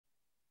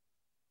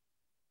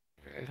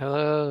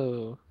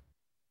Hello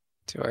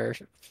to our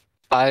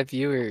 5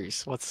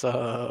 viewers. What's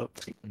up?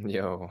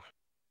 Yo,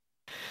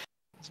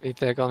 Speed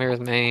Pickle, I'm here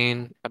with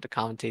Maine. About to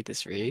commentate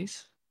this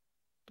race.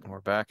 we're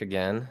back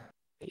again.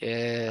 I don't know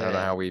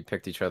Yeah. how we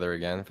picked each other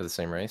again for the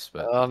same race,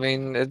 but I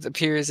mean, it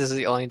appears this is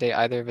the only day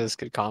either of us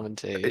could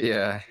commentate.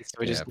 yeah, So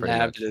we yeah, just pretty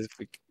nabbed much. it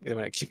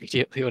as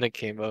immediately when it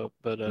came up.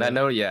 But That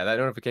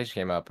notification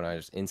came up and I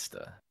just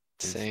insta.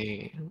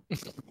 same.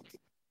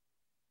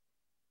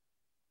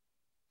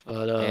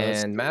 But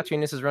And Matt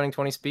Genius is running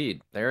 20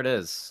 speed. There it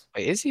is.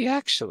 wait, is he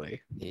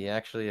actually? He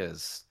actually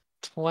is.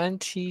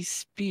 20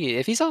 speed.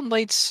 If he's on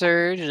late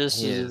surge,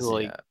 this He is is,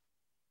 like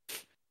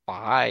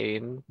yeah.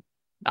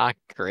 not I'm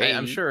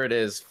great. sure it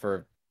is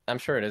for I'm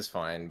sure it is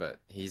fine, but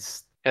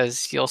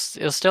Because he'll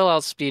still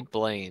outspeed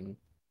Blaine.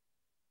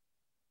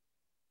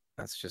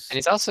 that's And just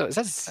he's also I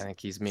think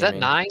he's is that memeing.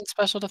 9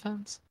 special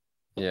defense?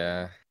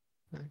 Yeah.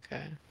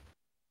 Okay.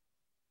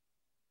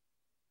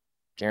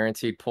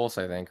 Guaranteed pulse,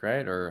 I think,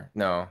 right? Or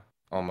no,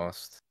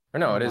 almost. Or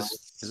no, it is.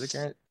 Is it Almost.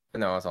 guaranteed?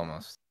 No, it's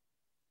almost.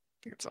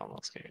 I think it's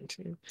almost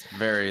guaranteed. It's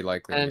very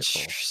likely to And get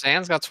pulse.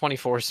 Sans got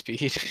 24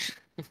 speed.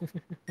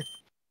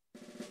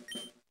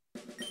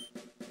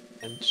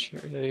 And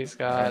Shirley's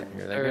got Alright,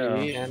 here they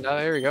 30, go. and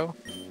here we go.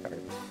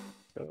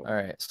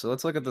 Alright, so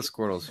let's look at the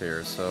Squirtles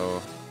here.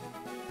 So,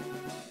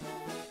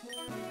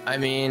 I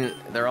mean,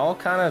 they're all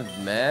kind of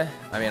meh.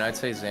 I mean, I'd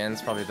say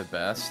Zan's probably the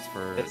best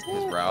for his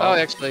route. Oh,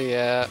 actually,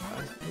 yeah.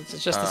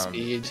 It's just the Um,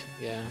 speed,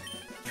 yeah.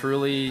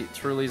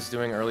 Truly's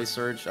doing early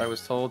surge, I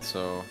was told,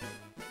 so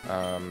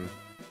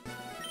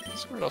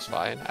Squirtle's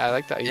fine. I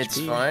like the HP.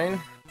 it's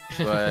fine,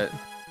 but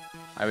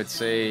I would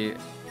say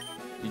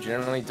you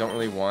generally don't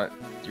really want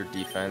your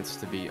defense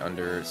to be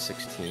under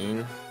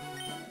 16.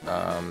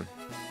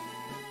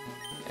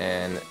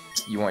 And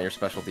you want your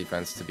special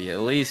defense to be at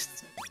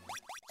least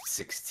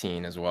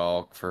 16 as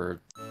well for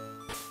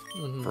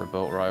a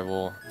boat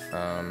rival.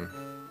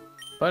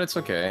 But it's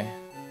okay.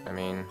 I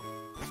mean,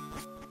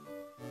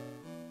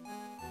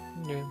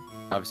 Yeah.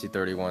 obviously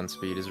 31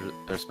 speed is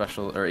their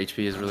special or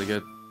HP is really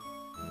good.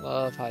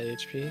 Love high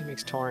HP.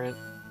 Makes Torrent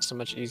so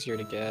much easier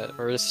to get,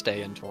 or just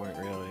stay in Torrent.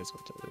 Really is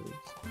what it is.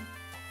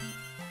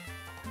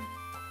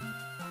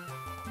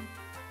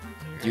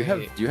 Do you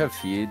have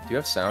feed? Do you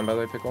have sound, by the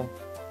way, Pickle?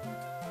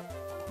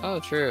 Oh,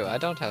 true. I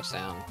don't have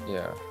sound.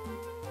 Yeah.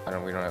 We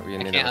don't have. We I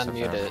neither can't of us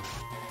have unmute sound.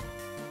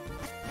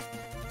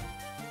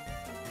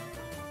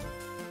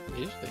 it.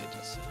 Usually it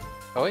does.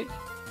 Oh wait.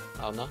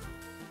 Oh no.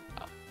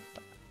 Oh.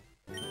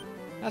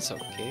 That's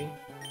okay.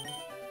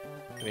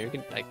 I mean, we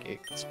can like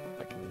it's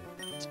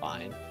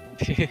fine.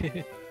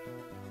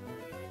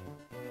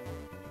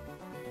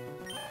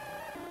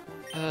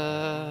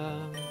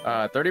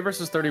 30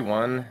 versus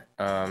 31.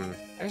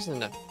 There's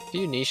a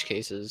few niche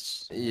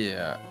cases.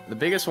 Yeah. The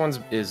biggest ones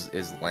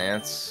is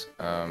Lance.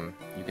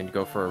 You can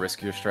go for a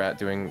riskier strat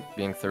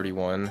being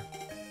 31.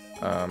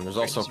 There's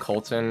also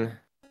Colton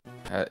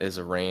is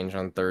a range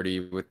on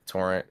 30 with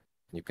Torrent.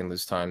 You can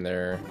lose time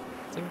there,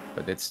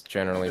 but it's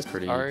generally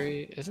pretty.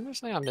 Isn't there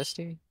something on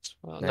Misty?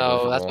 Well, no,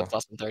 negligible. that's with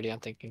less than 30. I'm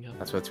thinking of.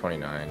 That's with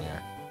 29.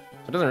 Yeah.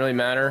 So it doesn't really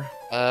matter.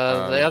 The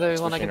other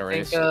one I especially in can a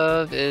think race.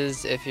 of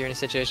is if you're in a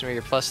situation where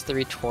you're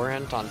 +3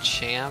 Torrent on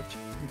Champ,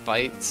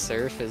 Bite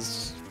Surf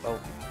is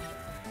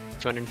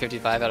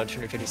 255 out of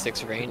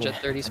 256 range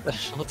at 30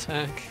 special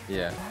attack.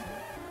 Yeah.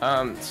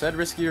 Said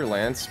riskier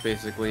Lance,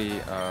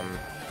 basically,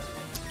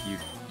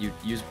 you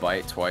use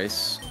Bite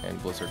twice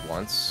and Blizzard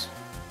once,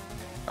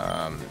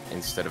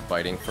 instead of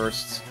biting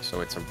first,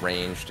 so it's a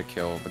range to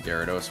kill the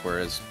Gyarados,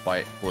 whereas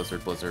Bite, Blizzard,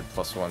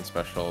 +1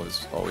 special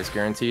is always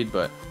guaranteed,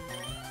 but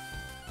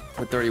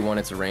with 31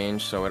 it's a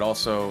range, so it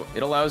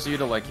allows you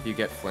to, like, if you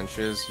get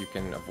flinches, you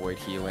can avoid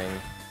healing.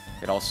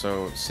 It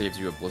also saves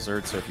you a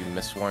Blizzard, so if you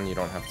miss one, you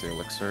don't have to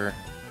Elixir.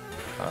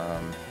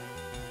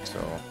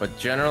 But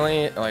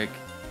generally, like,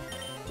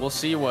 we'll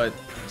see what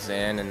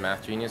Xan and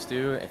Math Genius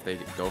do if they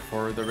go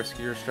for the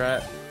riskier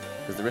strat,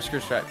 because the riskier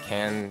strat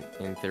can,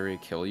 in theory,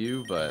 kill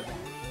you, but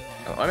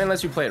I mean,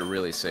 unless you play it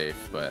really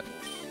safe, but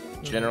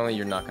generally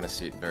you're not going to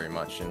see it very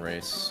much in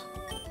race,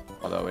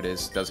 although it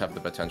does have the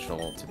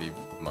potential to be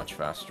much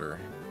faster.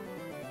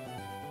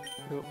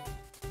 Cool.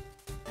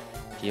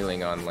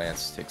 Healing on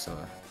Lance takes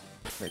a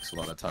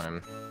lot of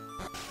time,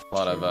 a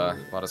lot of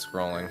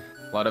scrolling,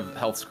 a lot of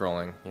health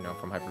scrolling, you know,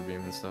 from Hyper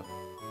Beam and stuff,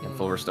 and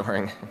full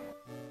restoring.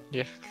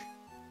 Yeah.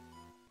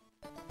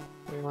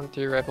 We went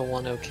through Ripple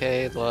 1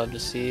 okay, love to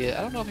see it.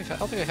 I don't think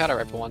I've had a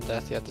Ripple 1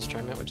 death yet this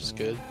tournament, which is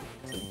good.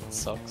 It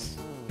sucks.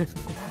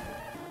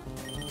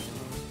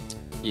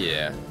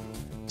 Yeah.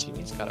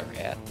 Genie's got a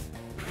rat.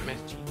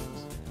 Nice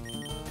Genies.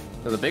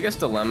 So the biggest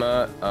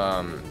dilemma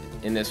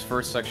in this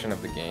first section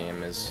of the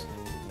game is,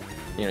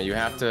 you know, you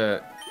have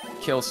to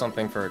kill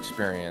something for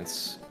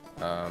experience.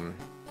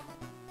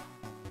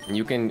 And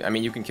you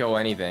can kill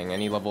anything,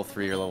 any level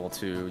 3 or level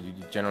 2. You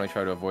generally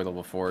try to avoid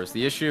level 4s.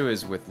 The issue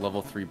is with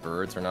level 3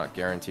 birds are not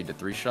guaranteed to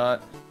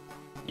 3-shot.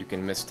 You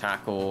can miss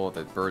tackle,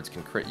 the birds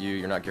can crit you,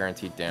 you're not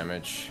guaranteed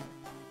damage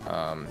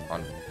on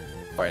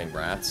fighting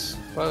rats.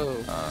 Whoa.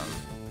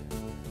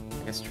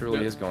 I guess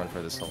Truly is going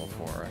for this level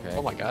 4, okay.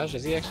 Oh my gosh,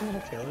 is he actually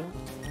gonna kill him?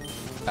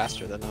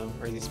 Faster than him,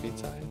 or is he speed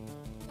side?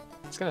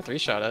 He's gonna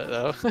 3-shot it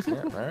though.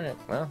 Yeah, alright,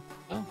 well.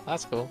 Oh,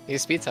 that's cool.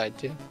 He's speed side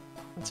too.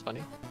 That's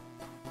funny.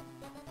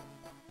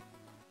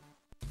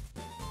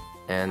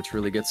 And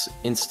Truly gets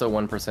insta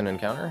 1%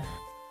 encounter.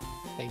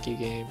 Thank you,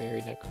 game.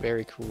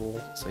 Very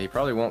cool. So he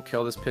probably won't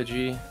kill this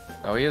Pidgey.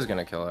 Oh, he is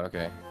gonna kill it,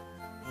 okay.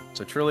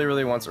 So Truly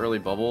really wants early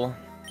bubble.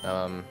 He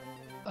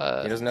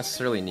doesn't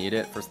necessarily need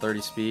it for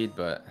 30 speed,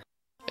 but...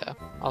 Yeah.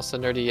 Also,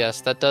 Nerdy,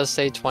 yes, that does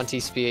say 20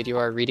 speed. You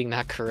are reading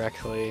that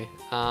correctly.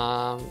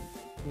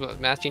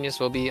 Math Genius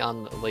will be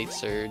on the late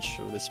surge,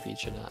 so the speed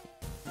should not.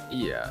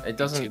 Yeah, it's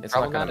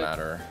not gonna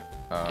matter.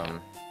 Yeah.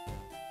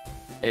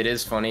 It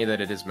is funny that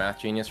it is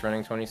Math Genius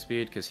running 20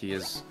 speed, because he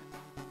has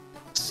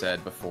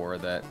said before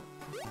that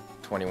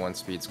 21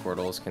 speed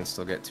Squirtles can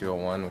still get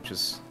 201, which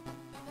is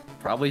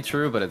probably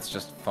true, but it's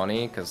just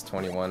funny, because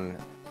 21...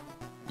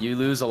 You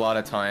lose a lot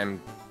of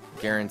time,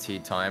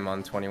 guaranteed time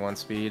on 21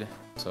 speed,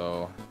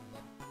 so...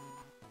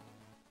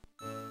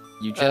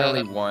 You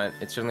generally want...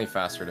 It's generally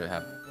faster to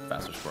have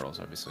faster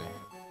Squirtles, obviously.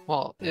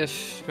 Well,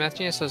 if Math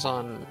Genius was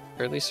on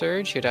early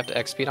surge, you'd have to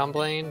X-speed on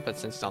Blaine, but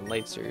since it's on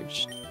late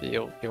surge,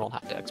 you won't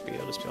have to X-speed,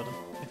 you'll just be able to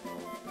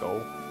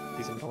go.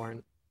 He's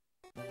important.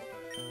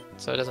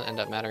 So it doesn't end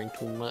up mattering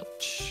too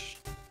much.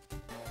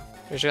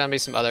 There's gonna be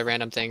some other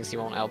random things he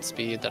won't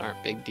outspeed that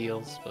aren't big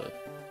deals, but...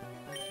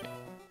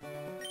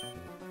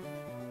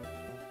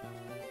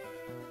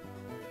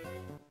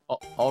 Yeah.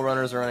 All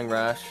runners are running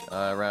Rash.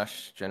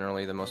 Rash,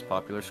 generally the most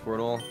popular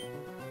Squirtle.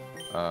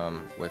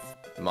 With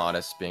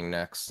Modest being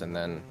next, and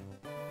then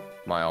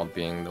Mild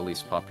being the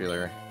least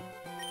popular.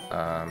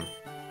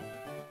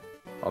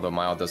 Although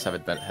Mild does have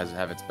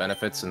its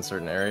benefits in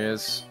certain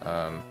areas.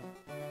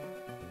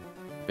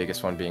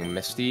 Biggest one being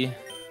Misty,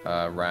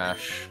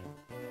 Rash,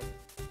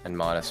 and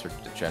Modest are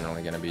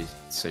generally going to be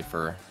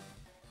safer.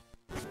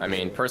 I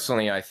mean,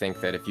 personally, I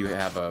think that if you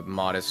have a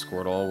Modest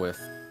Squirtle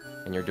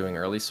and you're doing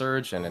early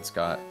surge and it's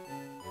got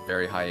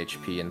very high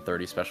HP and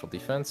 30 special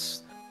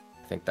defense,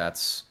 I think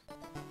that's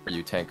where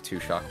you tank 2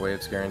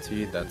 shockwaves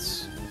guaranteed.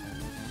 That's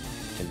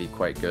can be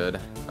quite good.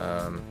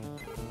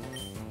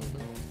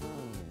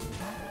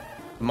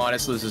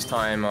 Modest loses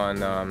time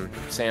on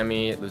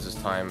Sammy, it loses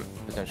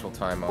potential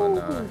time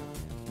on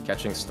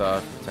catching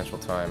stuff, potential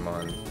time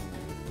on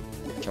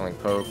killing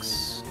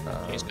pokes.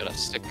 He's got a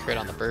sick crit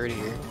on the bird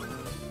here.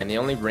 And the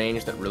only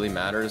range that really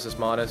matters as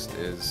Modest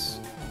is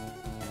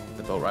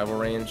the boat rival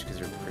range, because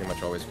you're pretty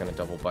much always going to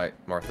double bite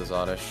Martha's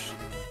Oddish.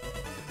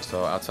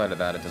 So outside of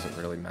that, it doesn't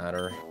really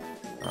matter.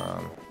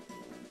 You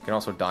can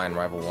also die in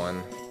Rival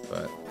 1,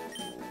 but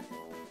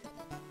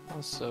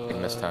also big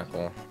miss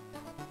tackle.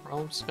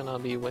 Rome's gonna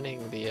be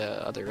winning the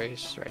other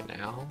race right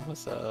now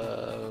with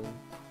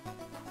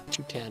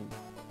 210.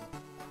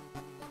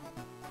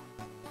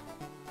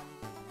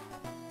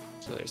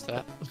 So there's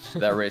that.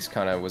 That race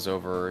kind of was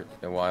over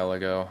a while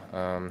ago.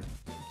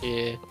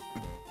 Yeah.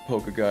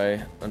 Poke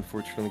Guy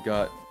unfortunately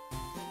got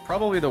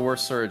probably the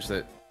worst surge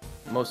that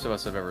most of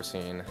us have ever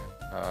seen.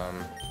 I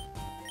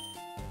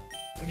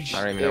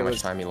don't even know how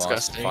much time he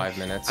lost. 5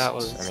 minutes. That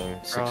was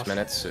 6 rough.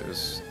 minutes.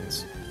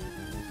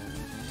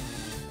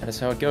 That is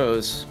how it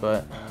goes,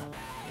 but...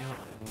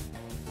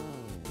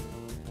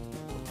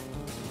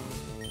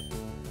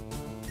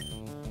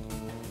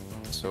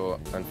 So,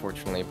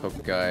 unfortunately,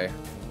 Poke Guy,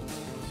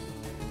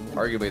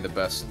 arguably the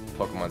best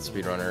Pokemon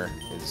speedrunner,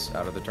 is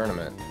out of the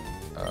tournament.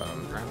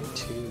 Round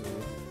 2.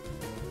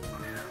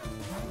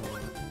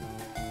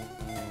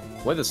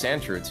 With the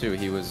Sandshrew, too,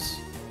 he was...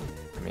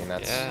 I mean,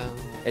 that's... Yeah.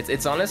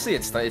 It's honestly,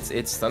 it's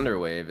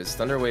Thunderwave.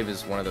 Thunderwave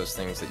is one of those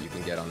things that you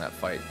can get on that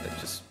fight that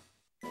just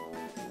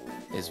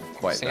is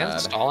quite bad.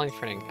 Stalling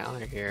for an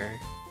encounter here.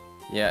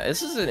 Yeah,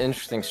 this is an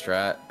interesting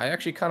strat. I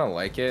actually kind of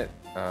like it,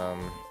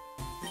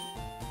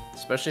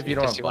 especially if you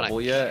don't have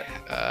Bubble yet.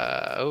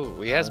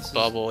 Oh, he has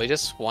Bubble. He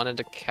just wanted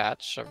to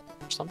catch or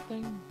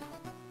something.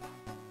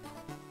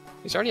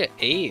 He's already at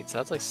 8, so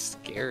that's like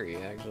scary.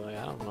 Actually,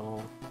 I don't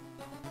know.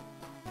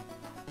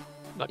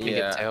 Not gonna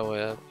get Tail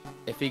Whip.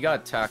 If he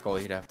got Tackle,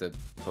 he'd have to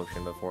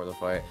potion before the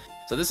fight.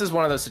 So this is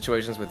one of those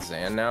situations with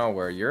Xan now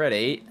where you're at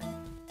 8,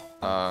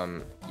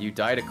 you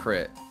die to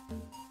crit,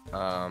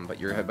 but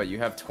you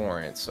have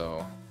Torrent,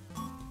 so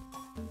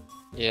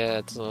yeah,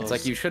 it's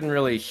like you shouldn't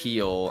really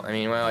heal. I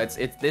mean, well,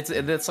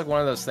 it's like one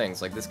of those things.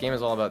 Like this game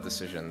is all about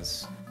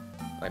decisions,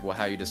 like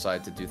how you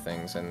decide to do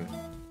things, and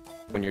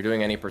when you're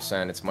doing any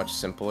percent, it's much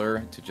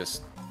simpler to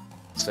just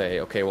say,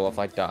 okay, well, if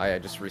I die, I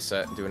just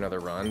reset and do another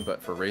run.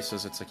 But for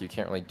races, it's like you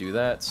can't really do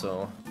that,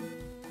 so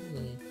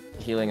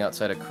healing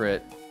outside of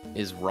crit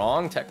is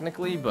wrong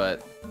technically,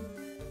 but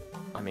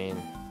I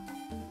mean,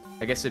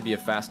 I guess it'd be a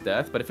fast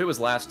death. But if it was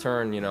last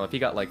turn, you know, if he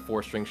got like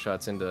 4 string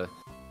shots into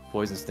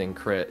Poison Sting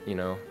crit, you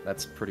know,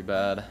 that's pretty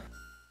bad.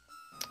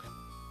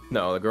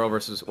 No, the girl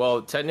versus...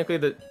 Well,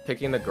 technically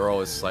picking the girl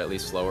is slightly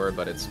slower,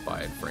 but it's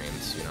 5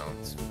 frames, you know.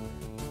 It's,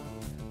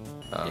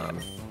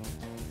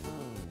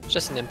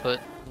 just an input.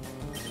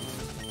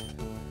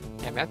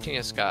 Yeah, Math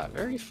Genius got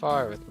very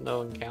far with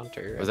no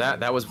encounter.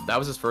 That was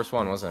his first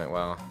one, wasn't it?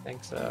 Wow. I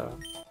think so.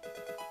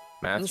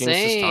 Math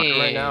Genius's time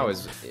right now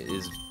is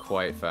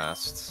quite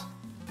fast.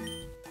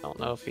 I don't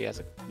know if he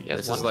has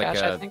This one is like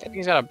catch. I think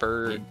he's got a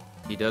bird.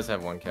 He does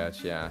have one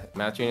catch, yeah.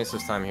 Math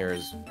Genius's time here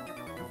is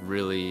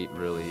really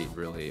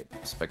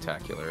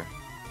spectacular.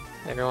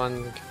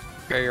 Everyone,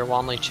 prepare your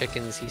Wanley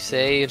chickens. He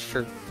saved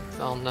for.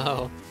 Oh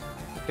no!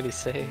 What could he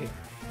save?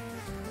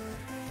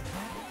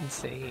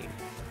 Insane.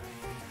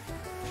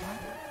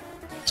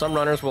 Some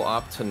runners will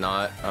opt to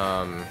not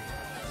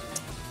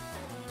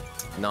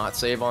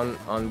save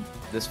on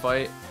this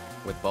fight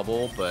with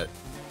bubble, but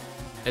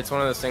it's one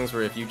of those things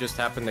where if you just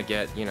happen to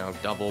get, you know,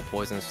 double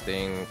poison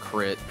sting,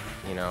 crit,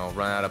 you know,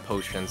 run out of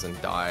potions and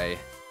die,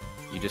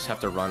 you just have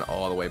to run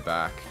all the way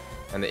back.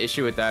 And the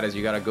issue with that is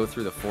you gotta go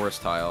through the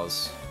forest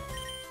tiles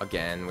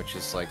again, which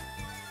is like,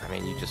 I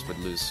mean, you just would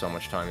lose so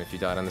much time if you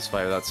died on this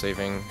fight without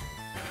saving.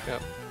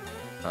 Yep.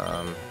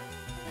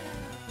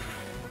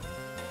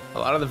 A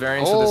lot of the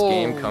variance of this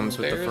game comes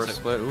with the first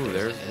split. Ooh,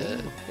 there's...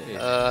 Okay.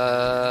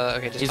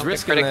 Okay, just He's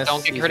risking this.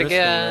 Don't get crit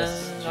again.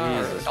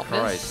 Jesus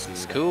Christ,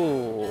 It's dude.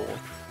 cool.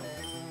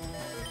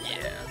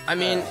 Yeah. I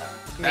mean,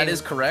 that is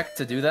correct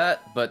to do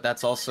that, but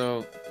that's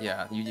also,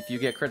 yeah, if you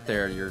get crit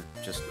there, you're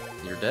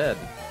dead.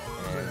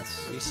 And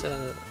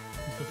Reset.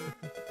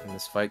 and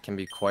this fight can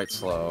be quite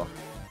slow.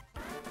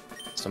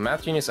 So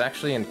Math Genius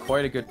actually in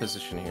quite a good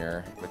position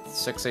here. With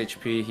 6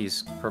 HP,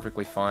 he's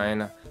perfectly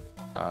fine.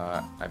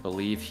 I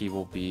believe he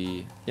will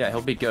be... Yeah,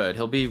 he'll be good.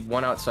 He'll be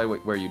one outside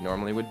where you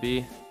normally would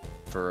be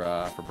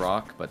for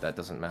Brock, but that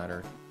doesn't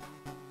matter.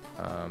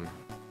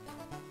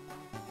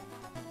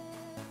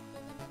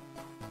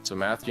 So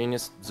Math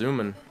Genius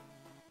zooming.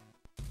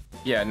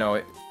 Yeah,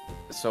 no,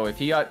 so if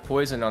he got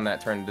poisoned on that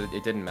turn,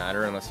 it didn't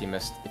matter unless he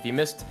missed... If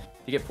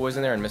you get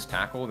poisoned there and missed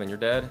tackle, then you're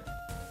dead.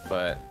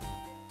 But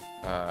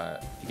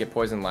if you get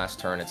poisoned last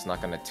turn, it's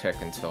not going to tick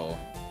until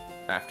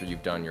after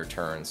you've done your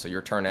turn. So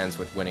your turn ends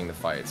with winning the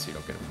fight, so you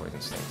don't get a poison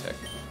sting tick.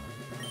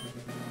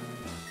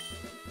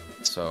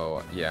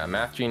 So yeah,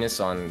 Math Genius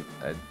on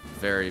a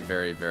very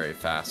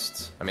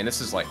fast. I mean,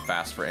 this is like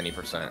fast for any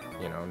percent,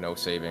 you know, no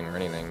saving or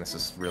anything. This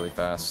is really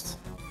fast.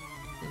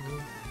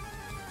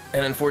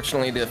 And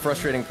unfortunately, the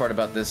frustrating part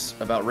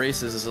about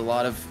races is a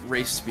lot of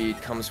race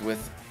speed comes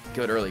with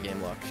good early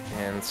game luck,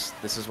 and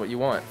this is what you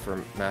want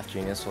for Math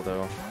Genius.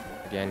 Although,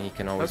 again, he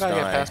can always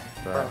die.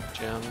 But...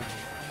 Gem.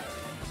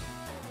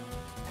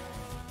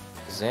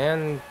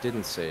 Xan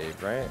didn't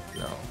save, right?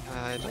 No.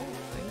 I don't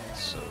think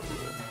so.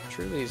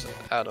 Truly's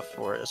out of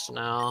forest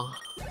now.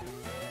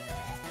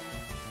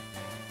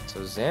 So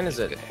Xan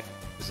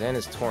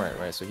is Torrent,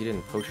 right? So he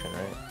didn't potion,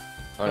 right?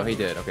 Oh no, he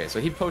did. Okay, so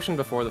he potioned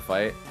before the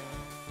fight.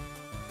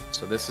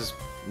 So this is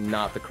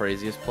not the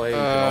craziest play. You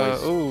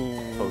can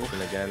always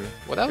potion again.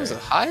 Well, that was a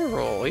high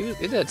roll.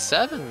 He did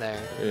 7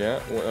 there. Yeah,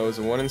 that was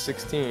a 1 in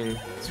 16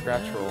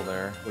 scratch roll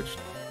there, which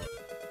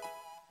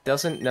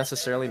doesn't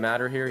necessarily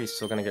matter here. He's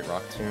still gonna get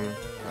Rock Tomb.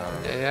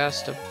 Yeah, he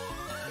has to.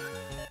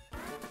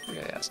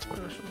 Yeah, he has to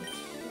potion.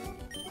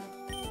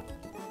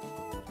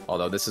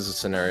 Although this is a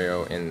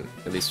scenario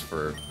at least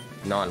for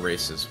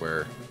non-races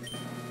where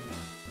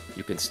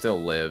you can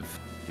still live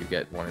if you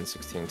get 1 in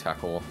 16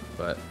 tackle,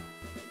 but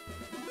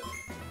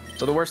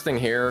so the worst thing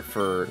here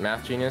for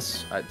Math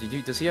Genius,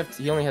 does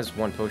he only has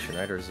 1 potion,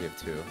 right, or does he have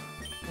 2?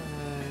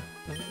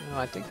 I don't know,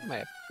 I think he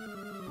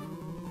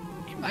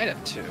might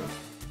have 2.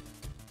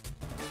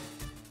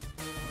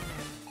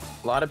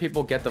 A lot of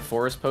people get the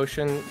forest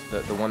potion,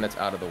 the one that's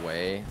out of the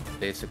way,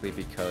 basically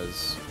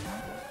because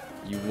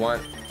you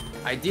want,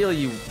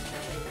 ideally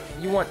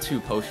you want 2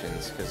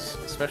 potions, because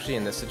especially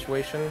in this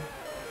situation,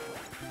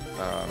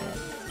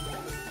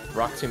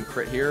 Rock Tomb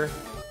crit here,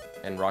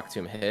 and Rock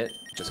Tomb hit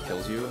just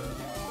kills you.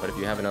 But if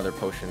you have another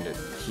potion to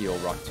heal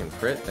Rock Tomb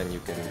crit, then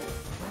you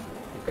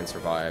can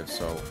survive.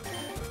 So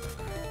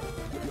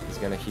he's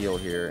gonna heal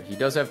here. He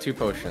does have 2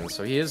 potions,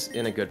 so he is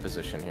in a good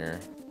position here.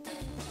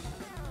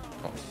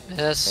 Oh.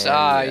 Yes,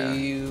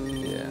 And,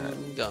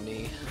 you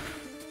dummy.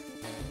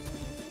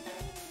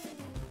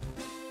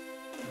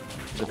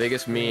 The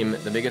biggest meme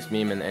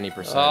in any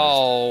percent.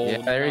 Oh,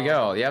 yeah, there you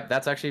go. Yep,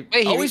 that's actually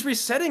always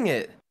resetting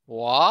it.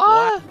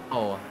 What?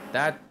 Oh,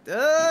 that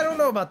I don't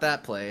know about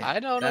that play. I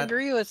don't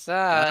agree with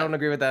that. I don't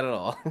agree with that at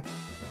all.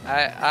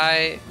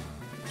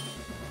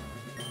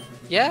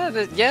 Yeah,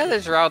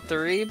 there's Route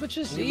 3, but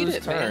just you eat lose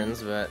it,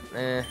 turns, man. But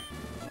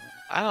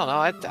I don't know.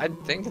 I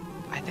think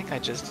I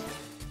just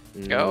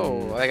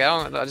go. Like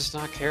I just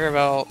not care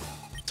about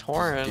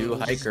Torrent. Do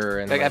Hiker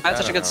and like I've had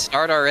such a good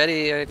start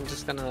already. I'm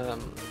just gonna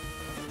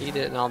eat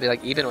it, and I'll be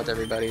like even with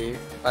everybody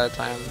by the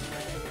time.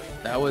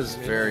 That was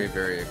very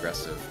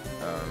aggressive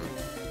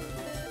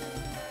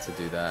to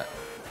do that,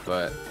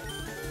 but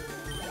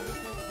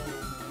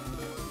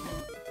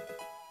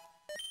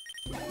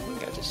I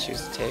think I just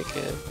choose to take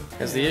it.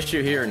 Because the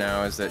issue here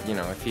now is that, you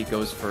know, if he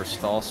goes for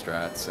stall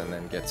strats and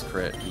then gets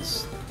crit,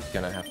 he's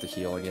gonna have to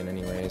heal again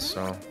anyway,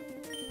 so...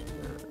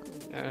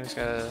 I just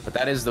gotta... But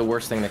that is the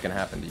worst thing that can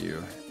happen to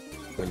you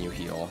when you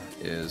heal,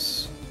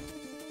 is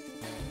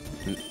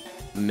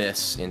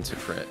miss into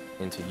crit,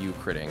 into you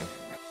critting.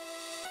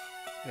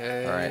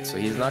 Hey. Alright, so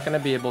he's not going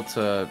to be able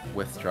to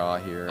withdraw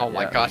here. Oh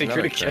my god, he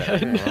could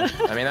again. Well,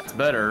 I mean, that's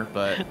better,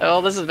 but...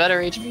 Oh, this is better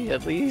HP,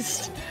 at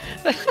least.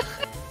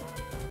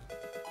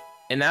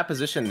 In that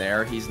position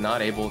there, he's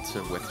not able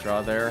to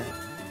withdraw there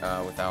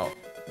without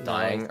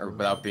dying, or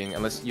without being...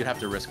 Unless you'd have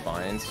to risk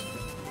binds.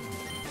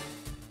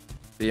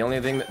 The only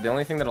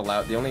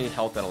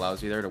health that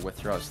allows you there to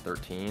withdraw is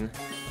 13.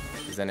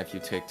 Because then if you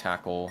take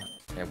tackle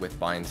and with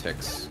bind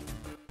ticks,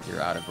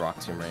 you're out of Rock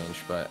Tomb range,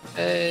 but...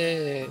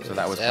 Hey, so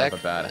that was kind of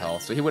a bad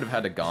health. So he would have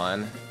had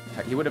to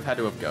he would have had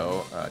to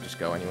have just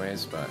go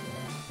anyways, but...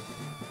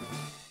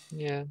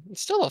 Yeah,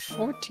 it's still a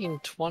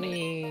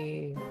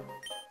 14-20...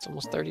 It's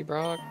almost 30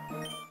 Brock.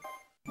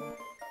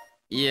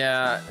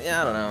 Yeah,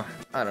 I don't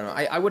know.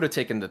 I would have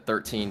taken the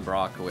 13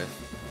 Brock with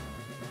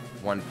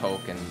one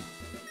poke and,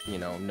 you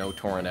know, no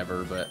torrent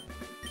ever, but...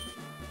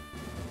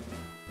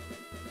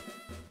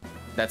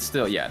 That's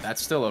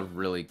still a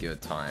really good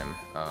time.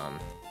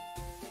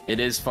 It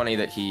is funny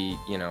that he,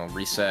 you know,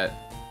 reset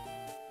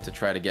to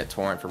try to get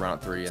torrent for round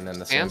 3, and then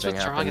the same thing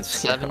happens. At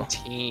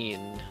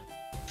 17.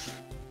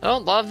 I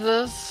don't love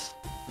this.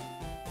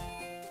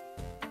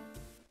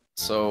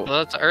 So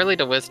well, it's early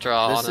to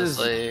withdraw,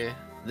 honestly.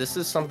 This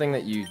is something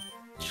that you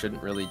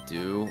shouldn't really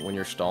do when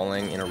you're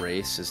stalling in a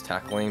race, is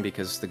tackling,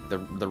 because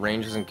the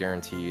range isn't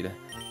guaranteed.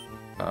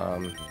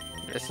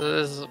 This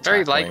is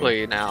very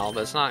likely now,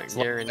 but it's not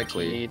guaranteed.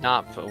 Likely.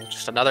 Not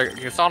just another.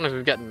 You saw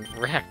him getting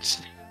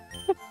wrecked.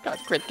 Got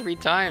crit 3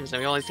 times,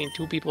 and we only seen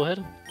 2 people hit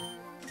him.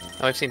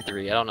 Oh, I've seen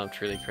 3. I don't know if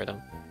truly crit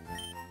him.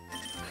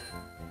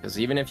 Because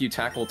even if you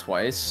tackle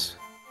twice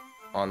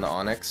on the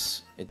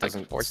Onyx, it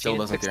doesn't still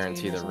doesn't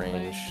guarantee the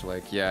range.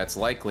 Like, yeah, it's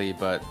likely,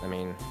 but I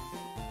mean,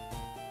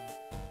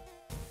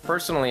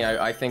 personally,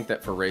 I think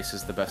that for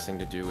races, the best thing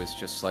to do is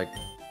just like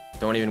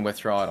don't even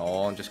withdraw at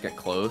all and just get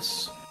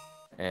close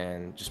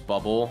and just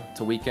bubble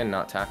to weaken,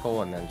 not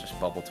tackle, and then just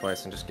bubble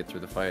twice and just get through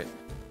the fight.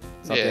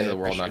 It's not the end of the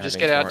world. Sure. Not just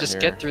having get out, torrent just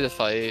here. get through the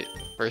fight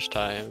first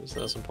time is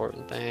the most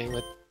important thing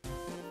with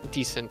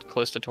decent,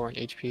 close to torrent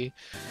HP.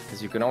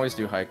 Because you can always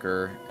do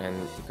hiker, and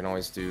you can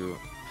always do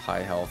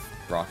high health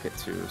rocket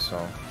too.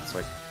 So it's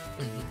like.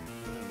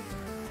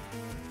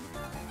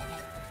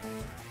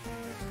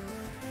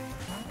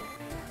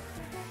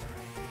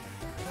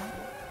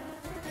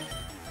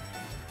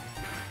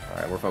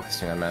 Alright, we're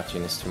focusing on Math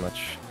Genius too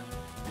much.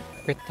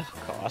 Oh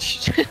gosh.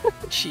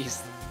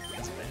 Jeez.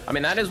 I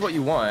mean, that is what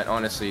you want,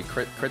 honestly.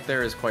 Crit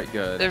there is quite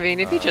good. I mean,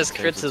 if he just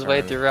saves crits the his way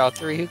turn. through Route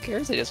 3, who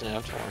cares he doesn't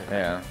have torrent?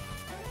 Yeah.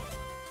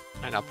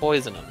 I know,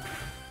 poison him.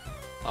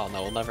 Oh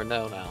no, we'll never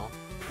know now.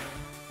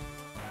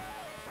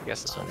 I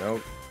guess So not.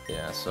 nope.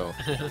 Yeah, so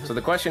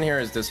the question here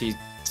is, does he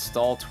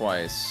stall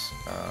twice?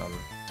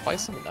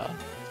 Twice enough.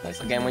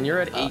 Twice Again, when you're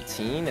at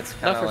 18, it's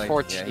kind Not of for like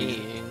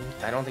 14.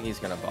 I don't think he's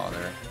gonna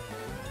bother.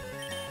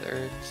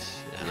 Third.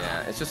 No.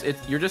 Yeah, it's just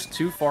you're just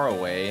too far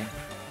away.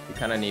 You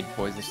kind of need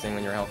Poison Sting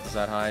when your health is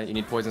that high. You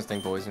need Poison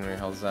Sting Poison when your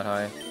health is that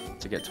high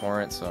to get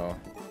Torrent. So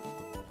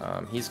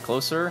he's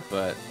closer,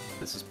 but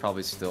this is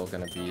probably still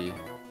gonna be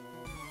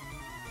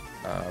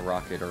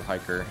Rocket or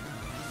Hiker.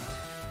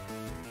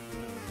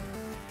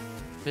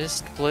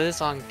 Missed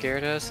Blizz on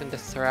Gyarados into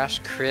Thrash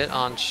crit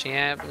on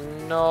Champ.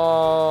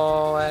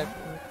 No.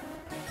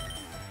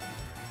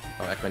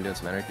 Oh, Ekman doing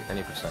some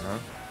any percent, huh?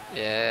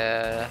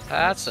 Yeah,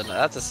 that's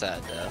a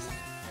sad death.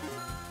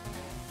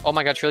 Oh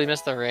my god, truly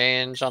missed the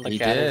range on the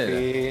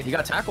Caterpie. Did. He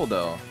got tackled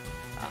though.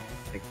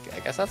 I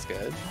guess that's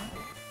good.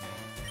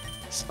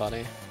 It's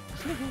funny.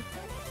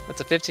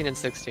 That's a 15 and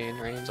 16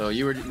 range. So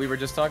we were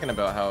just talking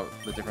about how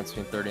the difference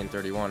between 30 and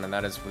 31, and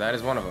that is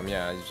one of them.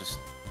 Yeah, it's just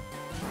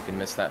you can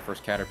miss that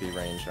first Caterpie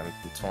range on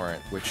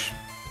Torrent, which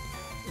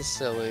is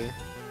silly.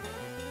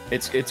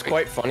 It's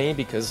quite funny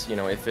because, you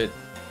know, if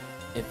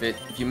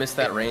you miss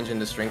that range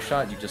into String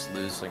Shot, you just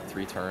lose like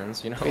 3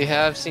 turns. You know. We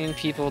have seen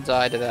people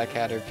die to that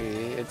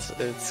Caterpie.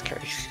 It's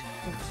crazy.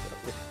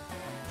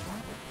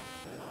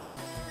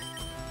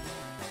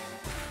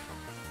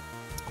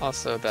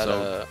 Also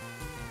about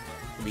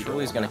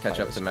Truly's gonna catch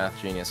up to Math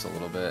Genius a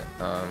little bit,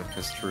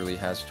 because Truly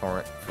has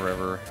Torrent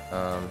forever,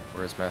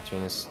 whereas Math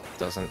Genius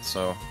doesn't.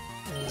 So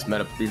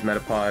these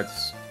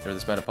Metapods, or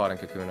this Metapod and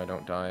Kakuna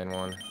don't die in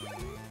one.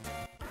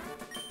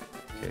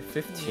 Okay,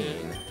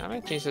 15. I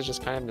think Genius is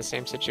just kind of in the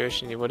same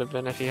situation he would have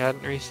been if he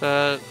hadn't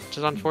reset, which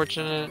is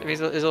unfortunate. I mean,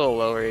 he's a little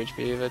lower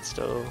HP, but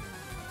still.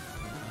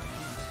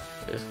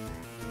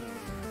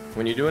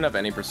 When you're doing up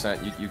any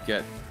percent, you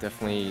get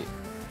definitely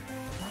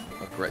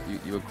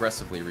you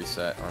aggressively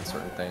reset on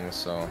certain things.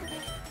 So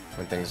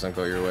when things don't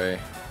go your way.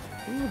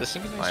 Ooh, the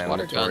synchronized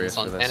water guns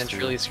on Xan and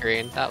Truly's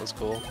screen. That was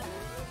cool.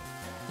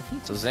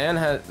 So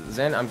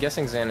Xan, I'm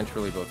guessing Xan and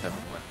Truly both have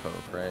a wet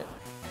poke, right?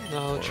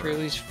 No,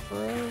 Truly's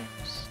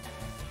froze.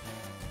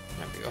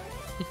 There we go.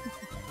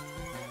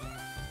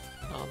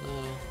 Oh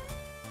no.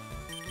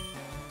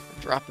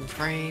 We're dropping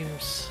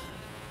frames.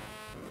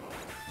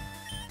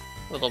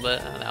 A little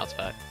bit, and now it's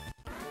back.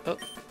 Oh.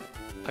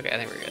 Okay, I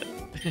think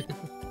we're good.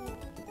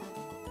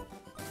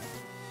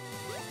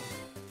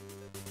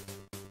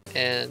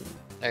 And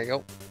There you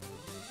go.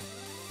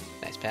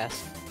 Nice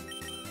pass.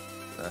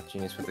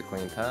 Genius with the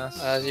clean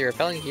pass. Is he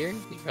repelling here?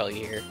 He's repelling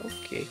here.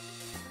 Okay.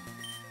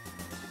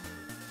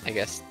 I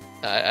guess.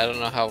 I don't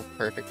know how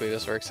perfectly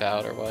this works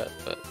out or what,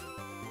 but...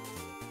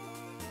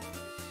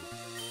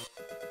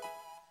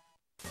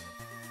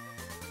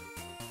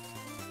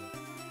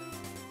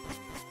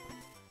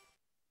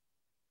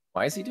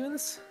 Why is he doing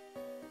this?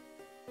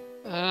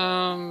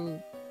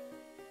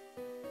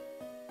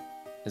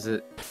 Is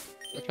it...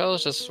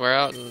 Repels just wear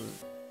out in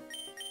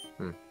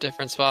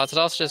different spots. It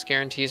also just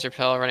guarantees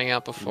repel running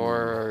out before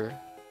or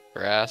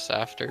grass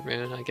after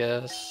moon, I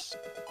guess.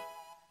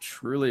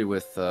 Truly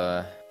with,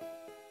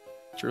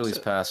 Truly's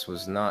pass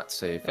was not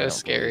safe. It was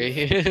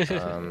scary.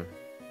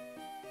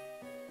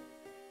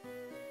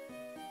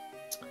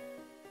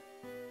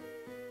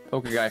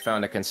 Poke Guy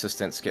found a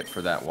consistent skip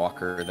for that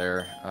walker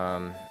there,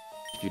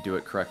 if you do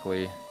it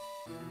correctly.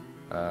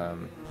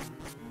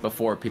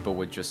 Before people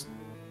would just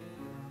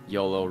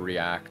YOLO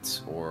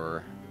react,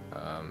 or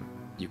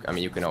I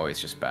mean, you can always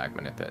just bag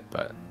manip it,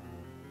 but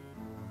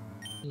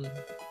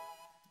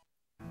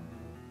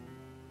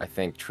I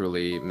think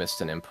Truly missed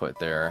an input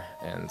there,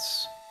 and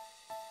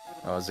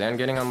Xan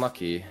getting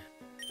unlucky.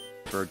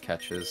 Bird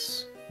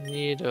catches.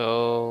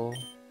 Neato.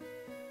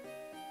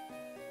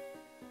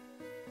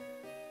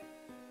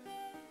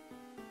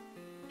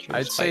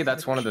 I'd say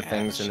that's one of the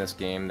things in this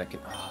game that can.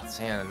 Oh,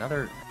 Xan,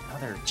 another.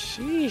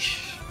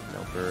 Sheesh.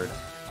 No bird.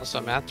 Also,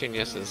 Math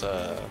Genius is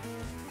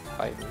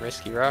fighting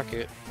Risky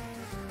Rocket.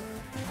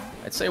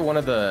 I'd say one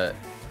of the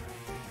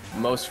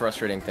most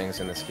frustrating things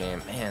in this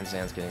game. Man,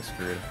 Xan's getting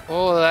screwed.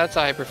 Oh, that's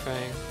a Hyper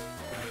Fang.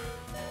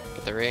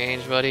 Get the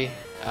range, buddy.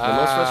 The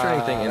most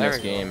frustrating thing in this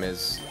game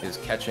is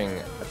catching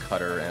a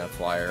cutter and a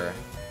flyer.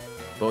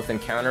 Both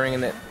encountering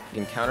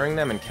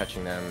them and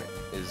catching them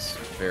is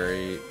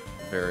very,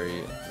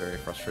 very, very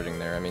frustrating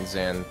there. I mean,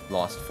 Xan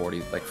lost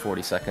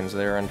 40 seconds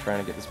there on trying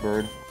to get this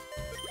bird.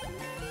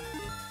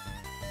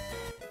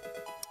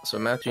 So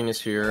Math Genius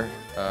here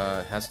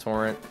has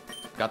Torrent,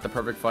 got the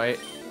perfect fight.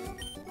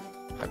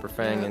 Hyper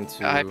Fang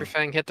into... Hyper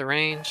Fang hit the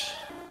range.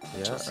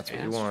 Yeah, that's what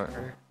you want.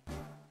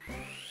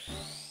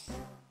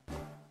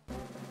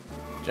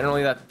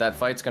 Generally, that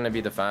fight's going to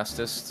be the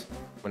fastest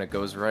when it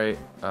goes right.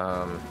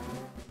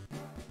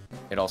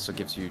 It also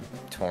gives you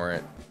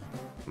Torrent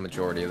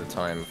majority of the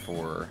time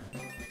for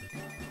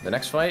the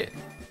next fight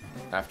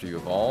after you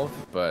evolve,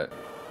 but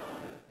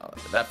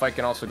that fight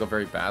can also go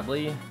very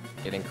badly.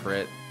 Getting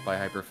crit by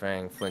Hyper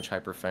Fang, flinch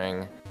Hyper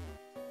Fang.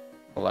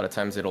 A lot of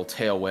times it'll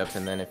tail whip,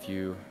 and then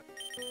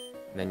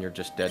then you're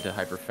just dead to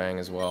Hyper Fang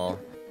as well.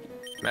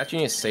 Math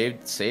Genius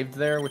saved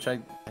there, which I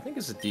think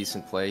is a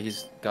decent play.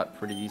 He's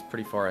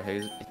pretty far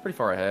ahead. He's pretty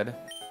far ahead.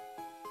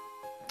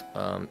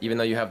 Even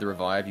though you have the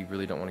revive, you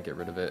really don't want to get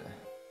rid of it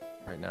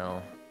right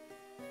now.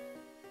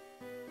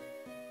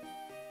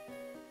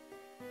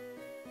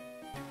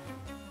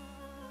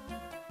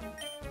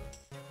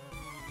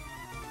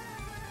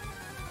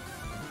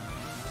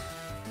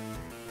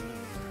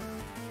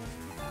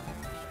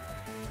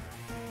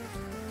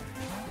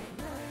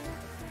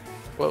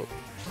 Whoa.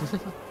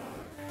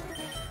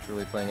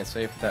 Really playing it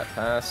safe with that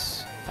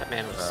pass. That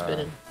man was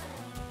spinning.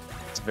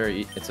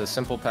 It's a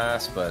simple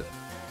pass, but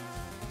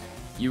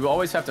you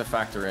always have to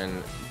factor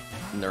in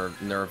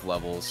nerve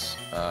levels.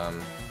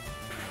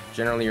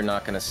 Generally, you're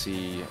not going to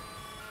see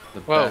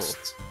the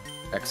best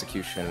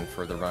execution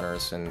for the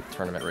runners in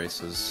tournament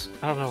races.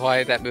 I don't know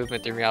why that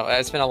movement threw me out.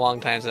 It's been a long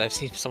time since I've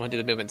seen someone do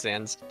the movement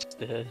Xan's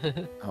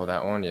did. Oh,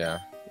 that one, yeah.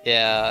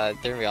 Yeah, it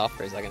threw me off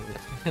for a second.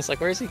 It's like,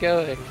 where's he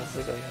going? I was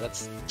like, oh yeah,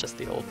 that's just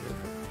the old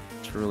movement.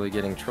 Truly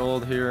getting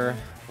trolled here.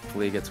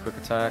 Hopefully he gets quick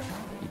attack.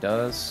 He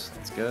does.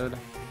 That's good.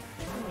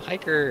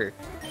 Hiker.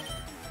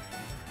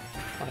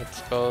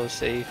 Let's go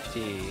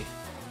safety.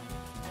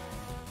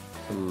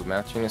 Ooh,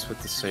 Math Genius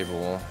with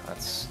Disable.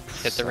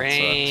 Hit the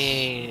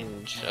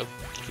range. Sucks.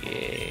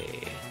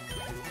 Okay.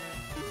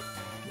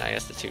 Now he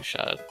has the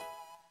 2-shot.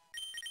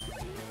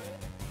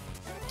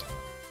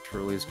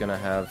 Truly's gonna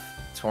have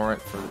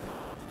Torrent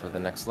for the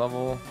next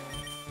level.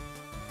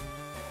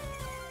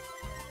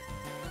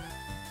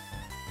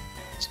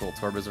 Soul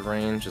Torb is a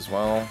range as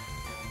well.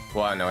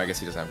 Well, no, I guess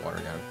he doesn't have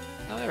Water Gun.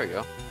 Oh, there we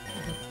go.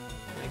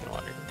 Making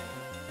water.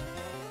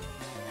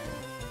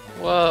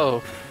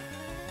 Whoa.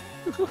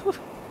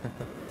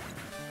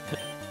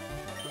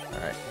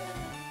 Alright.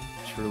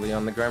 Truly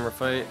on the Grimer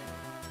fight.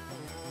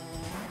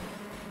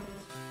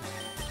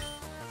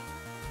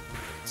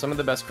 Some of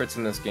the best crits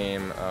in this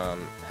game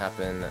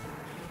happen.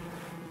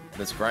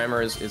 This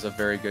Grimer is a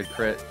very good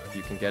crit if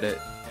you can get it.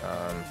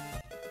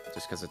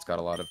 Just because it's got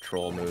a lot of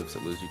troll moves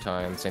that lose you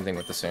time. Same thing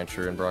with the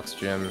Sandshrew in Brock's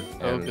gym.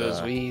 Koga's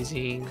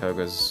Wheezing.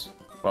 Koga's...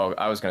 Well,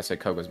 I was going to say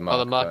Koga's Muck. Oh,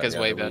 the Muck is yeah,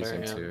 way better,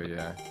 Wheezing too,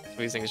 yeah.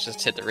 Wheezing is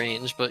just hit the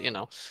range, but, you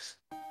know,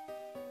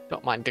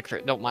 don't mind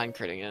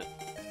critting it.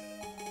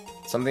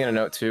 Something to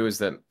note, too, is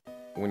that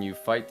when you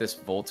fight this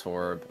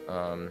Voltorb,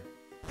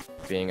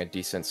 being a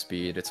decent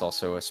speed, it's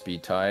also a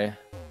speed tie.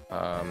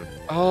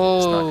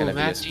 Oh,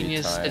 Math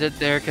Genius did it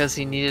there because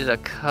he needed a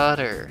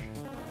cutter.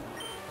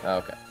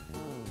 Okay.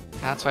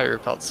 That's why I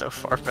repelled so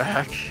far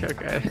back.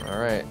 Okay.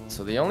 Alright,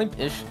 so the only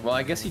issue... Well,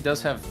 I guess he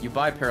does have... You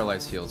buy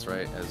paralyzed heals,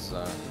 right? As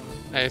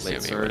I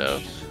assume he would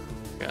have.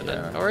 Yeah,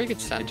 then, or you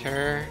could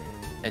center.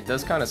 It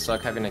does kind of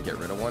suck having to get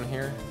rid of one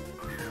here.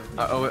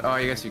 Oh,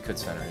 I guess you could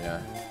center,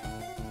 yeah.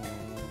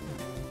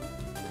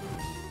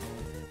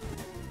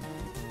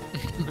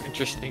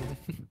 Interesting.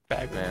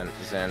 Bag. Man,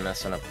 Xan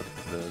messing up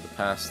with the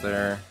pass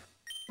there.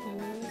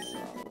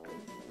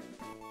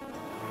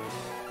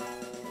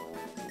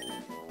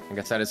 I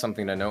guess that is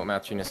something to note.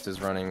 Mathgenius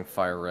is running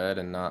FireRed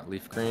and not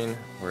LeafGreen,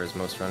 whereas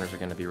most runners are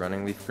going to be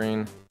running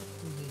LeafGreen.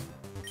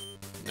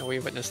 No, we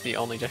witnessed the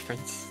only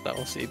difference that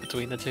we'll see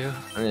between the two.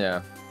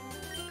 Yeah,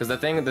 because the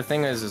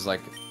thing is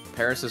like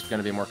Paris is going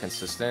to be more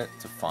consistent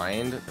to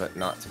find, but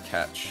not to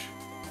catch.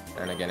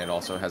 And again, it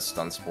also has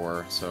Stun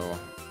Spore, so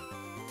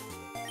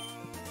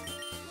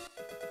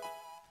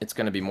it's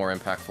going to be more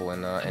impactful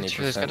in any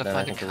percent than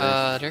I think Shrew gotta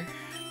find a cutter.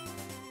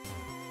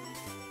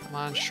 Come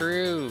on,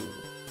 Shrew.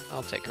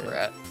 I'll take a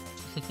rat.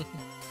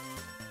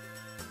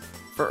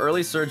 For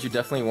early surge, you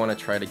definitely want to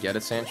try to get a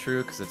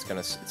Sandshrew because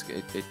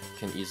it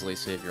can easily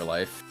save your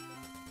life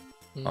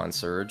on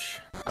surge.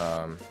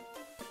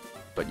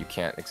 But you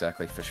can't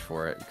exactly fish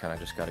for it. You kind of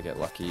just got to get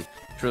lucky.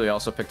 Truly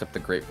also picked up the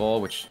Great Ball,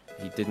 which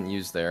he didn't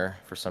use there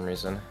for some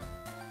reason.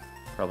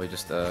 Probably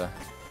just a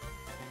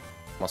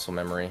muscle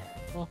memory.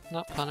 Well,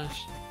 not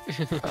punished.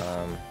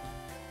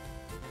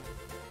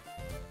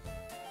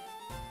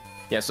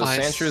 Yeah, so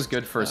Sandshrew is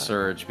good for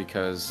surge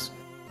because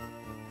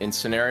in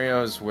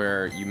scenarios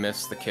where you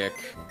miss the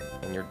kick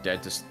and you're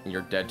dead to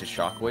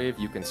Shockwave,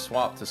 you can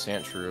swap to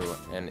Sandshrew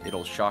and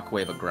it'll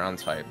Shockwave a ground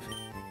type,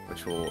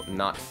 which will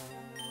not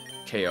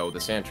KO the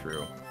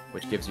Sandshrew,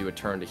 which gives you a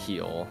turn to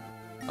heal,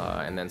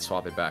 and then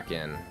swap it back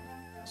in,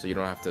 so you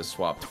don't have to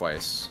swap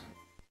twice,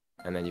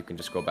 and then you can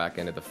just go back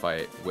into the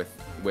fight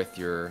with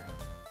your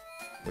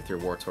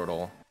War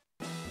Turtle.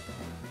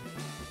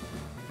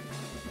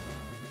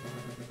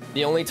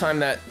 The only time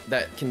that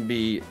can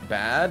be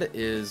bad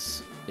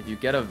is if you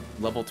get a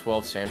level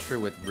 12 Sandshrew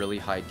with really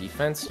high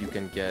defense, you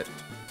can get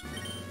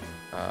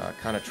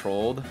kind of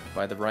trolled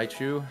by the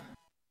Raichu.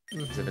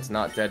 Because if it's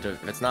not dead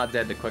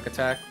to quick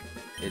attack,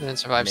 it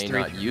may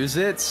not use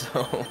it.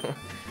 So,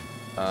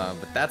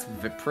 but that's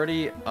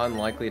pretty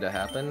unlikely to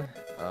happen.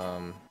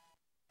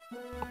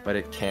 But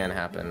it can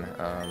happen.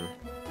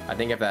 I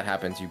think if that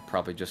happens, you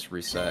probably just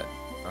reset.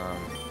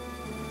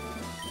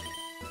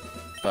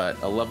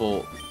 But a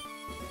level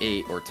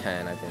 8 or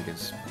 10, I think,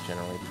 is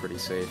generally pretty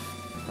safe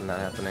from that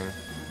happening.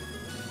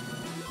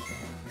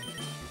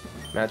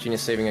 Mathgenius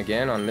saving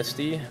again on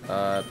Misty.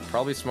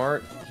 Probably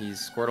smart.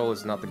 Squirtle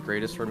is not the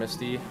greatest for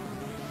Misty.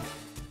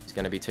 He's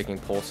going to be taking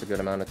Pulse a good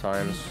amount of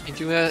times.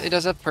 It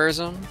does have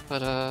Prism,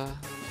 but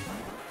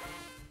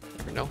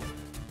never know.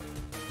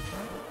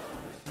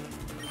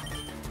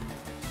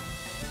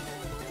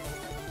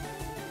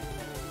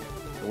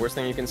 The worst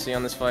thing you can see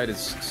on this fight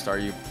is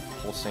Staryu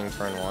pulsing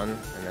turn 1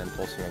 and then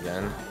pulsing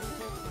again.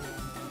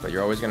 But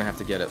you're always going to have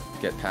to get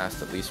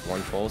past at least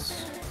one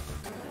pulse.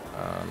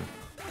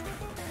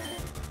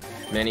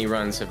 Many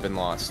runs have been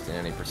lost in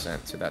any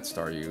percent to that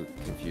Staryu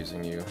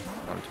confusing you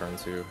on turn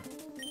 2.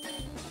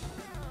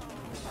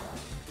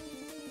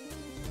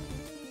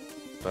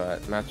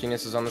 But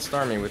Mathgenius is on the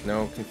Starmie with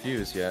no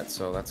Confuse yet,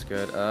 so that's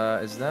good.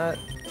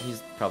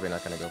 He's probably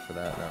not going to go for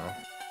that now.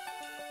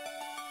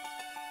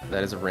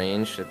 That is a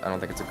range. I don't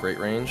think it's a great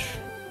range,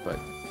 but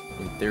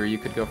in theory you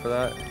could go for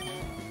that.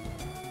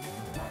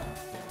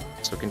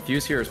 So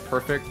Confuse here is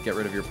perfect. Get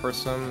rid of your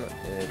Persum.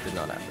 It did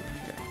not happen.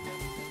 Okay.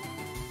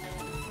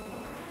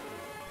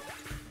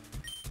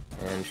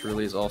 And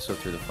Truly is also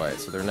through the fight,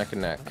 so they're neck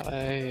and neck.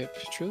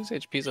 Truly's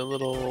HP is a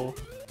little...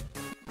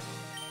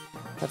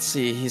 Let's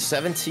see, he's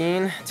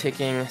 17,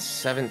 taking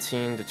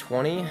 17 to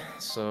 20,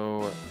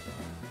 so...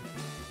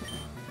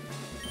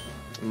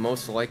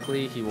 Most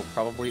likely, he will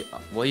probably...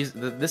 Well,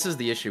 this is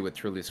the issue with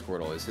Truly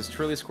Squirtle, is his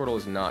Truly Squirtle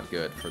is not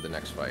good for the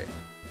next fight.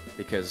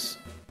 Because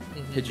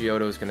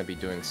Pidgeotto is going to be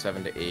doing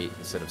 7 to 8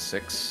 instead of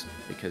 6,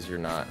 because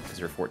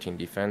you're 14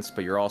 defense,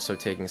 but you're also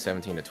taking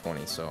 17 to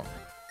 20, so...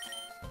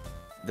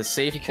 The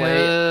safe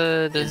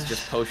play is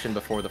just Potion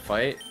before the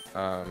fight.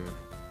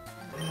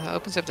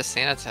 Opens up the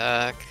Sand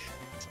Attack.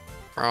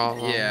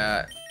 Problem.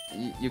 Yeah,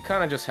 you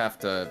kind of just have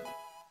to...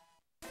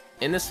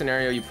 In this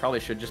scenario, you probably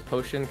should just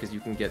Potion, because you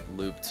can get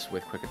looped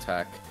with Quick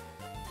Attack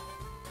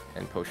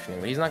and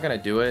Potioning. But he's not going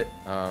to do it.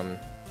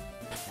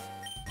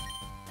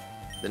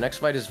 The next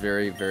fight is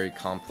very, very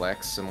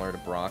complex, similar to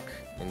Brock,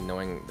 in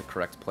knowing the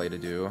correct play to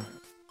do.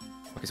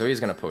 Okay, so he's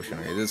going to Potion.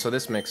 Okay, so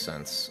this makes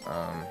sense.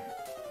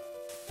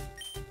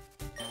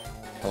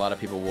 A lot of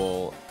people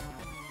will...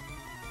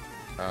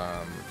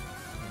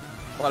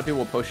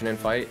 Potion in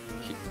fight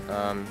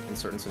in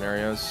certain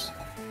scenarios.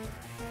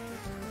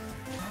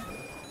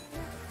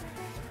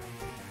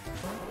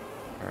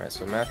 Alright,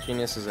 so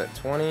Mathgenius is at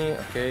 20.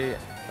 Okay,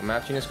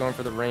 Mathgenius going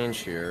for the range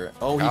here.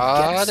 Oh, he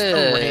gets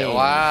the range.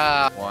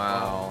 Wow.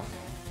 Wow.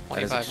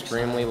 That is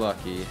extremely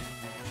lucky.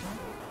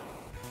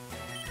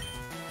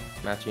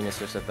 Mathgenius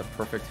just at the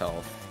perfect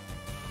health.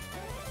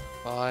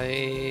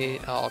 Bite.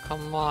 Oh,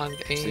 come on.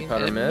 Aim. Sleep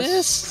powder It miss.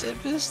 missed.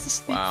 It missed the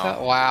sleep Wow.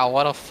 powder. Wow,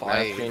 what a Math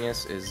fight.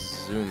 Genius is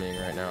zooming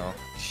right now.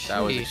 That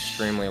was Sheesh.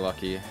 extremely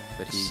lucky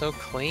that he. So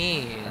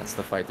clean. That's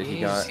the fight that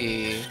he got.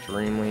 Easy.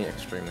 Extremely,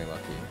 extremely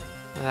lucky.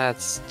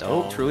 That's dumb.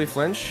 Oh, truly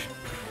flinch.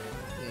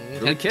 Truly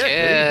Good kick.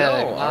 There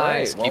you go. Nice. All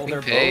right. Well, Keeping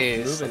they're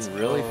pace. both Let's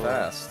moving really go.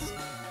 fast.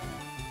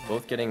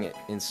 Both getting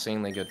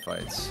insanely good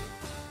fights.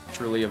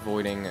 Truly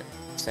avoiding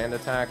sand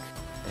attack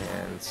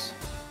and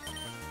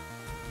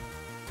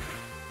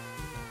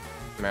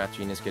Math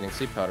Genius getting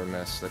sleep powder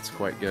miss. That's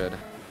quite good.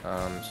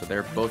 So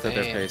they're both at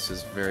their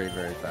paces very,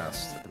 very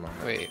fast at the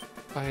moment. Wait.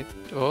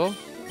 Oh,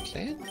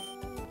 Xan?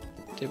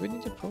 Did we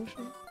need a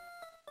potion?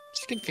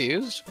 Just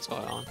confused. What's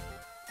going on?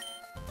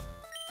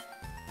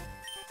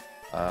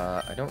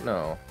 I don't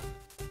know.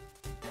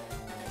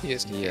 He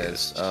is. He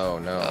is. Oh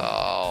no.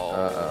 Oh.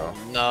 Uh-oh.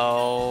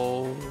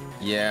 No.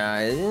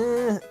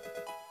 Yeah.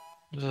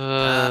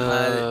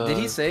 Did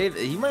he save?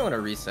 He might want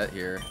to reset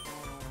here.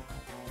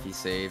 If he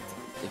saved.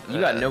 If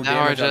you got no now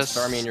damage we're on just-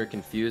 Starmie and you're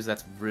confused,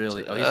 that's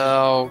really.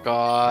 Oh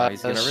god.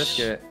 He's gonna risk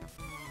it.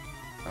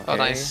 Okay. Oh,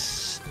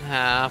 nice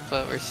snap,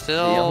 but we're The still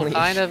only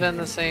kind of issue- in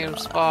the same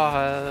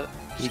spot.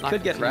 He Just not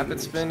could get rapid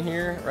confused. spin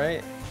here,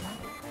 right?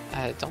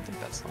 I don't think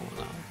that's the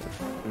one.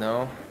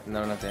 No,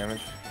 not enough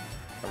damage.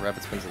 A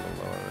rapid spin's a little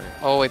lower, right?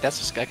 Oh wait, that's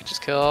just I could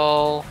just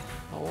kill.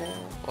 Oh,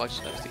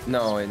 actually, that was defense.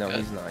 No, Good.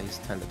 he's not. He's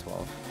 10 to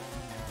 12.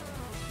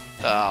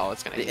 Oh,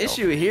 it's gonna. The heal.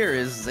 issue here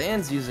is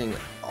Xan's using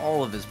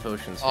all of his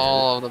potions here.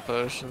 All of the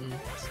potions.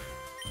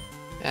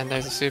 And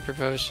there's a super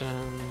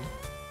potion.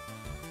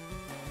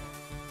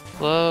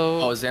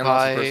 Low. Oh, Xan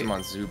lost the first one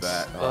on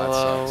Zubat. Oh, that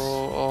sucks.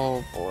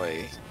 Oh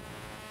boy.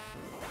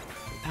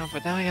 No,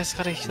 but now he has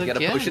gotta heal You gotta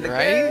again, push it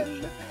right?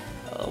 again.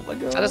 Oh my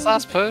god. Is that his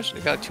last push?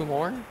 We got 2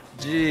 more?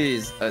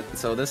 Jeez.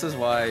 So this is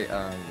why,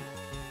 well,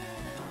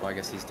 I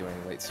guess he's doing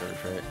late surge,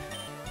 right?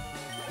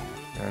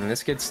 And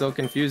this could still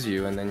confuse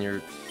you, and then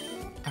you're...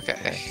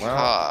 Okay. Well,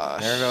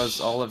 Gosh. there goes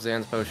all of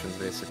Xan's potions,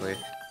 basically.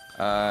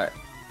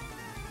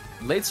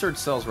 Late surge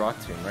sells Rock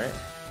Tomb, right?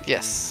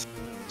 Yes.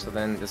 So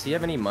then, does he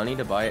have any money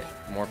to buy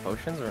more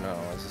potions, or no?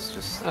 Is this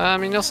just... I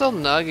mean, you'll still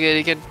Nugget.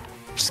 You could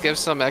skip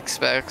some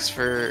X-Specs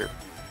for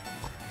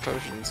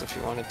potions if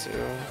you wanted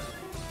to.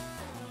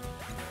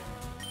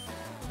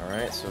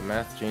 Alright, so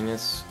Math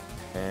Genius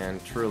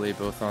and Truly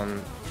both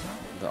on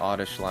the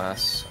Oddish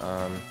Lass.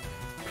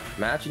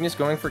 Math Genius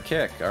going for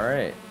kick,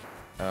 alright.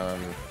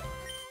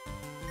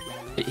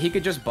 He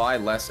could just buy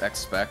less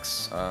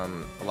X-Specs. A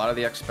lot of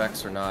the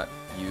X-Specs are not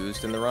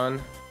used in the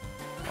run,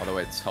 although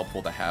it's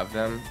helpful to have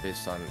them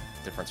based on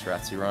different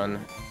strats you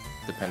run,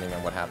 depending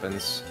on what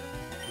happens.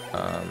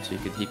 So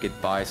he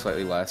could buy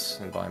slightly less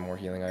and buy more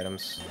healing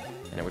items,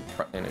 and it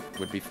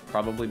would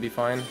probably be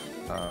fine.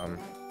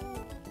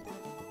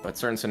 But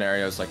certain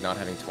scenarios, like not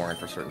having Torrent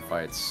for certain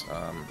fights,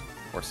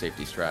 or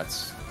safety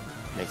strats,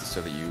 makes it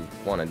so that you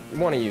want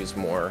to use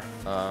more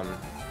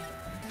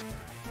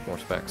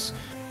specs.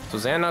 So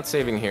Xan not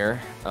saving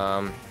here,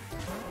 kind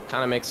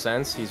of makes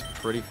sense. He's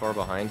pretty far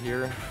behind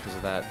here because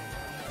of that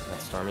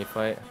Starmie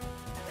fight.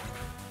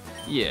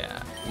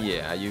 Yeah,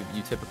 you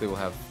typically will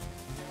have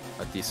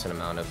a decent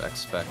amount of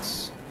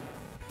X-Specs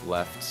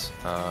left.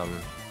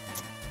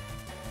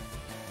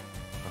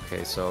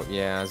 Okay, so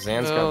yeah,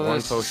 Xan's got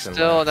one potion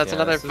Still, left. that's Yeah,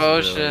 another this is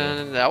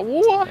really- potion.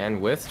 What? And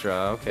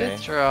withdraw, okay.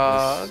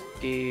 Withdraw. This,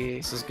 Okay.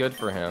 this is good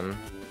for him.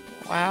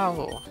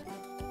 Wow.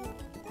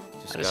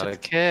 Just I just gotta...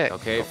 hit the kick.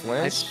 Okay, Oh,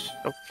 flinch. nice.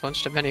 Oh,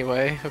 flinched him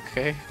anyway.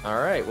 Okay.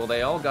 Alright, well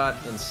they all got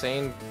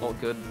insanely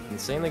good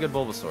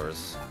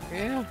Bulbasaurs.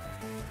 Yeah.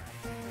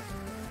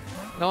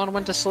 No one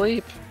went to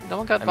sleep. No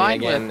one got I mean, vine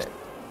again, whipped.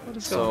 What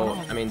is so, going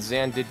on? I mean,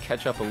 Xan did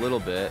catch up a little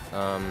bit,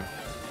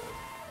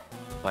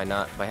 by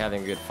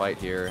having a good fight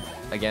here.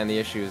 Again, the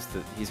issue is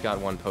that he's got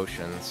one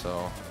potion,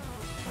 so...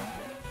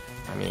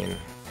 I mean...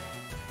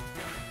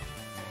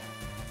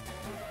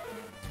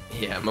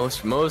 Yeah,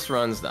 most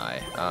runs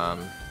die.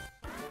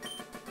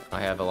 I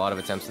have a lot of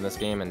attempts in this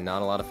game and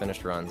not a lot of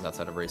finished runs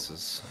outside of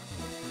races.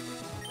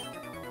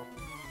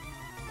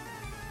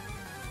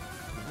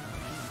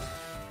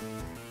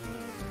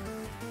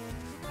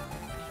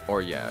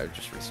 Or yeah,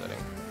 just resetting.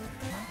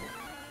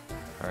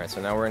 Alright,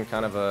 so now we're in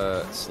kind of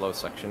a slow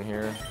section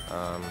here.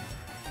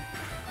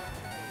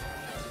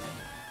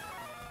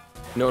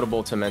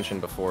 Notable to mention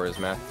before is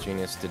Math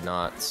Genius did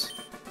not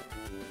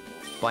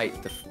bite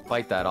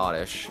that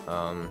Oddish.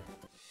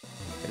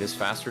 It is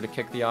faster to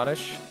kick the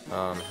Oddish,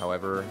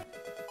 however,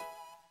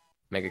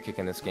 Mega Kick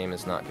in this game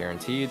is not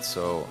guaranteed,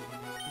 so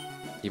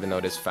even though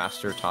it is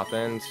faster top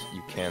end,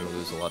 you can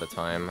lose a lot of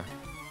time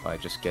by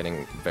just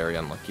getting very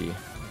unlucky.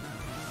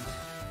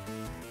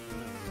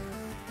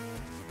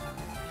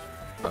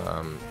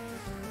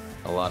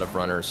 A lot of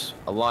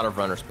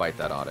runners bite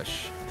that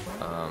Oddish.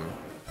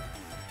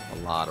 A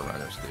lot of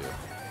runners do.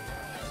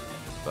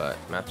 But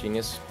Math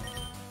Genius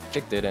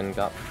kicked it and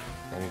got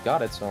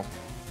it, so.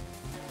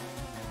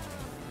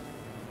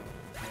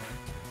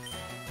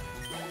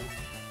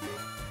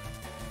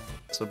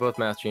 So both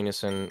Math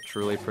Genius and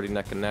Truly pretty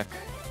neck and neck.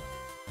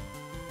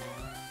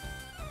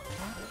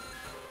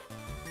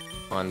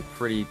 on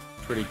pretty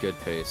good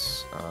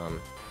pace.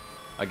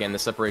 Again, the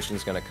separation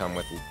is going to come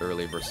with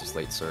early versus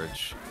late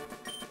surge.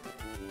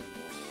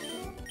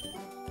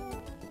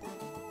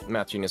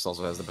 Math Genius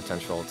also has the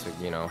potential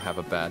to, you know, have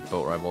a bad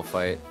boat rival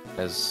fight,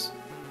 as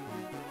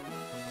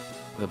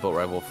the boat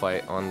rival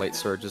fight on late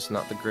surge is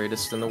not the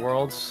greatest in the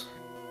world.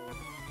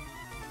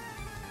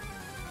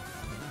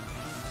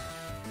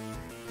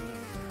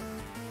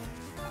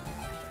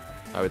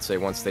 I would say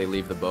once they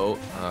leave the boat,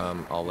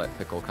 I'll let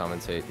Pickle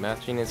commentate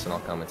Math Genius and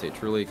I'll commentate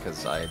Truly,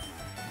 because I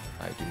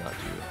do not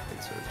do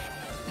late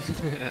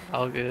surge.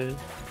 All good.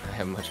 I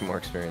have much more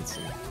experience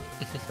in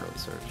early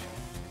surge.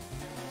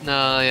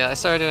 No, yeah, I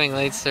started doing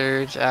late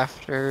surge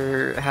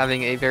after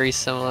having a very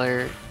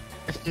similar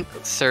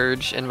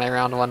surge in my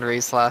round 1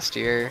 race last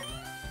year.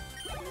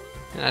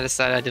 And I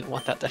decided I didn't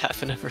want that to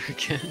happen ever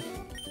again.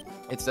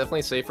 It's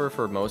definitely safer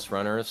for most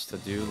runners to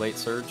do late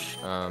surge,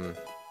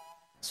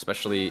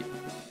 especially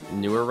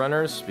newer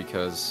runners,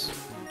 because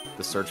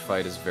the surge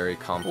fight is very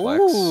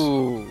complex.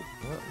 Ooh!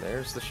 Well,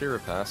 there's the Shira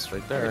pass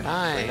right there. Very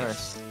nice. Very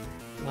nice.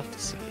 Love to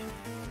see it.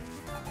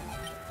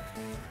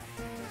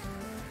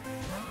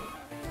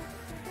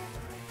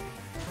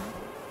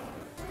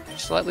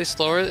 Slightly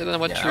slower than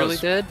what Truly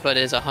did, but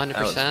is 100%.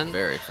 That was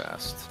very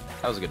fast.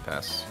 That was a good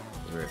pass.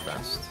 Very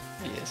fast.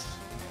 Yes.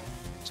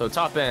 So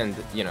top end,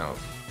 you know.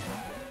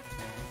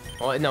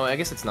 Well, no, I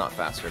guess it's not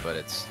faster, but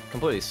it's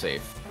completely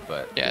safe.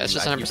 But yeah, it's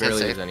just 100% you barely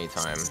safe. lose any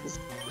time.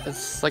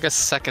 It's like a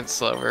second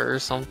slower or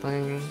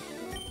something.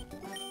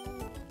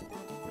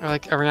 Or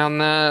like around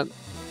that.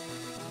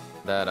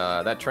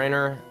 That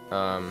trainer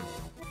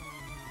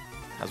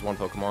has 1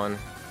 Pokemon,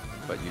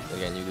 but you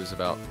lose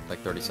about like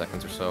 30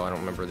 seconds or so. I don't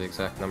remember the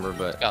exact number,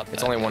 but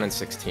it's only 1 in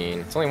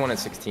 16. It's only 1 in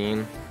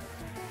 16.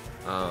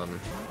 But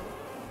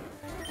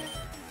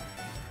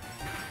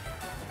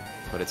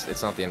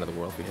it's not the end of the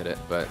world if we hit it.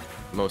 But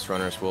most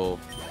runners will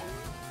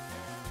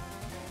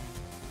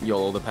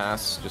YOLO the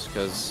pass just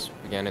because,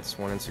 again, it's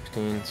 1 in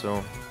 16.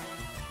 So.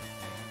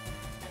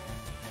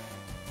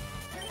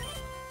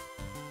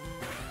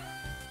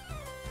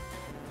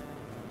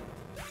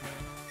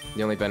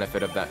 The only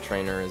benefit of that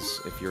trainer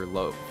is if you're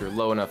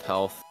low enough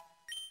health,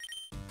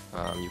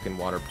 you can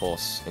water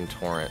pulse in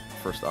Torrent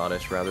first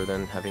Oddish rather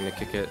than having to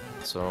kick it.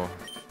 So,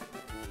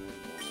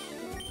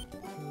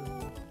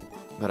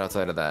 but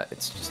outside of that,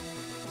 it's just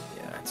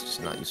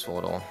not useful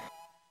at all.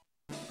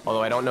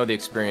 Although I don't know the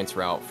experience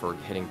route for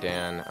hitting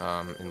Dan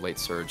in late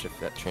surge, if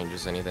that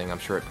changes anything. I'm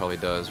sure it probably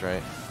does,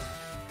 right?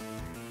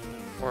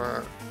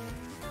 Or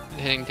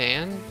hitting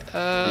Dan?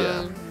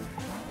 Yeah.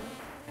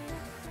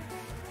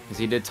 Because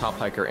he did Top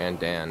Hiker and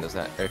Dan. Does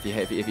that if you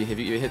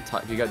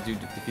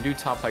do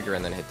Top Hiker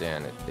and then hit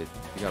Dan, you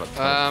got a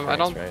ton of I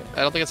don't right?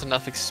 think it's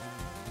enough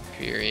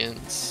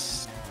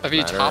experience. If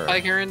you Top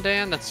Hiker and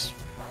Dan, that's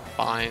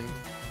fine.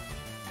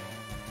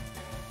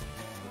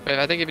 But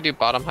I think if you do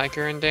Bottom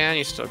Hiker and Dan,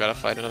 you still gotta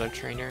fight another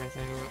trainer. I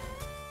think.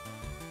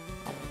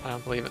 I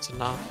don't believe it's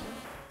enough.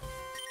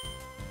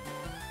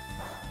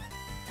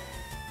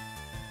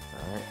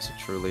 Alright, so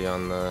Truly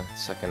on the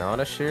second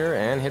Oddish here,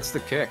 and hits the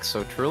kick.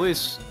 So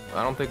Truly's,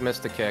 I don't think,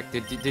 missed the kick.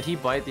 Did he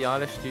bite the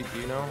Oddish? Do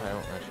you know? I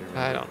don't actually remember.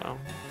 I don't know.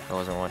 I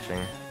wasn't watching.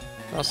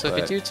 Also,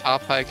 if you do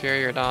Top Hiker,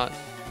 you're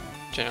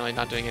generally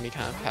not doing any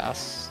kind of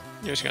pass.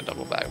 You're just gonna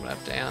double back when I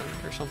have Dan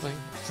or something.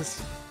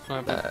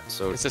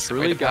 So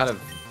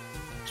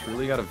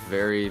Truly got a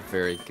very,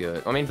 very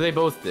good. I mean, they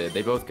both did.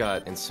 They both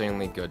got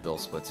insanely good bill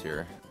splits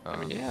here. I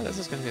mean, yeah, this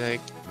is gonna be like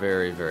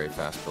very, very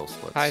fast bill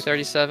splits. high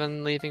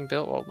 37 leaving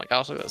bill. Oh my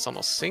gosh, it's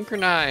almost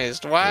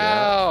synchronized.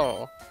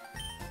 Wow.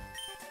 Yeah.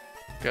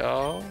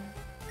 Go.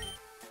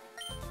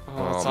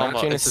 Oh, it's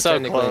almost. Genius It's is so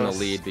technically close. in the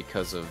lead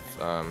because of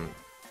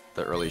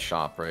the early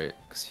shop, right?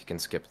 Because he can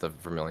skip the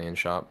Vermilion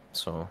shop.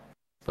 So,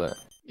 but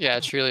yeah,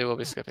 Truly will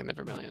be skipping the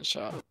Vermilion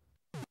shop.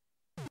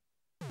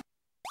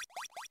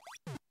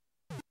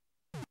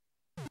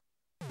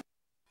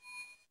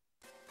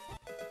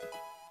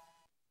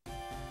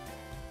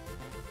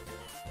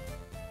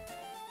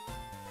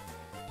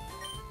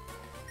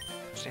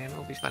 Xan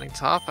will be fighting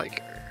Top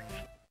Hiker.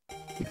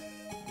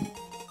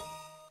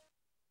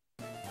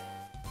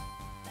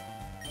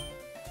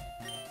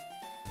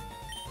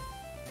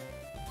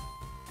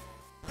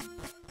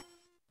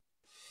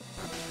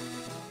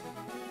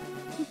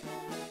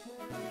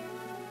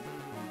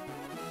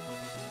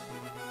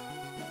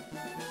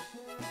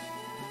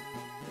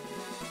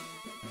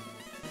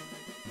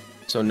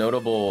 so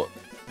notable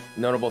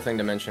thing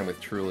to mention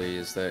with Truly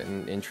is that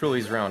in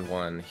Truly's round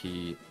 1,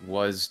 he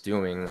was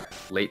doing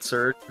late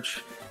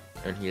surge,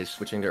 and he is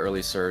switching to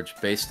early surge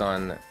based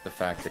on the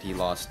fact that he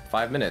lost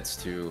 5 minutes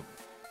to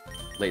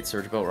late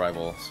surge boat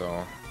rival.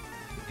 So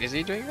Is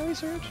he doing early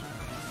surge?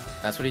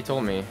 that's what he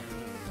told me.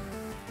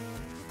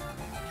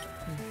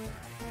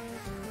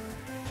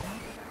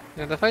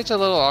 Yeah, the fight's a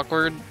little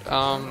awkward,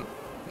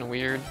 and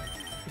weird.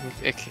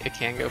 It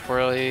can go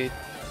poorly,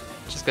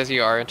 just because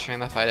you are entering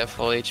the fight at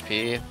full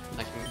HP.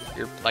 Like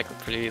you're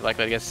pretty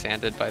likely to get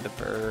sanded by the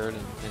bird,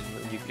 and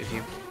if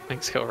you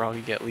things go wrong,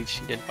 you get leech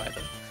sheeted by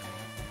the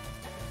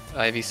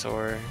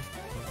Ivysaur.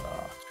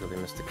 Really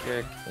missed the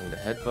kick, into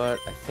headbutt.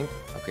 I think,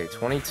 okay,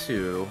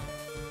 22.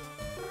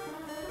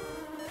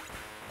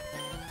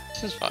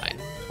 This is fine.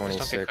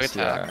 26,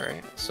 attack, yeah.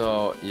 right?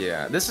 So,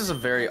 yeah, this is a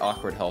very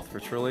awkward health for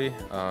Truly.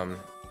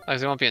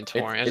 Like, it won't be in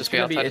Torrent, it'll just be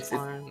outside of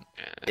Torrent.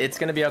 It's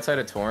gonna be outside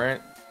of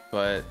Torrent,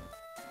 but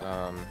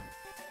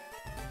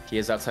he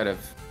is outside of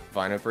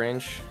Vine Whip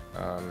range.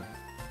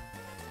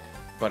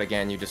 But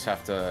again, you just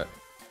have to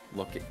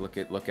look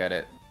at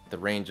it, the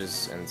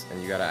ranges, and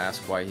you gotta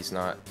ask why he's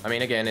not. I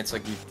mean, again, it's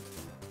like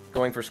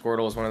going for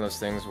Squirtle is one of those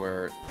things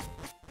where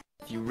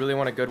if you really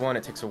want a good one,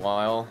 it takes a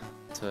while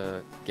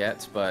to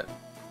get, but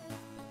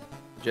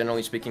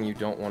generally speaking, you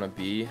don't want to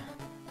be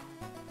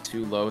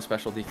too low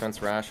special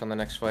defense rash on the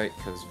next fight,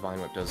 because Vine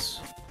Whip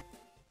does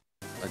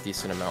a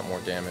decent amount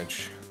more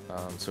damage,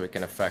 so it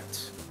can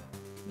affect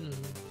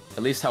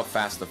at least how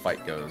fast the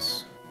fight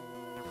goes.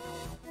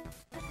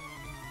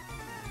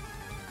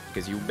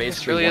 Because you basically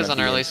this really is an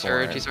early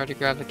surge. He's already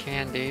grabbed the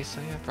candy, so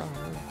yeah,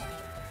 probably.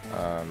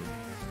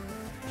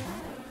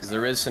 Because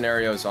there is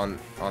scenarios on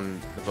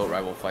the boat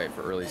rival fight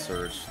for early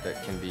surge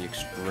that can be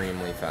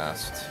extremely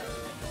fast.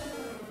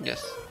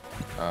 Yes.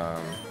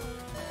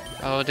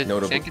 Oh, did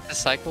Xan get the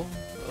cycle?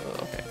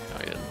 Okay, no,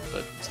 he didn't,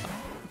 but it's fine.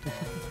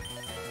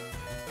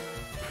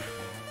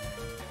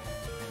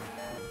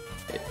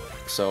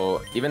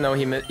 So even though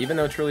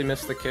Truly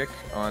missed the kick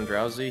on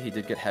Drowsy, he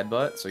did get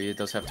headbutt, so he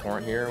does have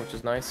Torrent here, which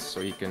is nice.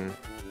 So he can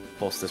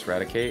pulse this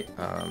Raticate.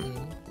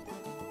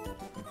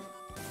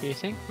 Do you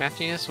think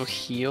Mathgenius will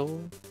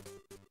heal?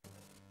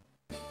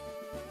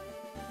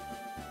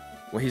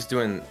 Well, he's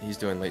doing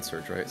late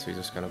surge, right? So he's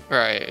just kind of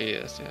right. He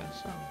is,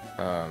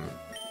 yeah.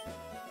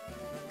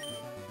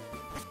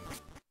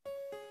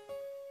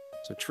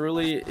 So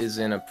Truly is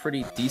in a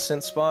pretty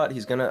decent spot.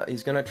 He's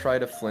gonna try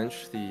to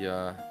flinch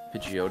the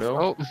Pidgeotto.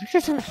 Oh,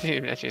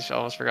 Mathgenius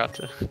almost forgot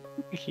to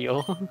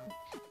heal.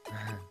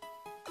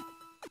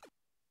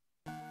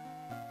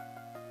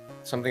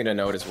 Something to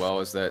note as well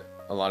is that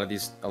a lot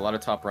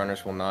of top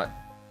runners will not,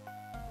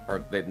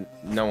 or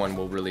no one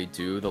will really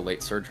do the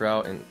late surge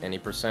route in any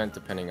percent,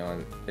 depending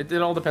on it.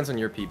 It all depends on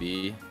your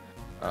PB.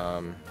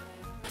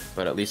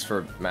 But at least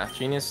for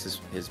Mathgenius,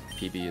 his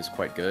PB is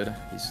quite good.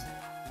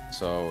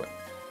 So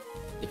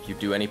if you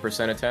do any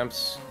percent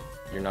attempts,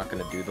 you're not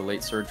going to do the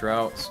late surge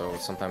route. So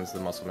sometimes the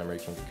muscle memory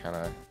can get kind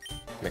of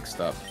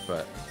mixed up,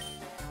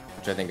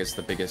 which I think is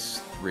the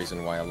biggest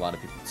reason why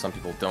some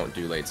people don't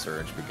do late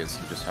surge, because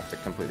you just have to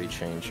completely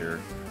change your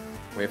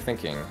way of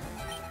thinking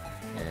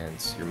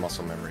and your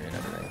muscle memory and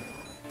everything.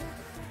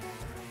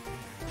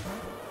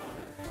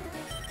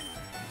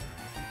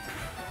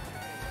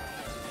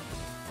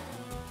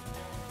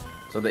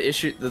 So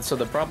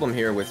the problem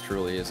here with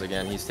Truly is,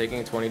 again, he's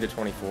taking 20 to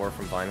 24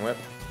 from Vine Whip.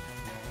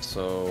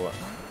 So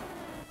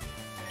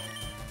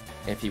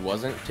if he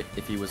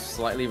was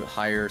slightly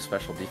higher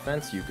special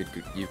defense, you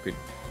could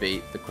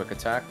bait the quick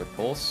attack with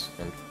Pulse,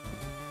 and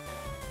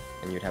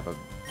you'd have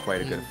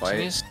quite a good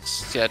fight.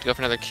 Yeah, to go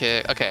for another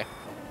kick. Okay.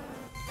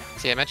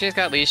 So yeah, Mathgenius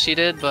got leash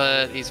cheated,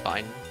 but he's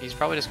fine. He's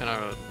probably just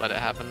gonna let it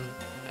happen.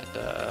 And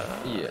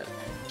yeah.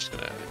 Just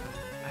gonna.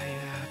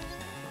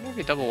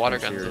 Maybe double water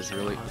guns is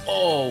really.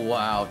 Oh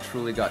wow!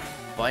 Truly got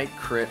bite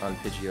crit on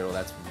Pidgeotto.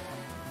 That's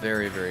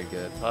very, very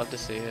good. Love to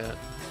see it.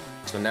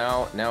 So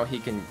now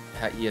he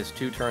has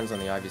 2 turns on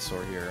the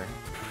Ivysaur here,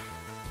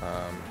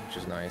 which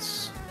is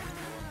nice.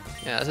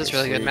 Yeah, this is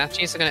really good.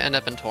 Mathgenius is gonna end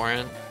up in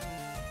Torrent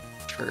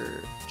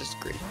for just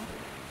great.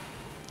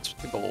 That's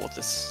the goal with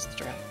this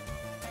strat.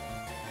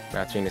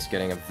 Mathgenius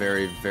getting a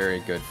very, very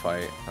good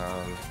fight.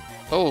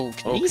 Oh,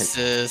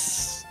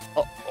 Kinesis.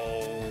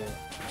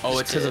 Oh,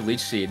 it's because of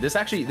Leech Seed. This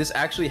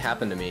actually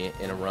happened to me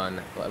in a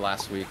run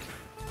last week.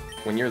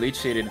 When you're Leech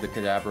Seeded, the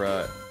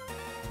Kadabra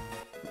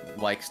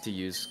likes to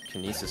use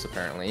Kinesis,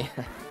 apparently.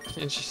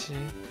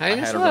 Interesting. I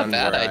had a run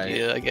bad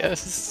idea, I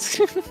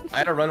guess. I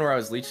had a run where I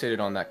was Leech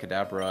Seeded on that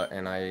Kadabra,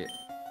 and I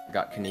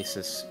got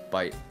Kinesis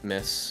bite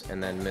miss,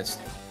 and then missed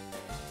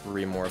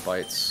 3 more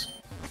bites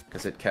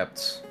because it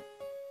kept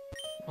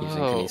using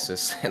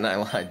Kinesis, and I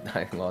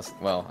lost.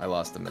 Well, I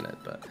lost a minute,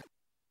 but.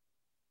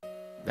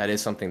 That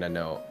is something to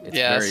know. It's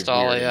very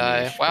stall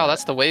AI. Niche, wow,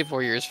 that's the Wave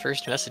Warrior's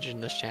first message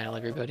in this channel,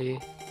 everybody.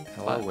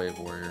 Hello, Wave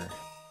Warrior.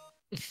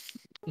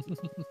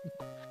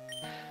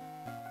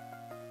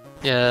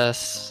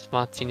 Yes,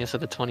 Mathgenius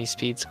with a 20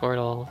 speed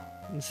Squirtle.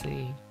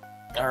 Insane.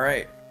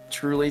 Alright,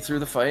 Truly through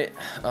the fight.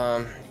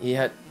 He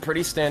had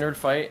pretty standard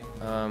fight.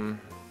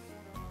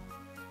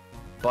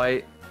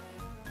 Bite,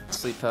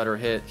 sleep powder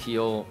hit,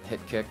 heal, hit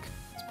kick.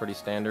 It's pretty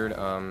standard.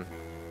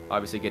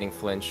 Obviously getting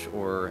flinch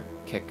or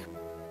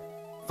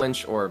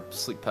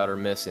sleep powder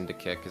miss into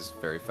kick is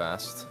very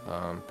fast,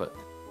 but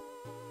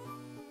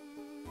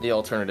the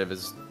alternative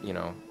is,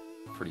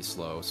 pretty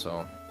slow,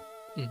 so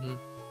you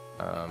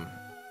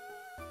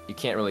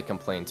can't really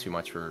complain too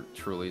much for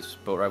Truly's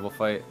boat rival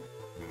fight.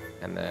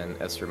 And then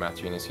as for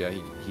Mathgenius, yeah,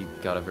 he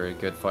got a very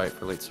good fight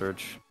for late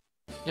surge.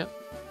 Yep.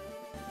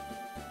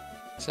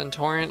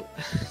 Torrent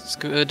is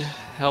good,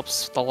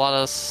 helps with a lot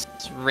of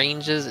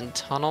ranges and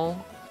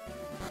tunnel.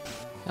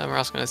 And we're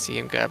also going to see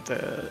him grab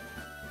the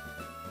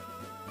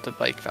the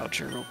bike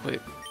voucher real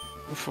quick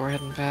before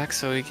heading back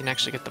so we can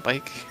actually get the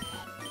bike.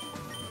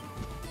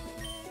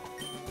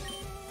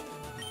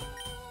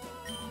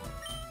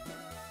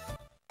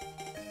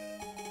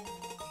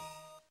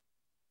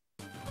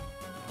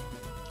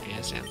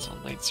 Yeah, Xan's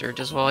on late surge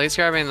as well. He's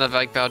grabbing the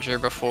bike voucher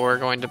before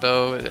going to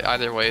boat.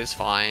 Either way is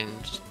fine.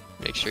 Just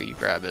make sure you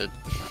grab it.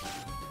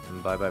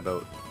 Bye bye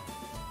boat.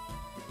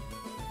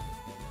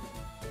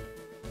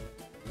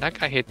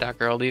 I hate that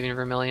girl leaving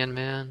Vermilion,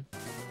 man.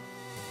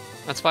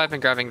 That's why I've been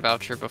grabbing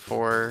voucher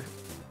before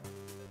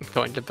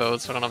going to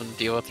boat, so I don't have to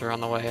deal with her on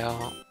the way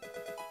out.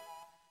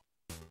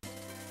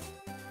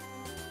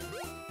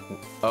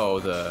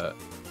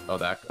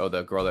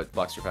 The girl that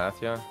blocks your path,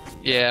 yeah.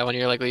 Yeah, when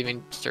you're like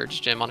leaving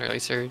Surge Gym on early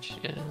Surge,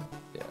 yeah.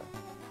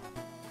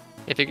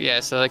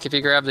 Yeah. So like if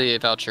you grab the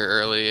voucher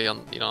early, you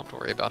don't have to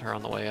worry about her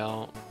on the way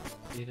out.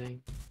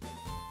 Anything.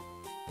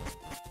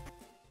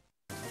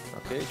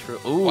 Okay, true.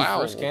 Ooh, wow.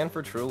 First can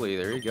for Truly.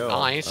 There you go.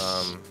 Nice.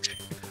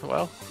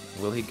 Well,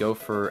 will he go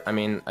for? I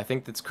mean, I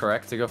think it's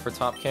correct to go for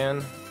top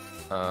can.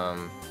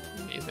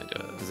 he's gonna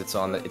do it because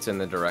it's in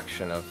the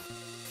direction of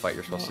fight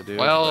you're supposed to do.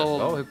 Well,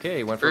 but,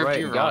 okay, went for right.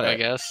 You got it. I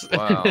guess.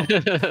 Wow.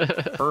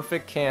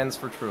 Perfect cans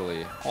for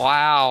Truly.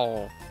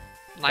 Wow.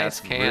 Nice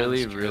That's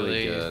cans.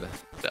 really good.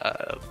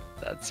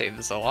 That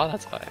saves a lot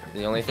of time.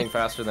 The only thing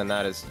faster than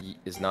that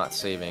is not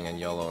saving and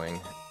YOLOing,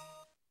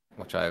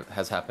 which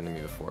has happened to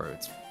me before.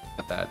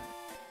 But that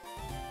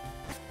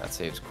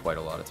saves quite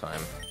a lot of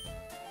time.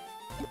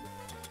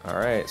 All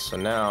right, so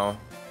now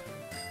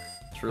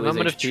Truly's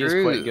HP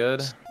is quite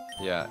good.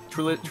 Yeah,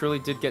 Truly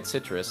did get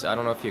Citrus. I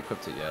don't know if he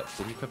equipped it yet.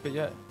 Did he equip it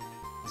yet?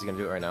 Is he gonna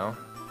do it right now?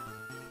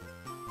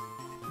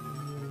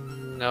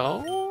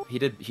 No. He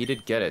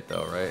did get it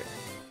though, right?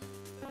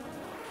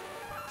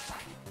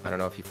 I don't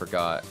know if he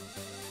forgot.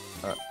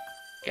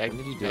 When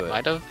did he do it?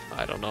 Might have.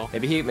 I don't know.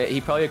 Maybe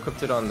he probably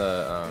equipped it on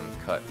the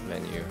cut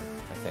menu,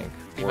 I think.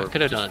 He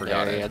could have done it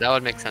there. Yeah, that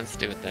would make sense to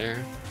do it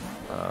there.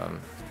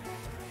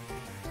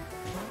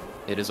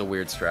 It is a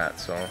weird strat,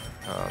 so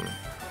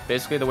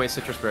basically the way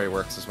Citrus Berry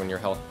works is when your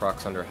health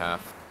procs under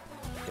half,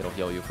 it'll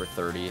heal you for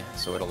 30,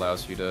 so it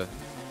allows you to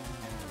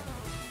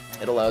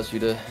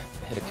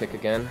hit a kick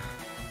again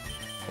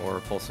or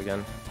pulse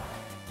again.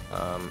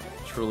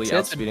 Truly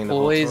outspeeding the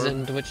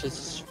poisoned, which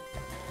is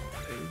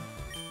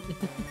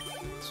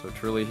so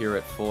Truly here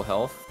at full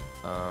health.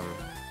 I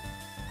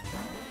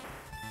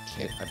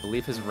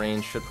believe his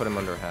range should put him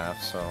under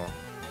half, so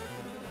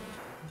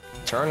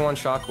turn 1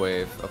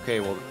 Shockwave. Okay,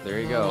 well there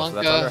you go. So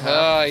that's under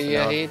half. Oh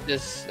yeah,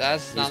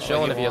 that's not. He's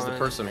chilling if he has the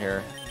Persim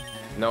here.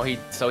 No, he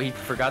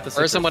forgot the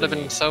Citrus. Persim would have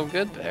been so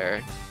good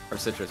there. Or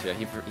Citrus, yeah.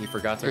 He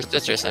forgot to. Or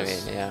Citrus, I mean,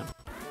 yeah.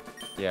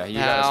 Yeah, he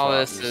now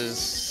this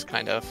is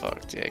kind of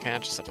fucked. Yeah, you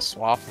can't just have a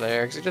swap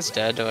there because he's just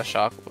dead to a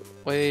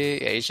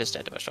Shockwave. Yeah, he's just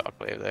dead to a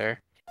Shockwave there.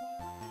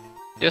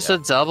 Just a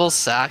double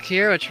sack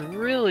here, which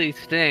really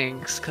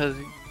stinks because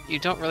you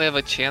don't really have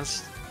a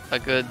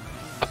good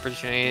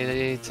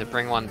opportunity to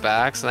bring one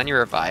back. So then your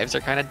revives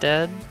are kind of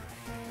dead.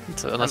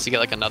 So unless you get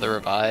like another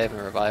revive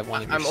and revive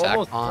one of your sack I'm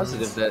almost pawns.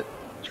 positive that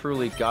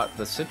Truly got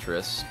the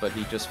Citrus, but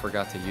he just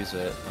forgot to use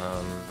it.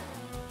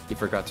 He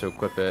forgot to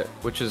equip it,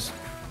 which is,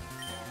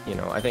 you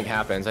know, I think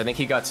happens. I think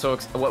he got so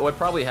what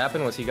probably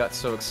happened was he got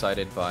so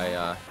excited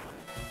by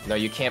no,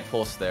 you can't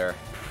pulse there.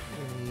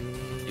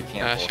 You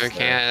can't. I sure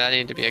can't. That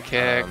need to be a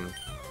kick.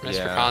 Mr.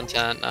 Yeah.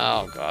 Content.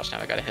 Oh gosh, now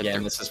I gotta hit. Yeah,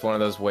 and this is one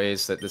of those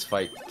ways that this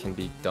fight can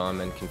be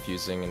dumb and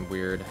confusing and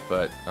weird.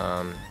 But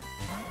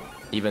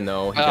even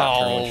though he got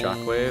turning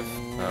Shockwave,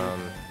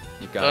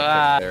 you've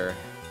got to kick there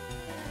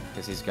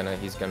because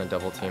he's gonna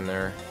double team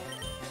there.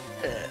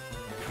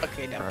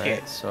 Okay, now All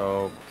kick. right,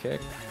 so kick.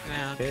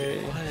 Now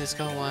Okay. what is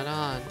going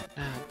on?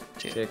 Now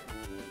Kick.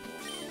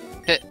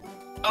 hit.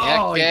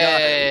 Oh, he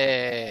got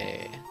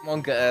it.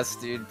 Monka S,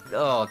 dude.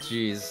 Oh,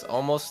 jeez.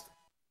 Almost.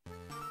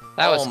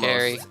 That was almost.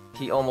 scary.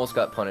 He almost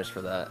got punished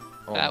for that.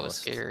 Almost. That was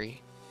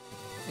scary.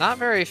 Not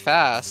very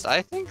fast.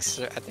 I think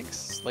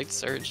late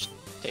surge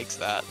takes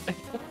that.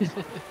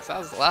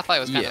 Last fight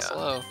was kind of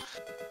slow.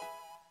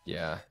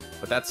 Yeah,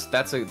 but that's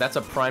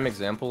a prime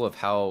example of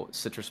how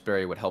Citrus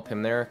Berry would help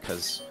him there,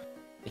 because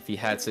if he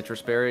had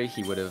Citrus Berry,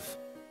 it would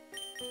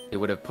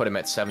have put him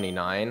at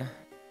 79,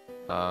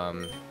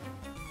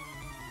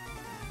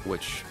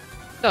 which.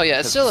 No, yeah,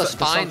 it's still a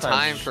fine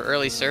time for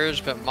early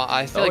surge, but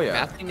I feel like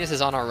Mathgenius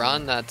is on a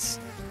run that's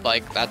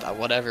like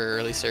whatever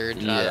early surge.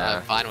 Yeah,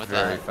 I'm fine with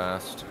very that.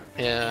 fast.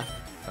 Yeah.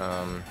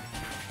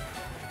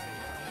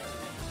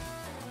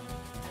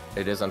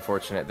 It is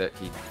unfortunate that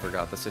he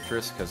forgot the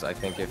Citrus, because I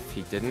think if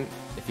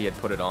he had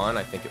put it on,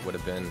 I think it would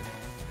have been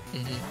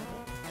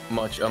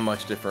a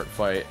much different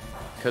fight.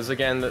 Because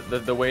again,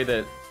 the way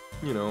that,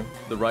 you know,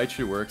 the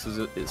Raichu works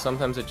is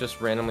sometimes it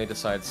just randomly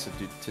decides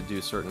to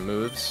do certain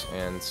moves,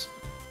 and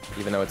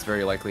even though it's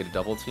very likely to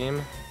double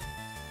team,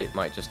 it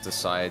might just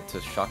decide to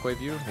Shockwave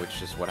you,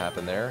 which is what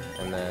happened there.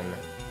 And then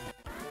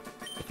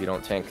if you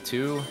don't tank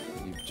 2,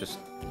 you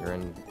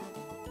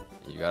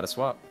gotta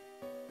swap.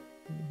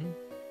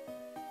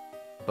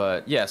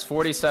 But yes,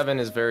 47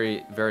 is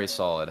very, very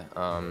solid.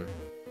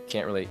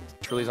 can't really.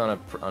 Truly's on a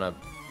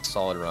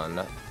solid run.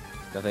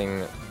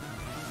 Nothing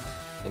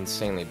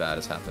insanely bad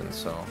has happened,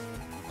 so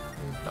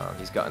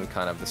he's gotten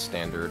kind of the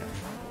standard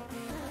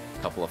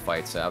couple of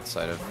fights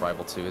outside of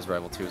Rival 2. His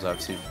Rival 2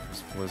 obviously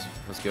was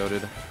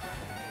goated.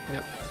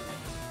 Yep.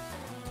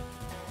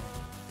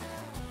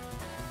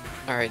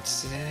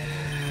 Alright,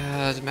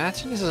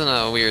 Matthew is in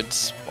a weird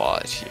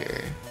spot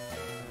here.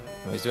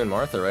 Well, he's doing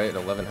Martha, right? At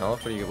 11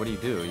 health. What do you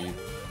do?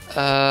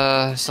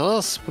 It's a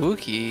little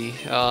spooky.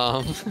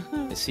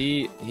 Is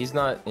he's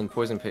not in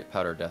poison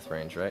powder death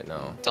range, right?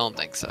 No. Don't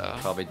think so.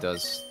 Probably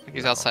does. I think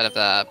he's outside of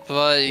that,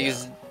 but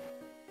he's...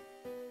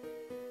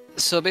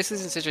 So basically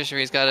it's a situation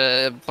where he's got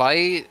to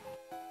bite,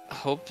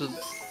 hope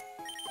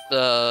the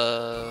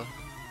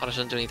auto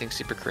doesn't do anything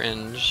super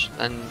cringe,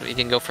 and he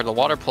can go for the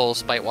water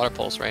pulse, bite water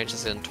pulse range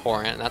is in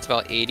torrent, and that's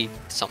about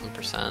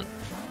 80-something%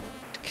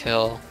 to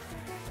kill.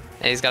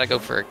 And he's got to go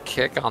for a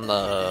kick on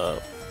the...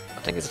 I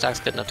think his attack's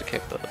good enough to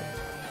kick the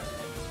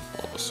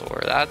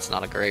Bulbasaur. That's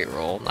not a great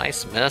roll.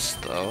 Nice miss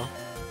though.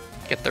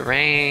 Get the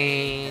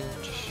range.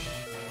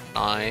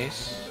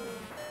 Nice.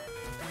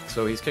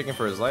 So he's kicking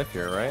for his life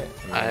here, right?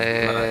 Not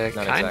kinda,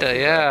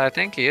 exactly, yeah. but... I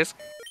think he is.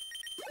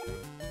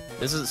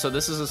 This is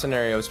a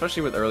scenario,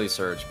 especially with early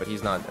surge, but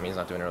he's not. I mean, he's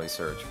not doing early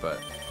surge, but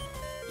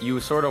you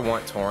sort of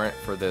want torrent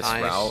for this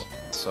route.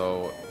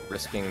 So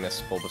risking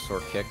this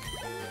Bulbasaur kick,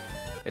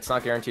 it's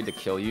not guaranteed to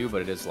kill you,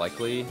 but it is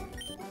likely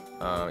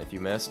if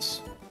you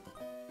missed.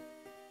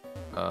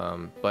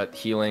 But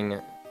healing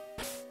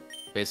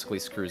basically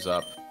screws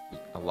up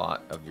a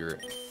lot of your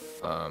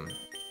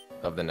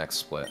of the next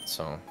split.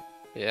 So.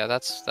 Yeah,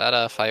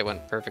 that fight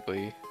went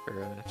perfectly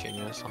for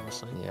Genius,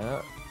 honestly.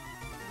 Yeah.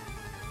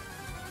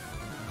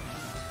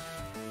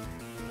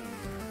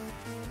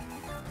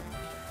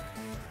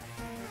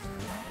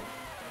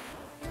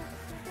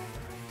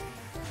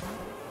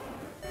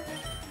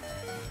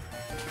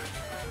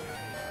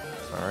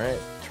 All right,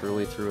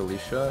 Truly through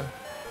Alicia.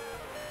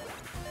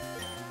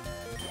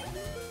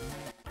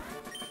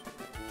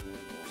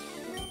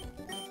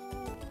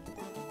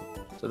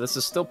 So this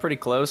is still pretty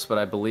close, but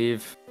I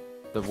believe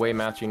the way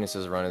Math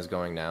Genius's run is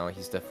going now,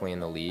 he's definitely in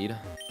the lead.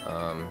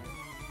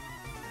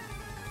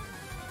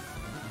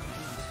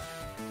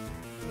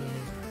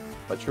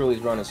 But Truly's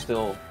run is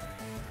still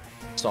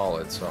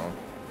solid, so...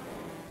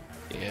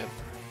 Yeah.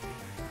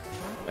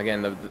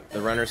 Again,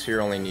 the runners here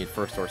only need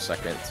first or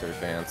second to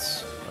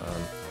advance.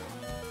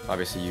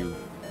 Obviously, you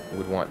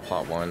would want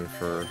pot 1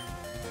 for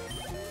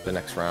the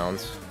next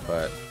round,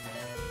 but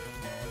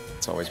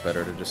it's always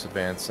better to just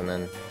advance and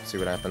then see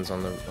what happens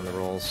on the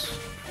rolls.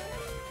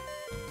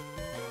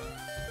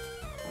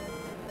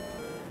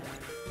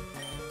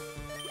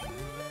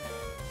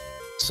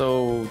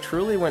 So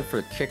Truly went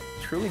for kick.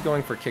 Truly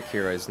going for kick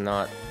here is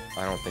not.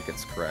 I don't think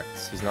it's correct.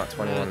 He's not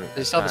 21. Did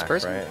you stop this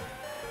person? Right?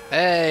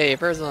 Hey,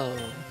 person.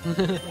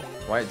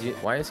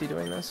 Why is he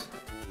doing this?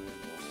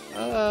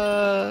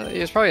 It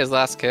was probably his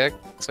last kick,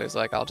 so he's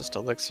like, I'll just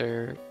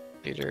elixir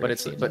Peter.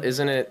 But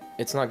isn't it?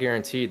 It's not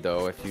guaranteed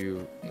though. If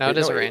you. No, it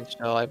is a range.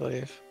 No, I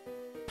believe.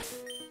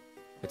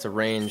 It's a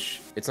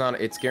range. It's not.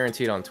 It's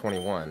guaranteed on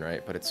 21,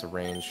 right? But it's a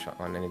range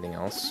on anything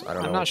else. I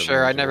don't know. I'm not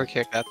sure. I never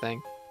kicked that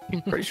thing.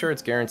 Pretty sure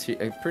it's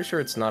guaranteed. I'm pretty sure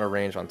it's not a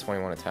range on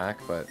 21 attack,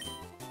 but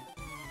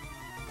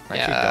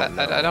yeah,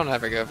 I don't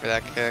ever go for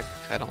that kick.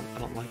 I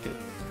don't like it.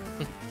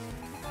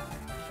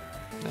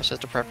 That's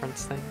just a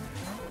preference thing.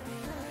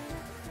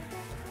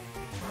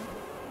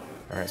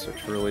 All right, so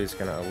Truly's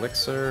gonna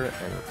elixir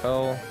and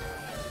repel.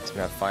 He's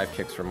gonna have 5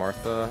 kicks for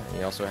Martha. And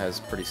he also has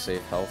pretty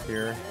safe health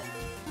here.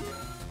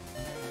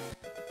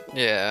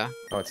 Yeah.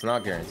 Oh, it's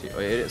not guaranteed. Oh,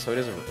 it is. So it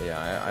is. Yeah,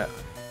 I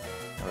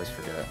always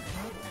forget.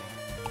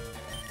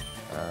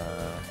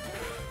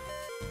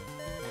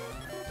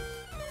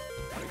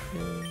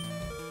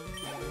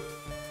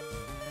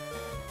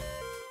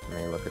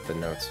 Let me look at the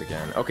notes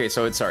again. Okay,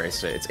 so it's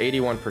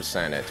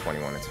 81% at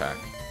 21 attack.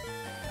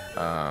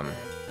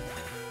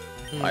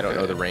 Okay. I don't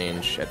know the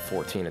range at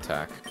 14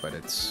 attack, but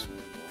it's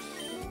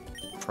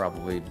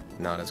probably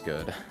not as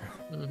good.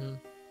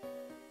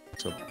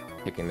 So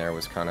picking there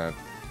was kind of,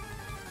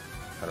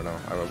 I don't know.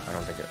 I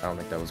don't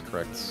think that was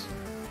correct.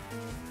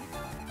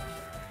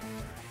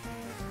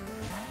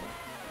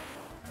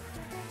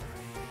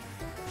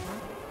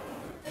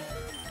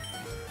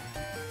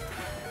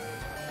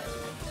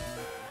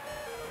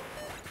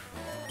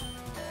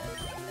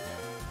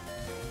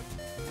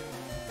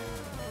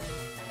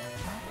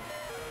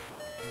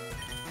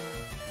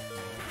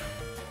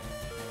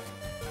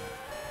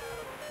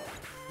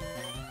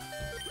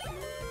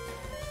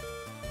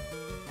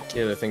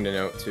 The other thing to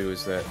note too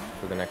is that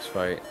for the next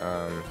fight,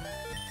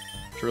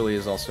 Truly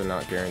is also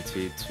not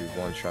guaranteed to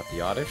one-shot the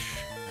Oddish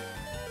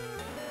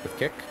with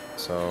kick,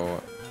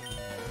 so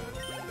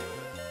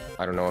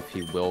I don't know if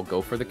he will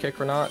go for the kick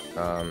or not.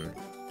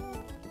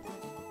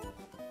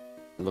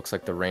 It looks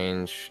like the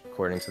range,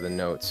 according to the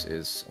notes,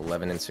 is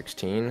 11 and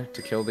 16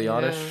 to kill the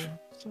Oddish.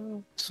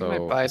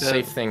 So the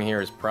safe thing here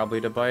is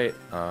probably to bite.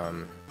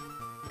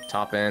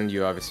 Top end,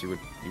 you obviously would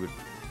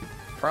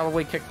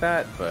probably kick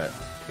that, but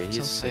okay,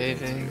 he's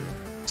saving.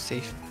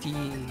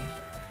 Safety.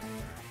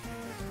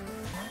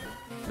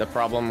 The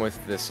problem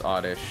with this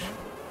Oddish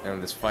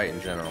and this fight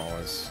in general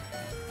is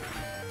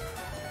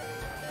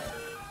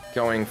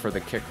going for the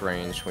kick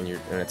range when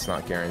it's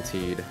not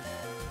guaranteed,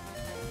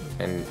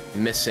 and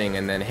missing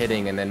and then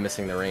hitting and then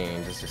missing the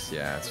range. It's just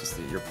it's just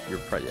you're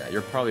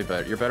probably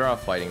better. You're better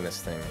off fighting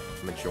this thing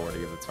the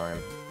majority of the time.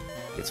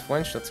 It's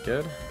flinched. That's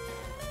good.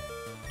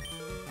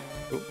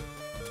 Ooh.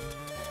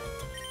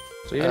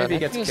 So even if he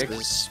gets kicked,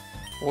 is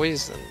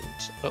poisoned.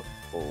 Oh.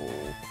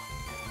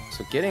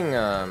 So getting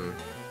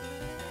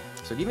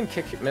so even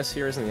kick miss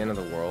here isn't the end of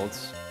the world.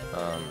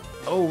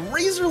 Oh,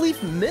 Razor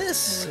Leaf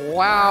miss!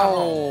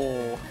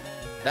 Wow.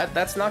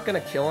 That's not gonna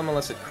kill him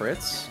unless it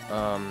crits.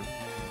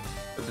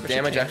 But the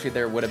damage actually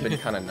there would have been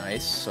kind of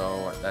nice.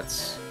 So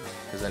that's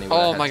because anyway.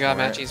 Oh my god,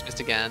 Matchy's missed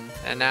again,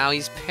 and now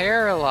he's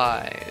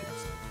paralyzed.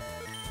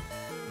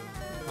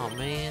 Oh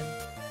man.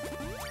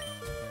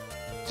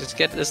 Just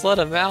let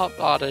him out,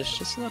 Oddish.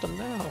 Just let him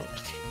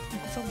out.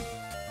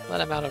 Let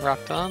him out of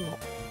Rock Tunnel.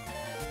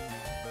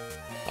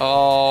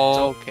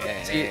 Oh,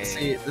 okay.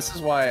 See, this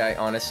is why I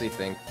honestly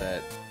think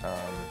that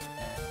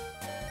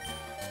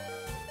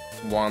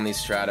Wanley's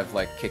strat of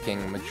like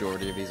kicking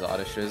majority of these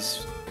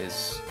Oddishes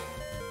is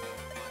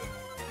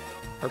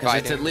because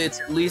it's at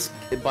least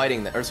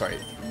biting the, or sorry,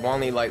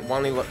 Wanley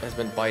has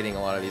been biting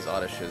a lot of these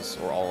Oddishes,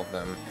 or all of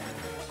them,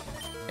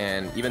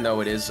 and even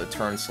though it is a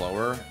turn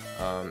slower,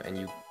 and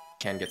you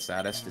can get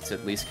status, it's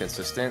at least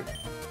consistent.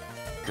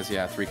 Because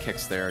 3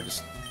 kicks there,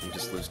 you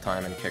just lose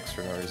time and kicks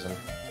for no reason.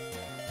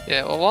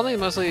 Yeah, well, Wanley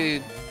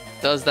mostly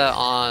does that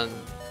on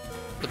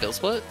the Bill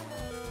Split.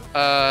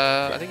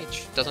 I think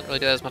he doesn't really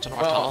do that as much on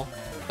Rock Tunnel,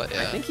 but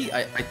yeah. I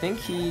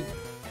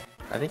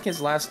think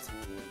his last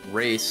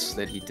race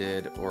that he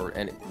did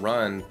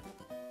run,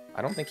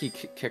 I don't think he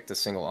kicked a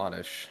single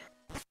Oddish.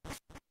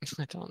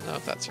 I don't know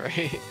if that's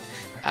right.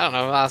 I don't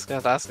know. I have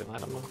to ask him. I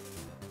don't know.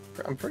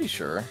 I'm pretty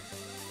sure.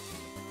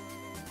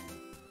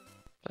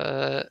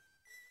 I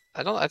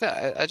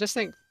just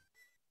think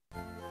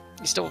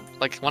you still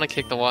like want to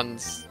kick the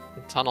ones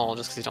in tunnel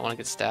just because you don't want to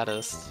get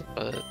status,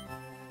 but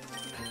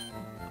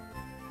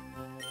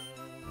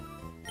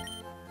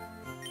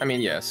I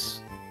mean,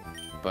 yes,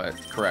 but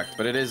correct.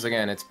 But it is,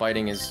 again, its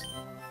biting is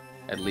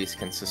at least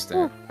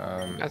consistent.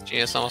 That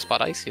genius almost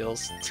bought ice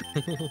heals.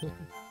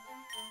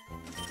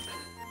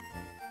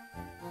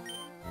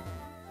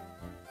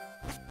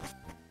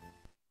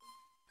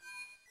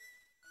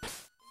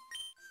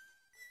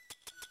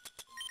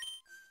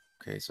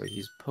 Okay, so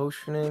he's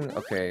potioning.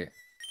 Okay.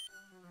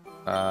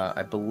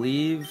 I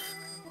believe...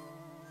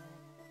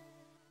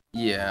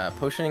 Yeah,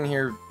 potioning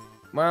here...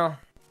 Well...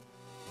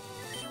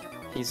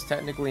 He's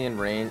technically in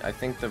range. I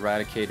think the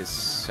Raticate is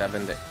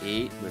 7 to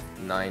 8, with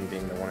 9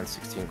 being the 1 in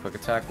 16 quick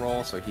attack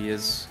roll, so he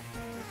is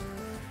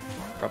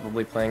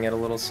probably playing it a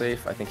little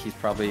safe. I think he's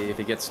probably... If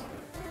he gets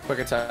quick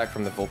attack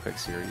from the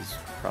Vulpix here, he's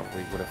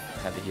probably would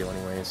have had to heal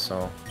anyways,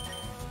 so...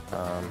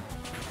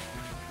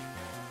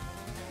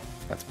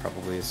 That's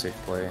probably a safe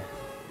play.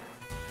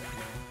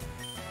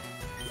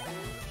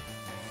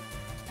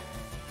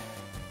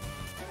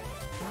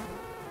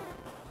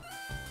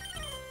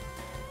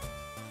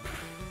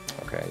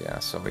 Okay, yeah,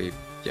 so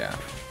yeah.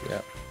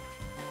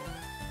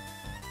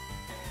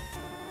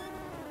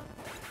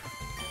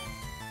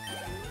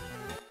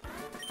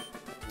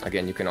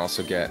 Again, you can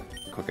also get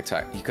quick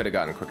attack. He could have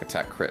gotten quick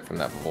attack crit from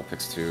that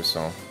Vulpix too,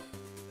 so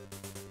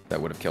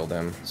that would have killed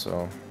him,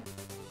 so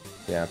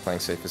yeah, playing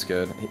safe is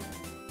good.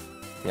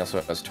 He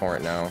also has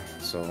Torrent now,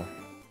 so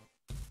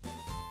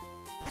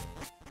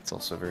it's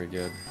also very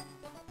good.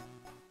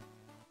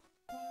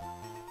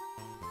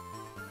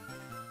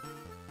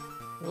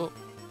 Oh.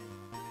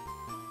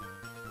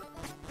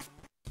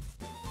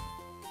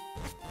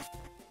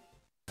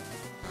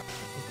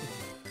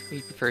 We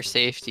prefer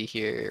safety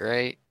here,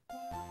 right?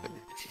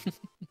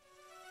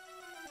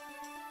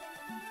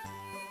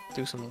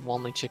 Do some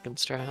Wanley chicken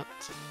strats.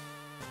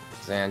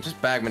 Xan,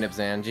 just bag manip,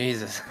 Xan,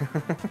 Jesus.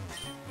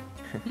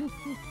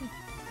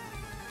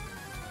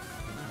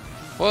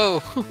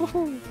 Whoa!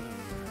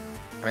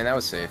 I mean, that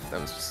was safe.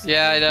 That was just...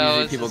 Yeah, I know.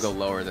 Usually people go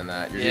lower than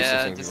that. You're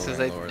yeah, used to just people because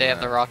going lower they than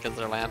have the rock as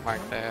their landmark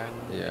there.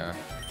 Yeah.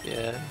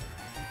 Yeah.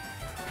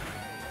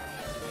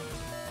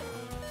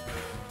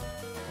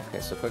 Okay,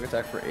 so quick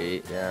attack for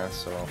 8, yeah,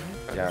 so...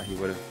 Yeah, he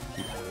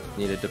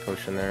needed to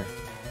potion there.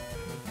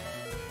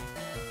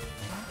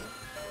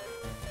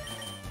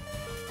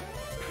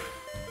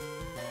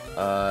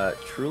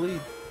 Truly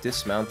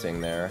dismounting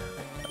there.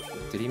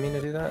 Did he mean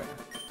to do that?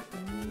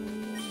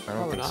 I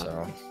don't think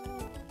so.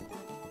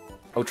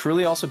 Oh,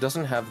 Truly also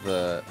doesn't have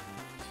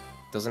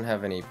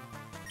any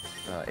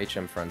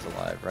HM friends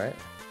alive, right?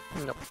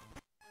 Nope.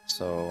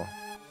 So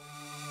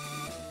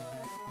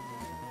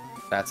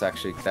that's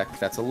actually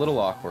that's a little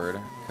awkward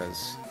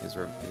because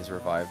his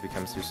revive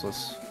becomes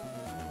useless.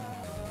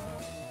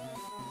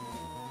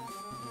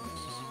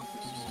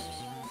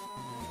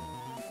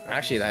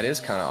 Actually, that is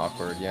kind of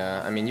awkward.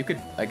 Yeah, I mean,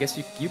 I guess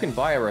you can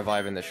buy a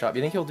revive in the shop.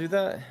 You think he'll do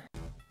that?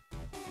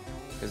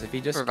 Because if he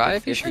just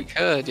revive, he sure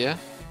could. Yeah.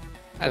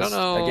 I don't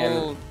know.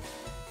 Again,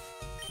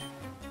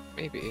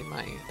 Maybe it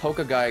might.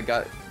 Poke Guy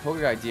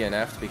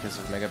DNF'd because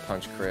of Mega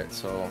Punch crit,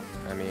 so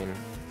I mean,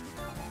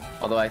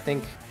 although I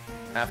think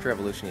after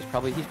evolution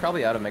he's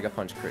probably out of Mega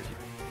Punch crit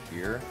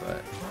here,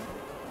 but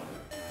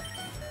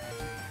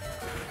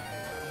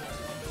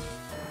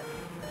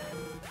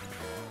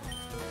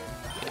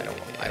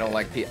I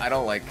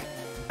don't like.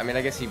 I mean,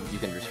 I guess you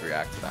can just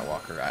react to that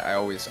walker. I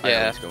always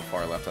go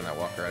far left on that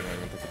walker. I don't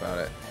even think about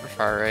it. Or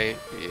far right,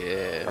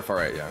 yeah. Or far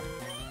right, yeah.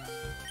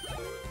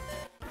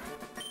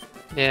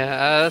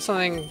 Yeah, that's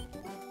something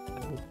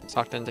I'm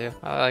sucked into.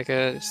 I like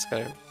it. Just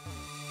gotta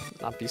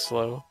not be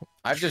slow.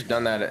 I've just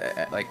done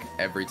that like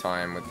every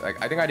time. With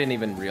like, I think I didn't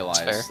even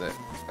realize that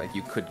like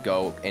you could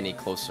go any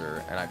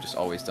closer, and I've just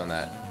always done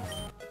that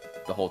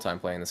the whole time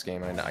playing this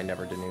game, and I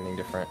never did anything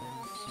different.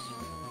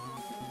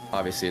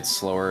 Obviously, it's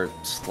slower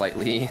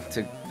slightly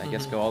to, I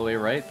guess, go all the way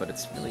right, but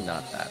it's really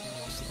not that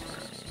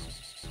slower.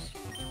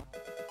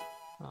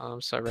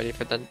 I'm so ready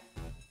for the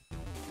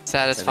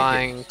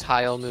satisfying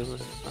tile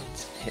movement.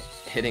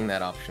 Hitting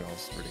that optional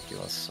is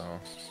ridiculous, so...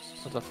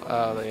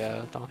 Oh,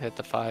 yeah, don't hit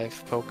the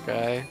 5 poke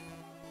guy.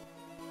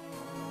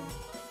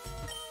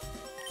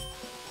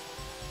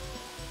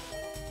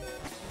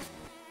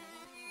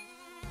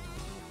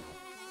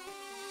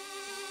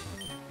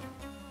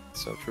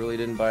 So Truly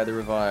didn't buy the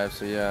revive,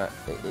 so yeah,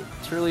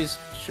 Truly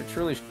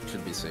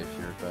should be safe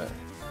here, but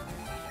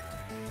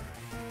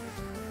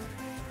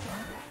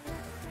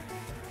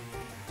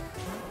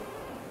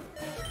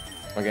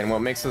again, what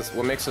makes the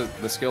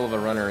skill of a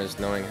runner is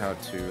knowing how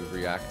to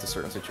react to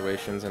certain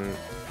situations and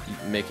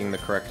making the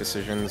correct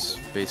decisions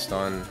based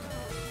on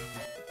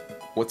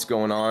what's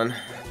going on.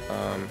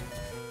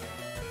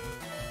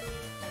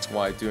 That's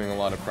why doing a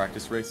lot of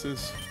practice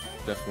races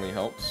definitely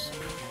helps.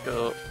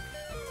 Cool.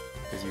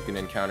 Because you can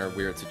encounter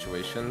weird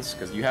situations.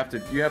 Because you have to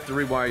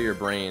rewire your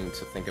brain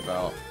to think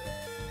about,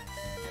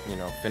 you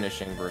know,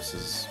 finishing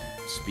versus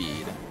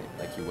speed,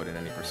 like you would in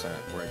any percent.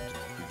 Where if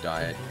you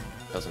die, it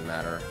doesn't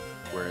matter.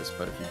 Whereas,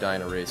 but if you die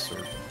in a race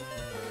or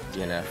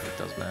DNF, it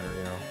does matter,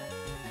 you know.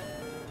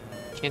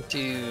 Can't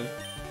do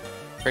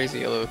crazy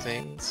yellow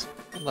things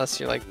unless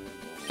you're like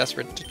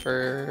desperate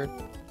for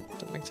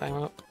something time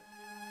up.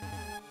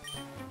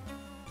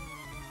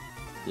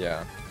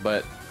 Yeah,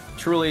 but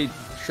Truly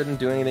shouldn't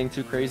do anything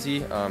too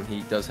crazy.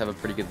 He does have a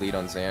pretty good lead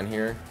on Xan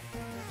here.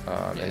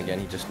 And again,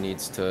 he just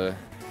needs to...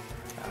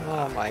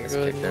 Oh my goodness.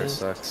 goodness. Kick there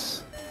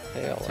sucks.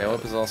 Tail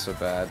Whip is also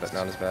bad, but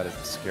not as bad as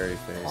Scary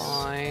Face.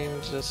 Fine,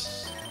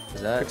 just...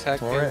 Is that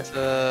Torrent?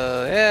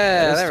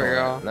 Yeah, there we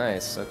go.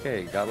 Nice,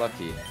 okay, got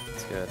lucky.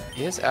 That's good.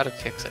 He is out of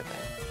kicks, I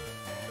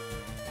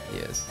think. He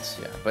is,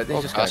 yeah. But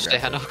he's just gosh, gonna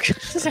grab it.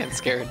 Xan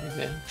scared me,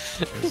 man.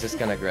 He's just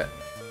gonna grab.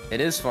 It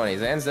is funny,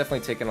 Xan's definitely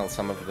taken on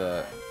some of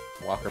the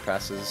walker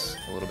passes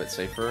a little bit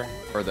safer,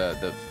 or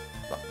the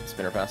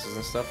spinner passes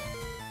and stuff.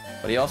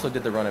 But he also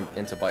did the run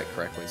into bite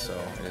correctly, so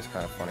it is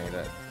kind of funny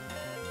that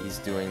he's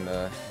doing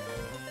the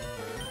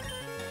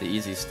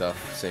easy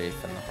stuff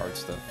safe and the hard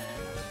stuff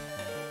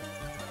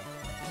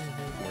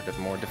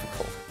more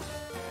difficult.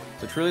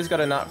 So Truly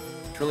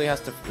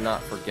has to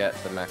not forget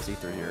the max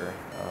ether here.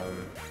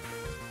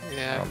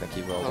 Yeah. I don't think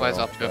he will. Otherwise,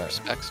 I'll have to go for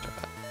Spectre.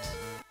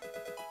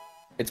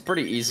 It's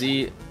pretty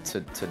easy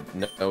to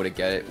know to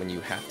get it when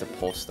you have to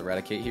pulse the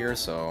Eradicate here,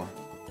 so...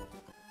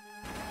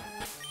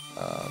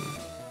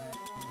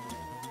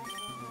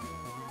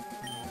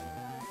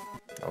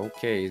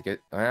 Okay,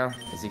 well,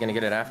 is he gonna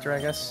get it after, I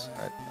guess?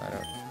 I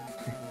don't...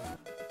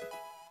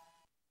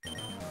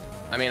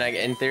 I mean,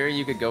 in theory,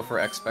 you could go for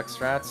X-Spec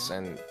strats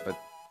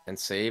and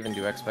save and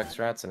do X-Spec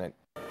strats, and it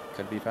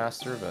could be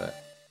faster,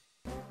 but...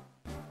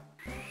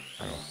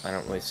 I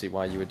don't really see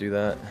why you would do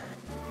that.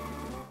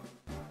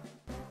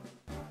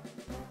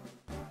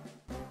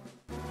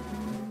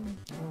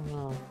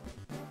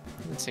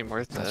 Doesn't seem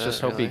worth it. Let's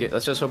just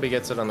hope he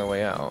gets it on the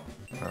way out.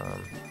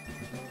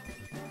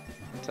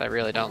 I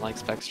really don't like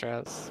spec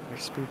strats. They're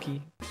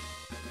spooky.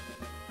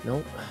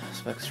 Nope,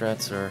 spec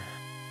strats are.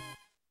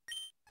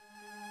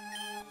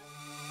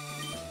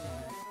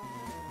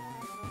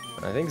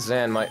 I think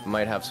Xan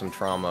might have some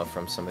trauma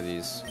from some of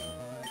these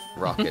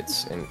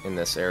rockets in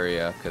this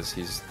area because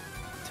he's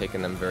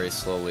taking them very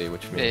slowly,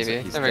 which means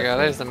that he's there we go.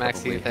 There's the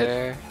max heat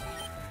there.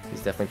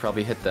 He's definitely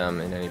probably hit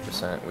them in any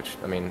percent, which,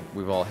 I mean,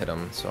 we've all hit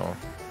them, so...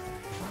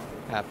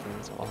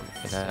 Happens. Well,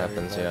 it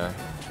happens, yeah.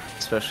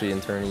 Especially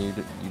in tourney,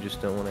 you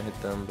just don't want to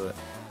hit them, but...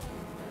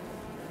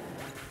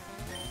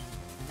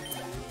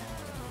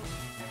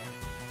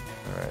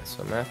 Alright,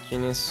 so Math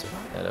Genius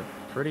at a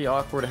pretty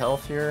awkward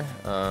health here.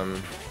 A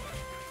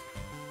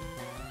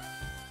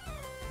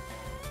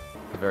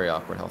very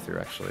awkward health here,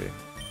 actually.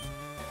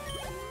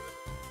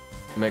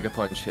 Mega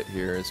Punch hit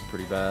here is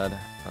pretty bad.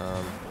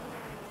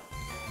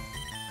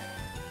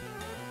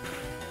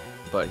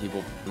 But he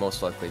will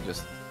most likely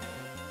just...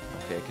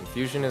 Okay,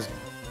 Confusion is...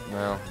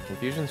 Well,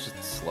 Confusion's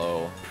just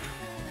slow.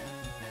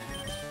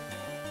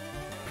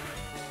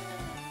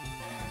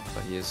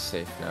 But he is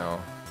safe now,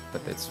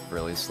 but it's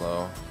really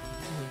slow.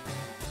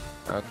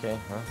 Okay,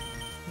 well...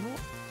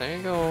 There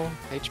you go,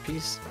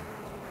 HP's...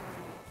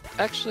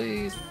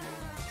 Actually...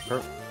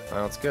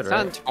 Well, it's good, It's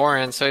right? not in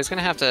Torrent, so he's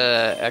gonna have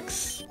to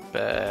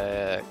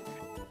expect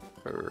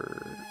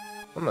for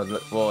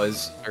Well,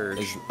 is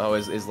Surge.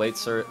 is late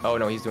surge? Oh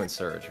no, he's doing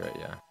surge, right?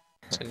 Yeah.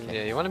 So,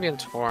 yeah, you want to be in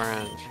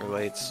Torrent for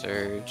late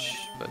Surge,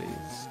 but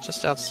he's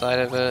just outside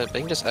of it. But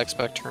you can just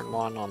expect turn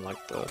 1 on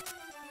like the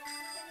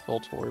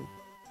Volt Orb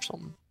or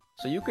something.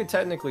 So you could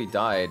technically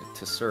die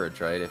to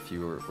surge, right? If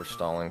you were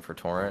stalling for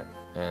torrent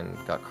and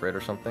got crit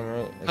or something,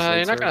 right?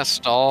 You're not gonna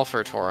stall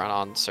for Torrent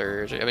on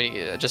Surge. I mean,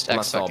 just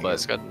expecting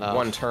is good enough.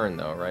 One turn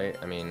though, right?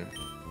 I mean,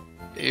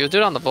 you'll do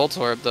it on the Volt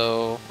Orb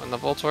though, and the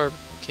Volt Orb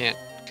can't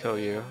kill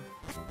you.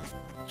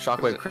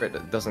 Shockwave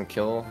crit doesn't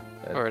kill.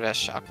 Or it has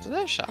shock. Does it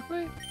have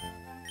Shockwave?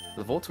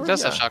 The Volt Orb? It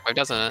does have Shockwave,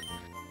 doesn't it?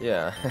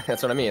 Yeah,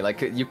 that's what I mean.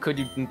 Like you could,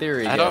 in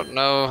theory. I don't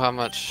know how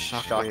much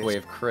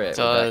Shockwave crit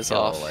does Like...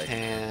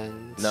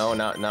 offhand. No,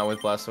 not with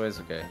Blastoise.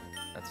 Okay,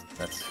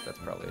 that's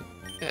probably.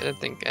 Yeah, I didn't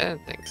think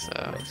so.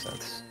 That makes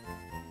sense.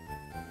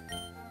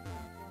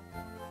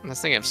 I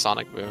was thinking of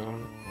Sonic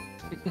Boom.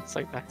 It's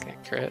like that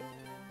can't crit.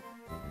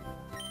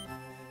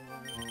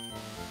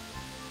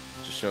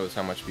 Just shows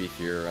how much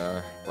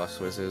beefier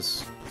Blastoise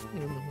is.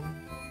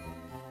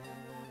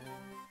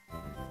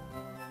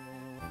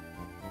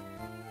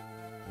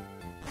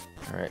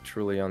 Alright,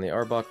 truly on the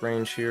Arbok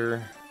range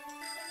here.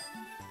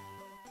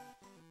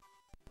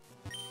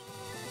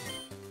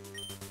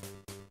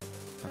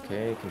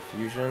 Okay,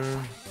 Confusion.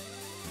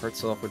 Hurt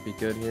Self would be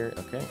good here.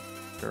 Okay,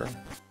 sure.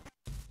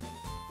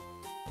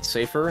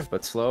 Safer,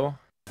 but slow.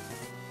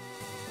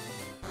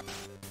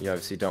 You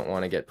obviously don't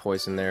want to get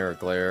Poison there or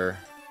Glare.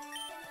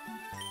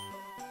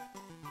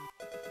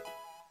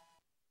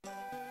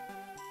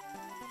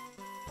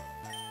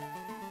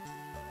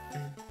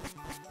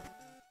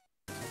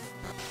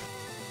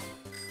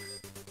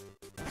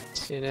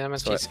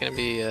 He's gonna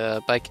be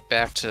biking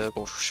back to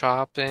go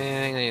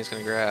shopping, then he's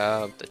gonna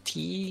grab the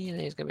tea, and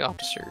then he's gonna be off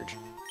to Surge.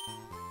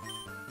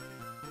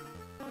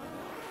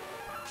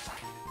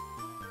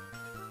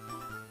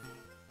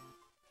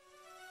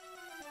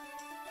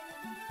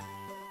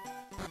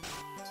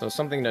 So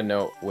something to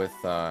note with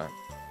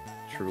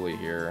Truly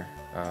here.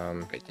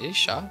 Wait, did he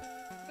shop?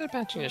 I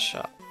imagine he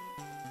shop.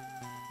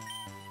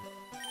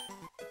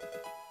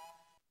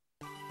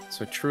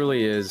 So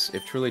Truly is,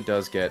 if Truly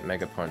does get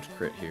Mega Punch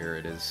crit here,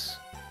 it is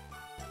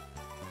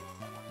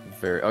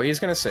very. Oh, he's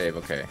gonna save.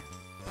 Okay.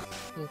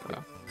 Okay.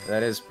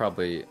 That is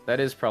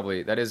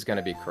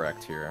gonna be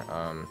correct here.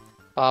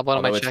 Bob, what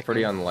am I although checking? it's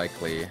pretty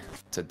unlikely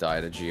to die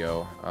to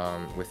Geo,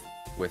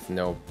 with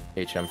no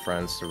HM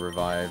friends to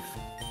revive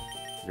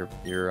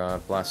your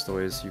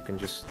Blastoise. You can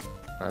just,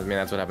 I mean,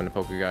 that's what happened to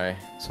Pokeguy.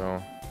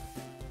 So.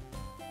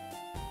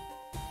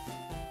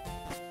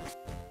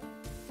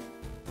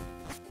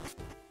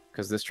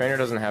 Because this trainer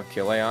doesn't have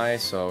kill AI,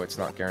 so it's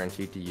not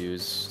guaranteed to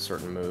use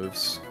certain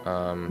moves.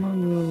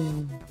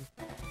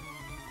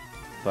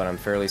 But I'm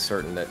fairly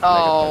certain that Mega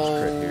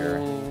Punch crit here.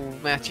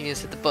 Matching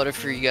hit the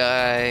Butterfree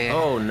guy.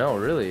 Oh no,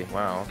 really?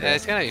 Wow. Okay. Yeah,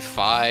 it's gonna be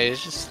fine.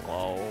 It's just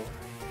slow.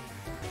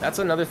 That's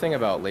another thing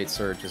about late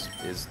surge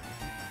is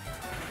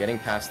getting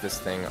past this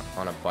thing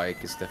on a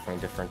bike is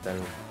definitely different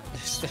than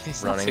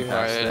running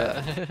past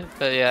it.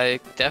 But yeah,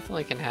 it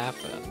definitely can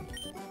happen.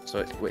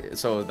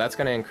 So that's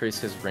gonna increase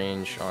his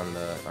range on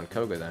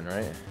Koga then,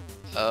 right?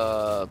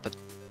 But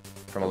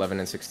from 11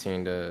 and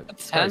 16 to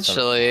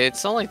potentially,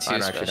 it's only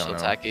 2 special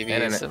attack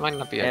EVs. So it might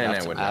not be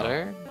enough to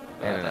matter.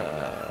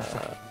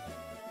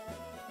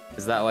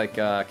 Is that like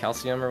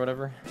calcium or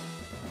whatever?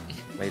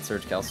 Late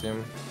surge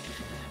calcium.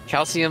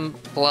 Calcium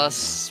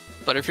plus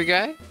Butterfree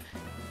guy.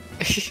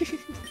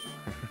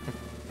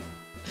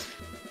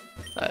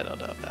 I don't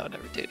know if that would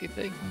ever do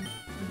anything.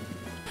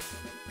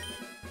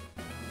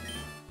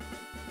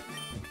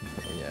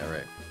 Yeah,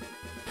 right.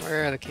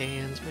 Where are the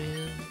cans,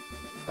 man?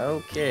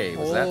 Okay,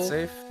 was that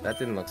safe? That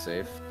didn't look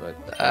safe, but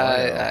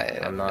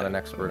I'm not an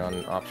expert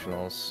on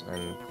optionals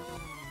and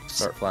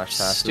start flash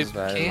passes.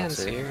 Stupid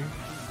cans here.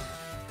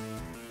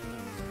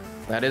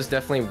 That is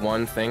definitely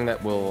one thing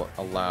that will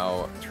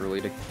allow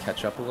Truly to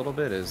catch up a little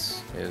bit.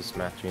 Is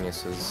Math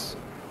Genius's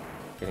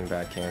getting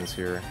bad cans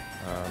here.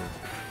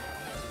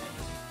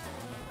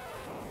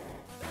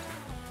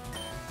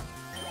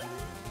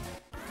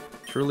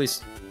 Truly.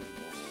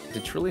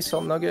 Did Truly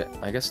sell Nugget?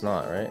 I guess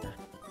not, right?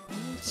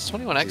 It's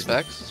 21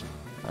 X-Specs.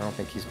 I don't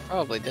think he's...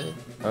 Probably did.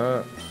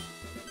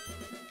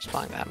 He's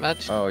buying that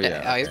much. Oh,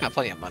 yeah. Oh, he's got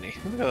plenty of money.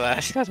 Look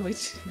at that.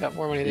 He's got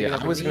more money than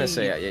I was going to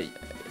say,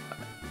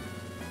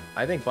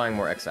 I think buying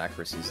more X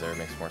accuracies there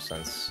makes more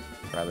sense,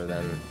 rather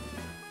than...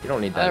 You don't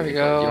need that. There we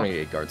go. You don't need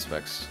 8 guard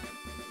specs.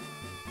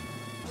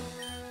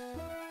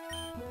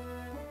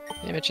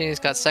 Imagini's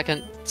got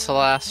second to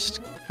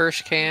last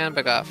first can,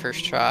 but got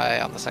first try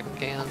on the second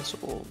can,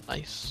 so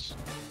nice.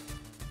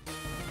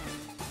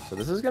 So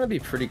this is going to be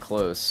pretty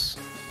close.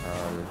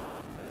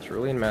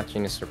 Truly and Math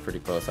Genius are pretty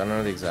close. I don't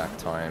know the exact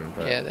time,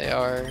 but yeah, they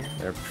are.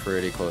 They're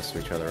pretty close to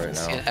each other right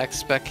now. See an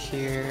X-Spec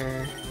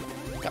here.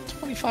 Got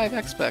 25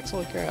 X-Specs,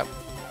 holy crap.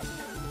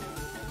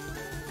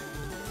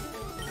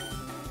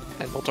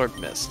 And Voltorb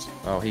missed.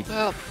 Oh, he...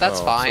 Well,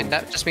 that's fine.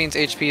 That just means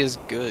HP is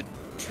good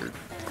for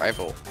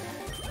Rival.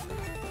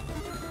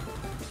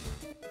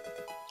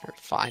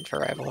 fine for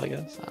rival, I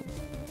guess.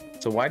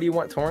 So why do you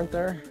want Torrent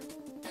there?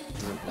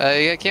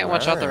 You can't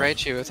one-shot the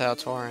Raichu without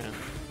Torrent.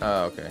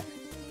 Oh, okay.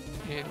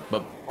 Yeah.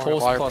 But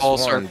Pulse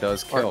plus one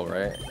does kill,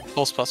 right?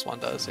 Pulse plus one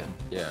does, yeah.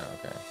 Yeah,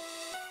 okay.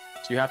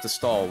 So you have to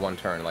stall one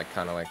turn, like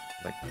kind of like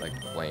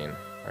Blaine,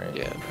 right?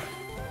 Yeah.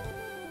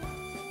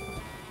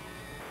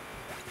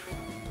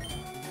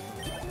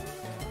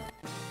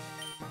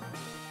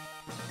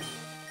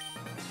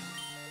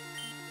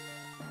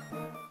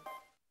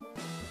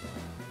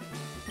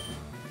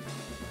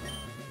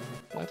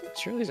 I think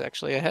Shirley's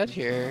actually ahead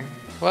here.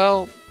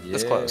 Well,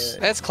 it's close.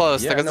 It's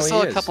close. Yeah, There's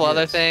still a couple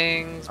other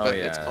things, but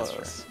it's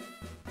close.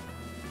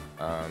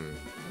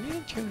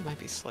 Truly might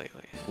be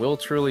slightly. Will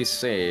Truly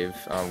save.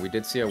 We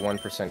did see a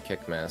 1%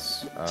 kick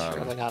miss.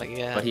 Truly not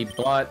again. But he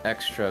bought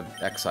extra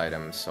X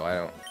items, so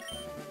I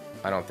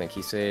don't think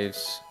he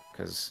saves.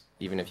 Because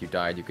even if you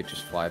died, you could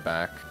just fly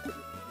back.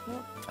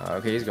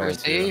 Okay, he's going to.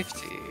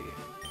 Safety.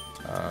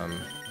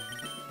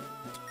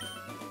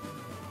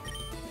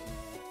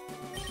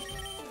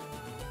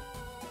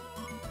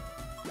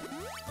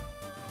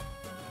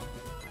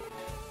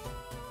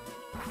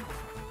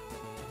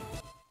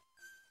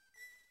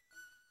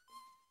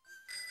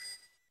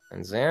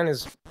 And Xan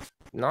is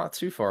not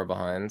too far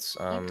behind,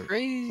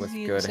 with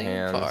good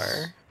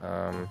hands.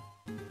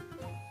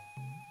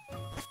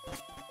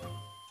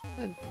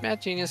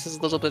 Math Genius is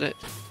a little bit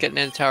getting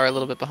into tower a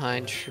little bit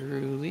behind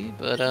Truly,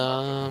 but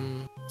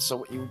So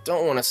what you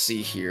don't want to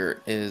see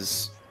here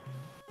is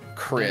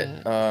crit,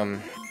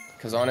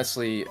 because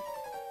honestly,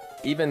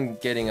 even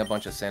getting a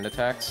bunch of sand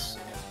attacks,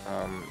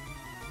 I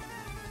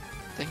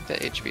think the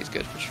HP is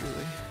good for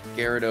Truly.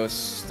 Gyarados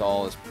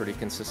stall is pretty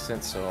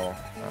consistent, so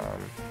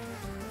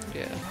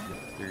yeah,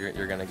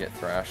 you're gonna get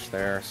thrashed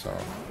there, so.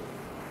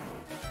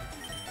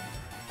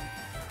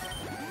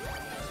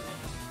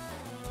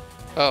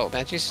 Oh,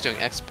 Magic is doing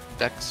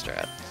deck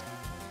strat.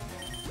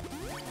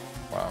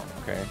 Wow,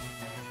 okay.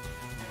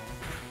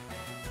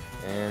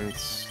 And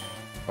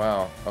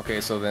wow,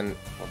 okay, so then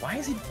why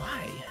is he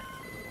why?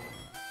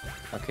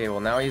 Okay, well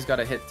now he's got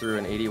to hit through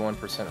an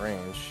 81%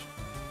 range.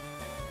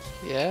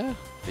 Yeah.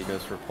 He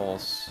goes for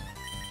pulse.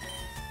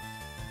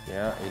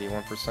 Yeah,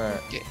 81%.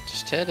 Okay,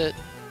 just hit it.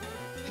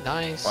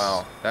 Nice.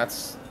 Wow,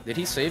 that's... Did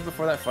he save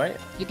before that fight?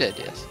 He did,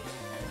 yes.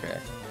 Okay.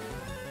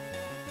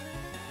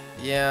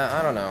 Yeah,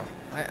 I don't know.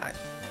 I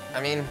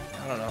mean,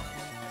 I don't know.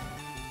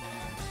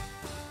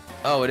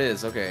 Oh, it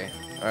is, okay.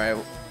 Alright,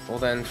 well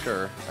then,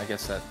 sure. I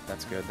guess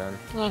that's good then.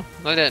 Oh,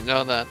 I didn't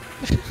know that.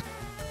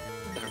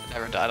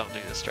 never died, I don't do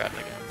this strat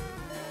again.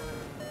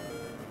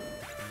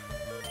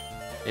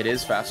 It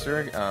is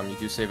faster. You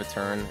do save a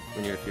turn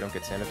when if you don't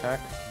get sand attack.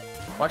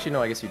 Well, actually,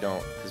 no, I guess you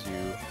don't, because you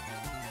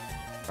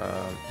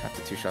have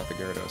to two-shot the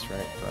Gyarados,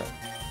 right?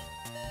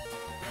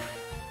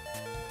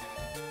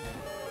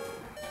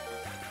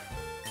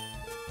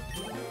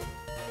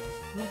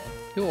 But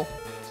cool.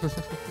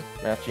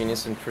 Math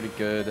Genius in pretty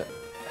good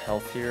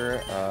health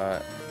here.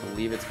 I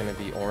believe it's going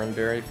to be Oran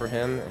Berry for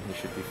him, and he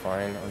should be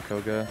fine on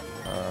Koga.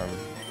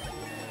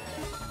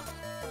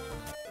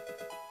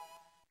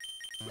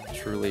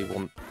 Truly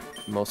will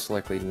most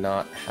likely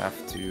not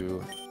have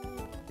to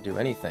do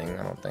anything,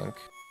 I don't think.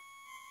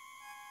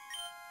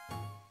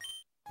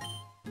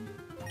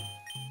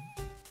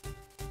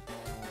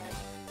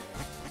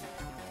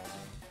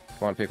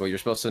 Come on, Pickle, you're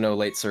supposed to know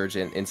late surge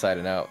inside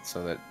and out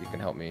so that you can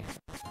help me.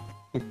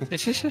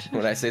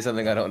 When I say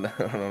something I don't know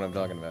what I'm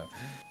talking about.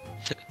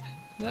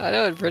 I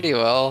know it pretty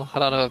well. I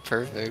don't know it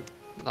perfect.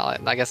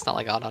 I guess not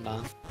like I don't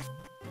know.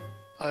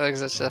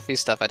 There's just a few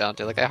stuff I don't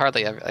do. Like I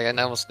hardly ever, like I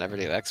almost never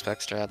do X-Spec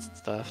strats and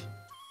stuff.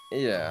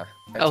 Yeah.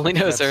 I only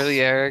know it's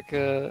early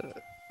Erica.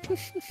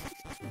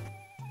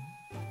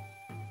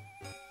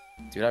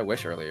 Dude, I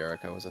wish early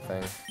Erica was a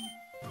thing.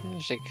 I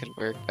wish it could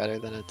work better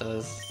than it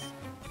does.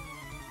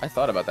 I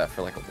thought about that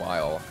for like a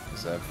while,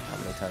 because of how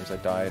many times I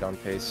died on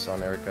pace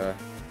on Erica.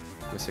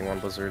 Missing one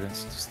Blizzard,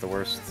 it's just the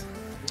worst.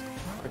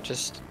 Or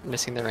just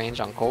missing the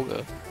range on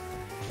Kolga.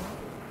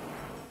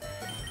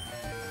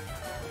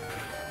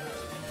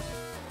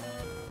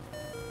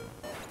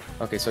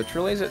 Okay, so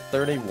Truly's at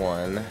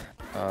 31.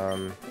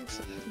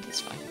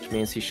 That's fine. Which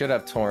means he should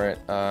have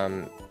Torrent.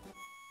 The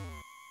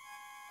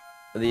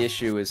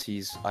issue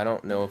is I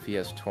don't know if he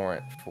has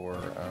Torrent for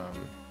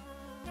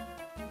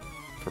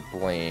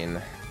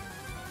Blaine.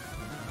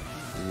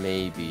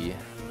 Maybe.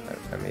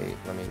 Let me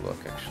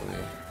look actually.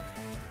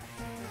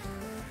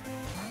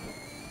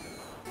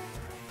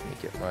 Let me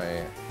get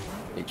my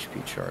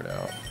HP chart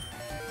out.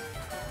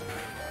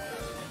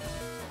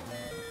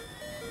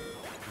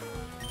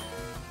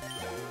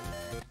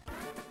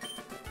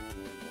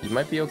 He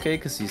might be okay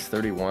because he's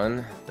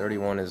 31.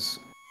 31 is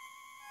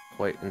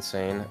quite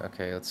insane.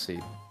 Okay, let's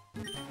see.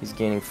 He's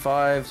gaining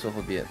 5, so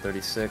he'll be at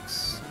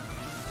 36,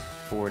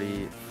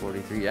 40,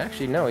 43.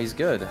 Actually, no, he's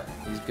good.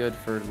 He's good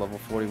for level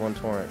 41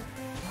 Torrent.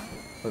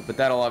 But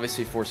that'll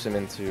obviously force him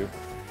into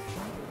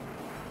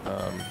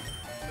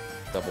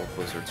double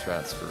Blizzard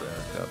strats for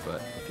Erica,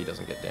 but if he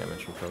doesn't get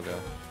damage from Koga.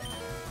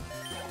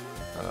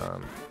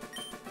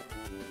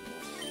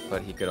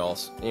 but he could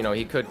also, you know,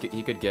 he could get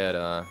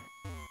 38,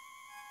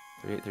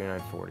 39,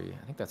 40.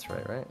 I think that's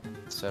right?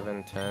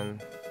 7,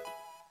 10,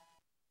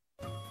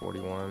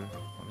 41. Well,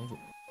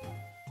 maybe.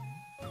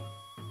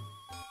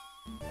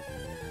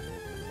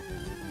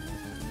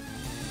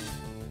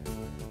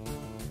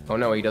 Oh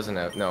no, he doesn't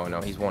have.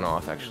 No, he's one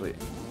off actually.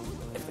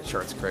 If the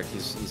chart's correct,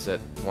 he's at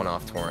one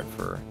off torrent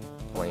for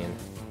Blaine.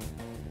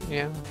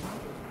 Yeah.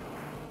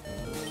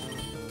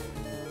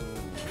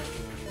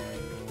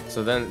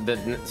 So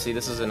then, see,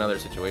 this is another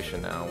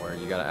situation now where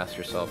you gotta ask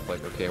yourself,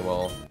 like, okay,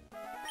 well,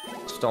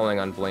 stalling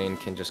on Blaine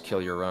can just kill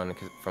your run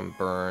from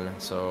burn,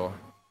 so...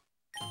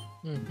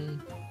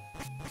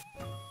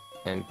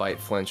 And Bite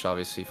Flinch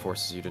obviously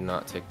forces you to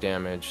not take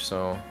damage,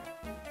 so...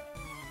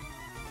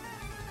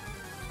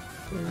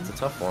 It's a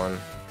tough one.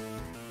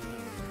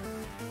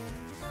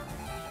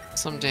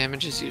 Some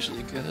damage is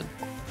usually good.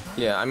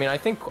 Yeah, I mean, I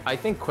think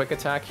Quick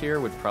Attack here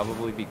would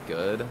probably be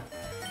good.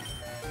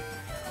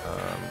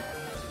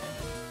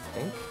 I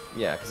think?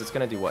 Yeah, because it's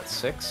gonna do what,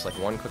 6? Like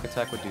one Quick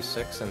Attack would do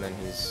 6, and then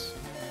he's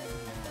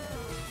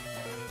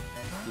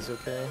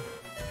okay.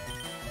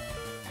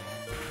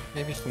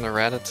 Maybe from the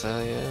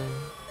Rattata,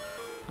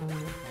 yeah.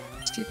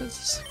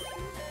 Stevens?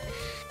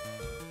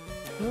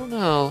 I don't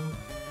know.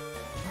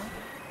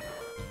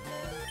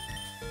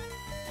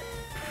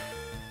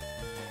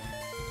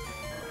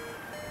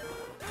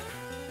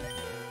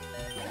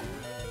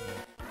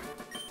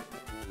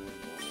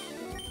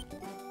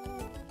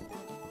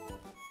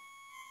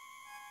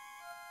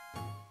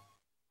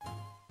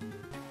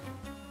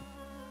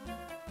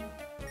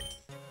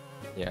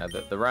 Yeah,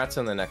 the rats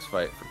in the next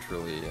fight for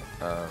Truly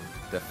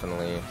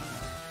definitely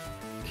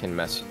can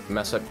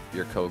mess up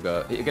your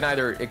Koga. It can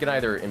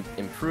either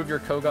improve your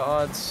Koga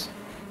odds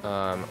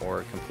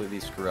or completely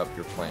screw up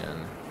your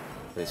plan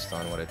based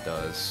on what it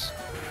does,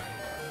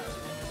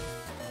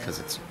 because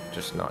it's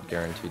just not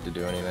guaranteed to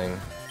do anything.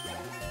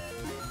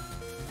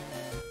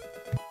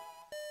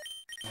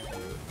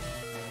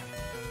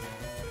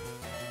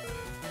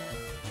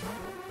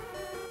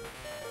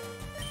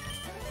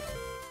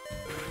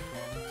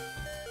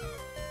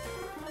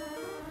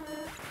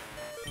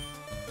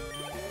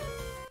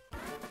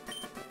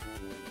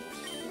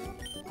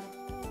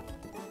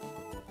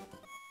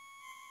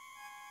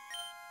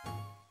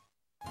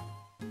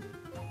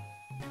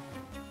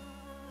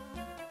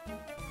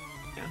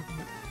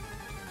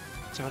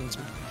 Doing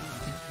some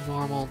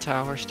normal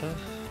tower stuff.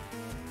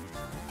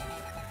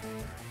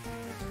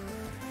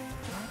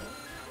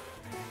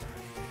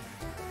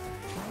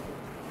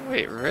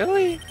 Wait,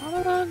 really?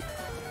 Hold on.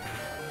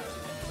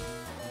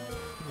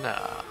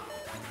 Nah.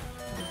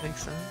 That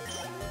makes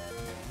sense.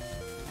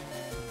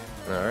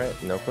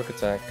 Alright, no Quick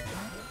Attack.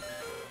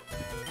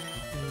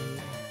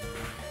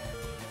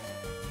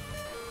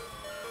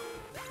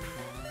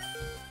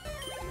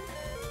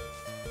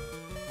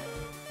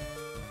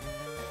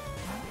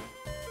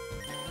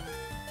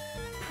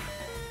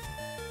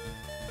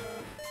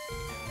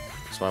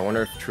 So I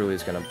wonder if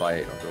Truly's gonna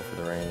bite or go for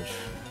the range.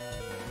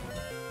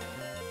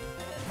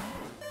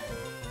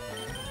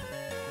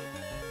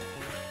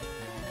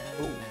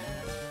 Ooh.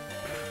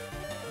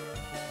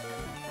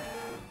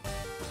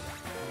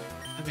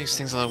 That makes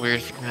things a little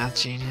weird for Math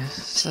Genius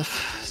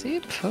stuff. Is he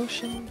a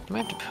potion? Do I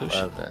have to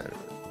potion? 11.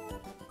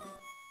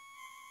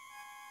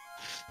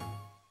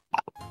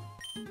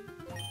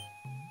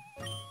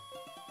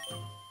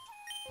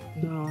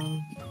 No.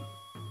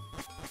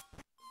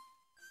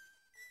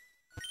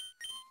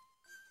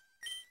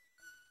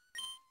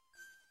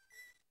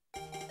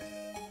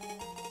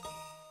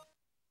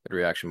 Good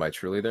reaction by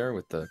Truly there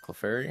with the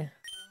Clefairy.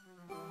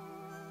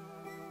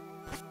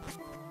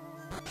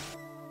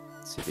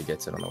 Let's see if he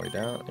gets it on the way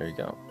down. There you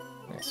go.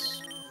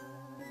 Nice.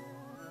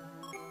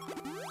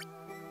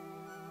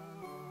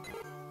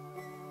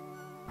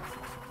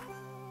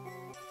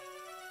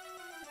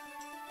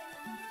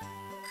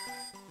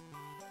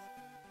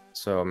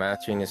 So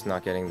Math Genius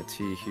not getting the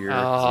T here.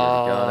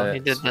 Oh, he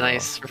did the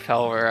nice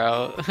repeller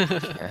out.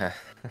 Yeah.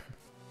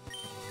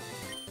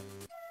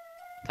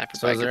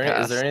 So is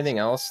there anything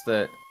else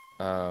that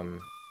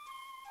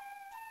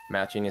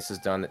Math Genius has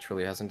done that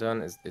Truly hasn't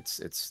done?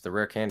 It's the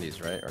rare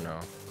candies, right? Or no?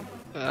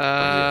 He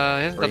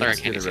hasn't done the rare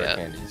candies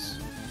yet.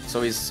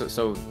 So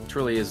so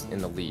Truly is in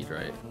the lead,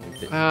 right?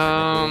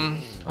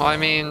 Well, I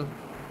mean,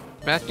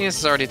 Math Genius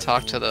has already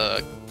talked to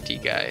the D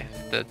guy,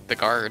 the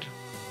guard.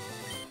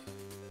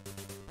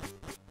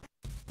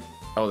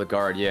 Oh, the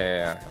guard.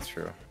 Yeah, that's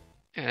true.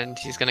 And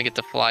he's gonna get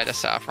to fly to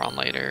Saffron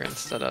later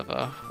instead of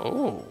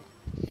oh.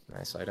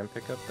 Nice item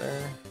pickup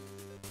there.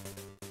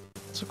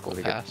 That's a cool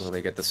pass. Will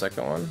they get the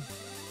second one?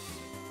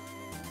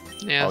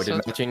 Yeah. Oh, did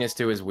Math Genius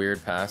do his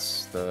weird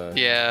pass?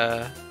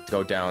 Yeah.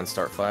 Go down,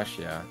 start flash.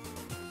 Yeah.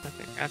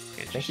 I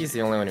think he's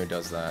the only one who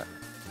does that.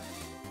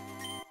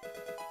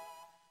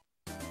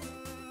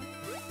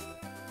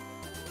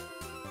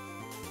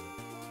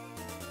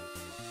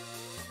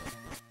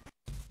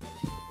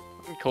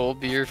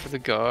 Cold beer for the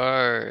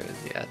guard.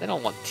 Yeah, they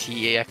don't want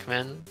tea,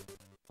 Ekman.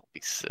 Don't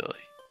be silly.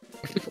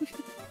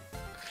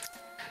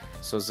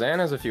 So Xan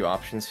has a few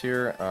options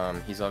here.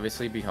 He's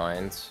obviously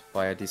behind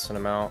by a decent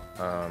amount.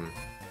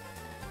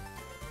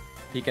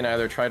 He can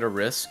either try to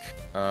risk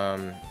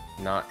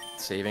not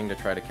saving to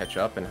try to catch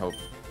up and hope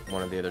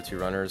one of the other two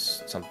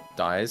runners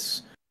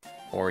dies,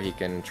 or he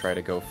can try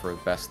to go for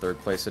best third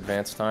place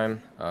advance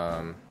time.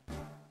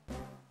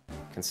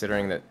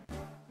 Considering that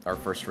our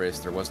first race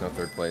there was no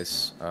third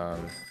place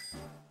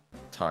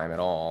time at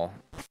all,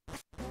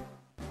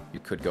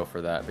 you could go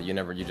for that, but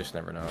you just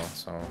never know.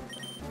 So.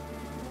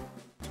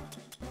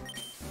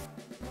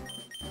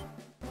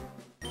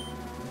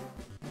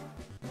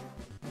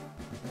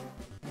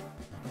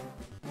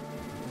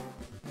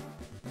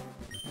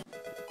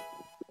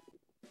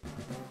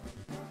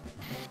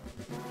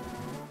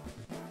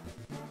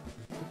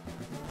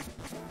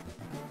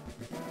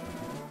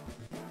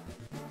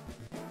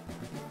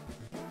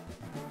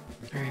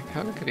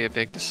 Koga could be a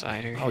big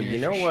decider. Oh, here, you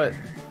know what?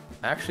 Sure.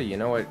 Actually, you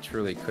know what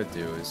Truly could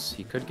do is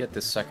he could get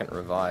this second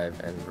revive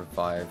and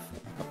revive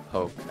a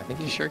poke. I think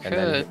he sure could.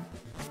 Then,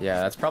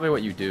 yeah, that's probably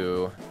what you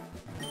do.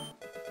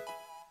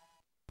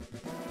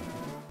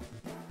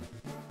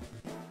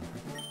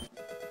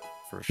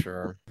 For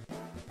sure.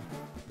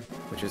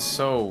 Which is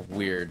so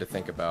weird to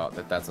think about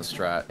that that's a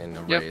strat in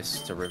a race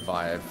to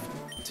revive.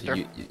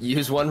 To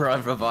use one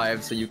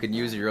revive so you can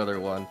use your other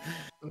one.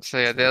 So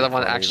yeah, the other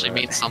one actually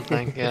means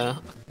something, yeah.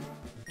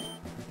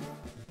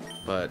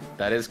 But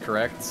that is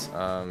correct,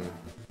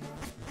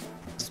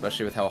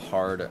 especially with how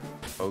hard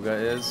Koga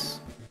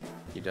is.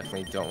 You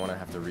definitely don't want to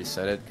have to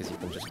reset it because you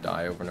can just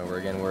die over and over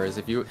again. Whereas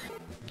if you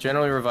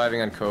generally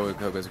reviving on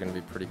Koga is going to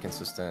be pretty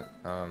consistent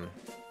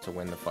to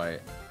win the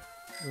fight.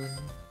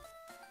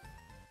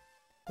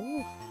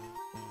 Ooh.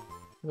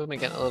 We're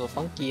getting a little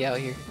funky out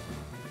here.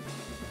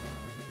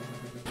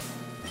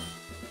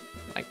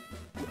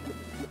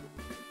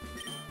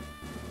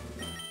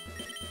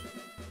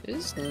 It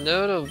is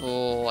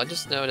notable. I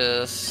just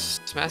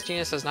noticed Smash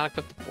Genius has not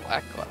equipped the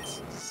black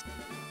glasses.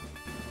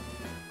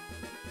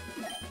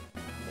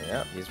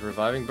 Yeah, he's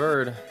reviving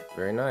Bird.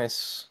 Very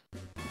nice.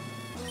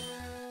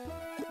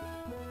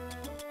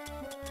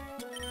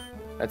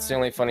 That's the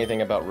only funny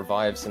thing about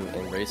revives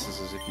in races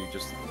is if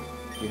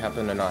you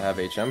happen to not have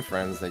HM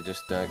friends, they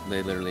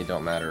literally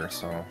don't matter.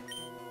 So,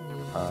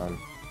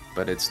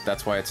 but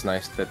that's why it's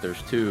nice that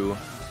there's two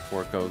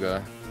for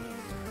Koga.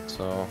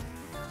 So.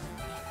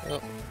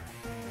 Oh.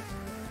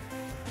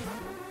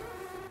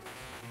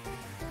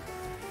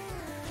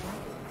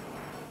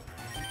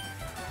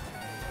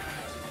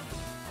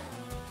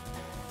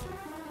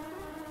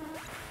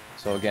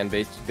 So again,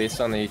 based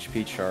on the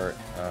HP chart,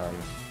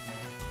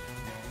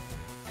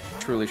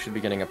 Truly should be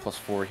getting a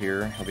 +4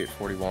 here. He'll be at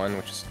 41,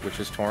 which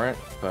is Torrent,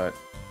 but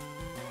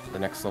the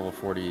next level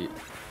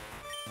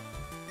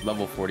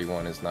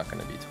 41 is not going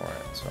to be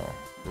Torrent, so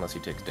unless he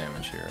takes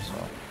damage here. So.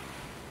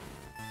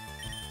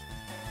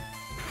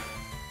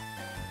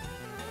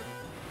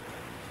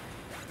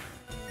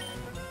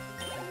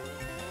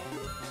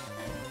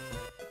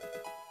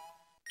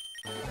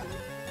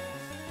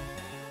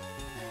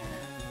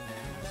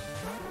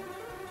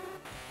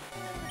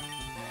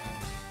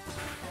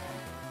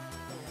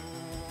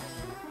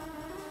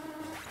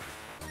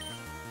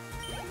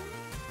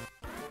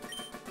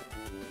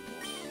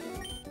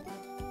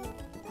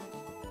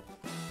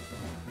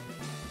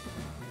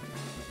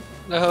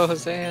 No,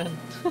 Xan.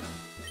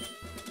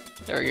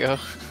 There we go.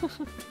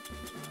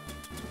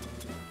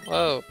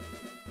 Whoa.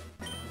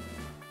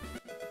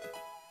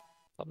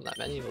 Up that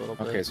menu a little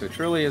bit. Okay, so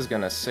Truly is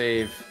gonna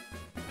save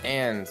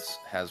and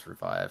has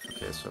revive.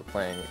 Okay, so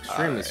playing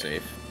extremely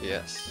safe.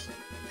 Yes.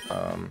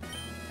 A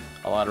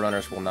lot of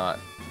runners will not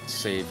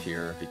save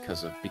here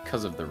because of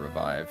the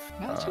revive.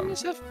 Do you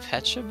guys have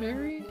Pecha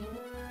Berry? I'm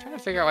trying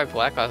to figure out why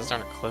black glasses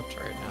aren't equipped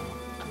right now.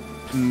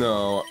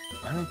 No,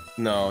 I don't.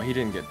 No, he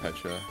didn't get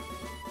Pecha.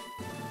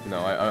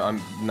 No, I'm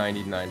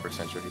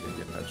 99% sure he didn't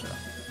get Pecha.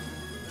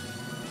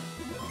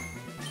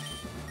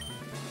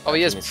 Oh,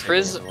 he has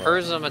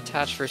Prism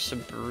attached for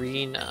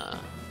Sabrina.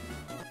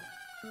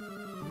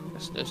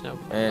 There's no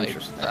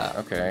interesting.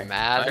 Okay.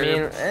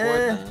 Matter.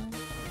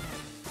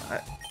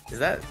 Is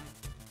that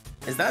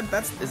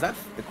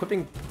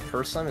equipping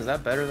Person? Is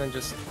that better than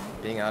just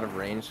being out of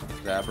range with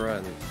Kadabra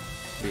and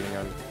beating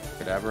on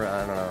Kadabra?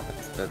 I don't know.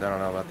 I don't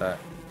know about that.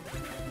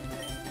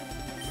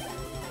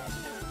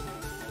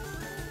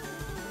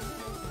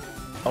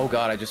 Oh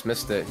god, I just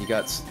missed it. He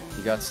got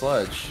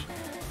Sludge.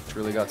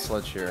 Truly got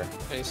Sludge here.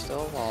 But he's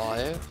still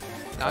alive.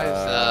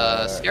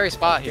 Now he's scary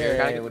spot here.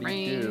 Gotta get what do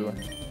you do?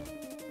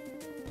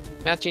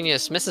 Math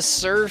Genius misses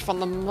Surf on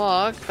the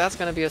Muck. That's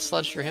gonna be a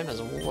Sludge for him as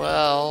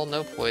well.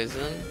 No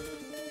poison.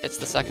 It's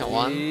the second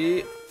one.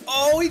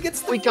 Oh, he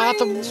gets the We range. got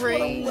the range. What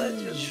a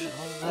legend.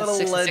 That's What a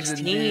 6 legend,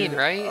 16, dude.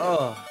 right?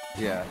 Oh,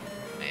 yeah.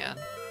 Man.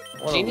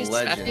 What Genius, a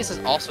legend, Math Genius is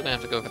dude. also gonna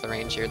have to go for the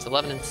range here. It's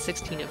 11 and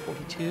 16 at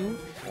 42.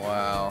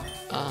 Wow.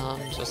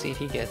 So see if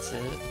he gets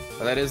it.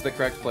 Well, that is the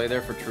correct play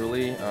there for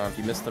Truly. If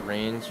you miss the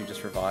range, you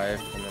just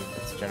revive, and then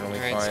it's generally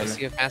Alright, fine. so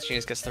see if Math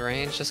Genius gets the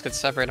range. This could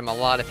separate him a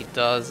lot if he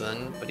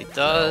doesn't, but he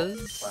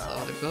does. Wow.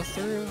 So they go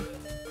through.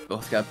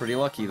 Both got pretty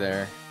lucky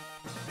there.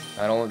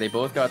 They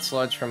both got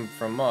sludge from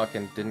Muck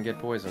and didn't get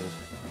poisoned.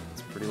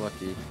 It's pretty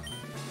lucky.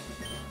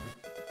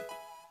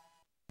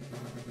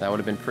 That would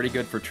have been pretty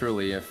good for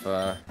Truly if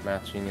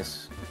Math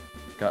Genius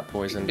got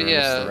poisoned or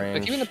missed the range.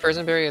 But keeping the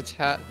Prison Berry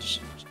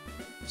attached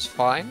is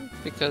fine,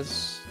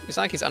 because it's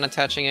not like he's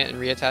unattaching it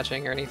and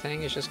reattaching or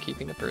anything, he's just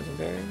keeping the Prison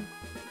Berry.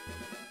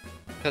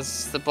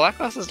 Because the black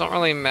glasses don't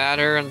really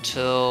matter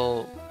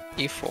until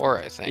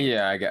E4, I think.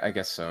 Yeah, I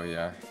guess so,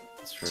 yeah.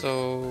 That's true.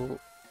 So...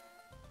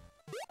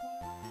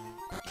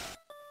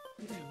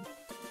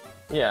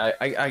 Yeah,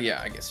 I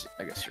guess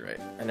you're right.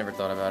 I never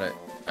thought about it.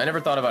 I never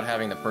thought about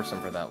having the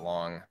person for that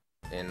long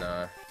in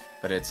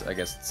but I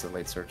guess it's a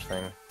late search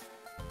thing.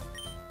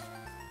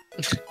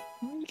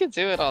 You could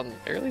do it on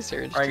early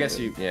search. I guess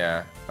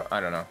yeah. I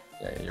don't know.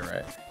 Yeah, you're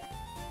right.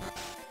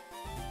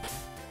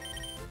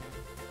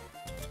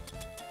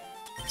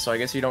 So I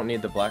guess you don't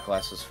need the black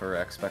glasses for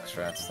expect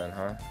strats then,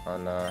 huh?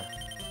 On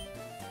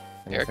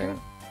anything.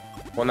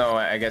 Well, no,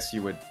 I guess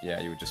you would. Yeah,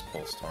 you would just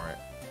pulse torrent.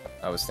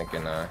 I was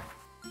thinking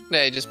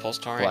yeah, you just pulse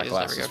torrent. Black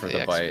glasses for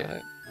the bite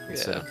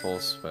instead yeah. of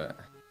pulse, but.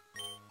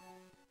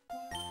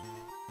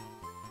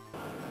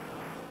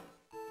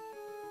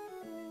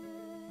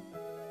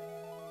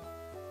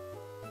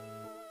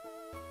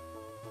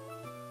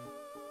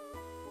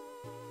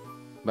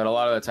 But a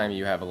lot of the time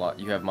you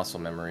have muscle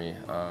memory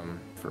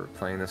for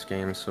playing this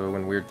game, so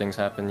when weird things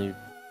happen, you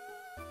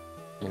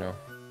know,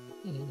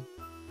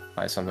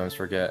 I sometimes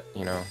forget,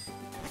 you know.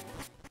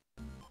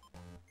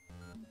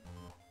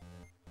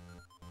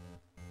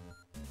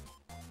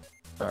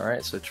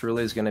 Alright, so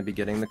Truly is going to be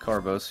getting the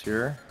Carbos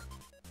here.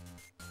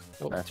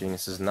 Math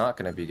Genius is not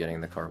going to be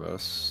getting the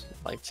Carbos.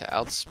 Like to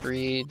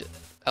outspeed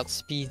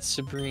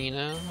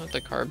Sabrina with the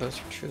Carbos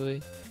for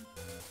Truly.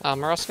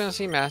 We're also gonna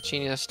see Math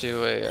Genius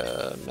do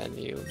a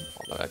menu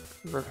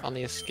on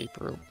the escape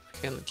rope.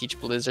 Gonna teach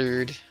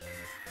Blizzard.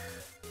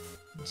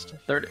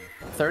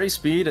 30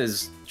 speed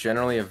is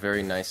generally a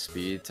very nice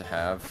speed to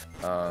have,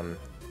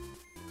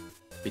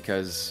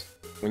 because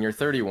when you're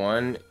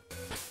 31,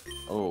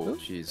 oh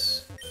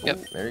jeez, yep,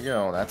 there you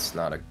go. That's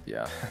not a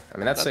I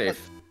mean that's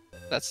safe.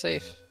 That's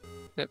safe.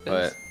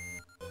 But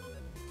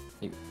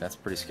that's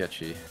pretty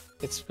sketchy.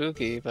 It's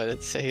spooky, but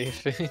it's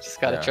safe. You just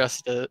gotta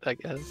trust it, I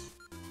guess.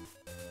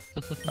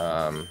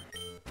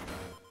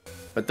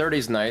 But 30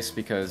 is nice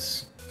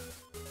because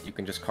you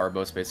can just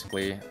Carbos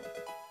basically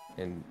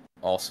in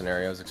all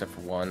scenarios except for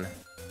one.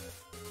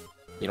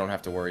 You don't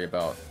have to worry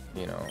about,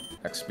 you know,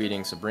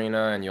 X-speeding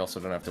Sabrina, and you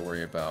also don't have to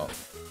worry about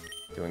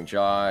doing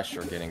Josh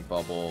or getting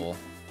Bubble.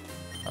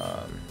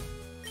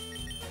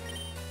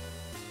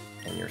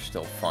 And you're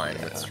still fine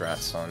with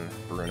strats on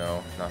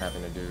Bruno, not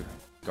having to do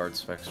guard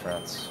spec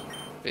strats.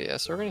 But yeah,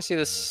 so we're gonna see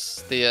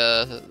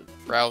the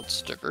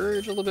routes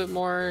diverge a little bit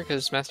more,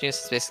 because Math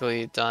Genius has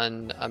basically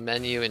done a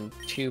menu in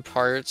 2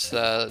 parts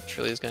that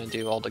Truly is gonna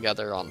do all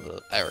together on the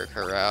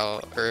Erica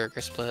route, or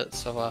Erica split,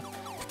 so we'll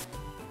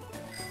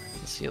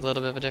see a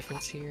little bit of a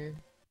difference here.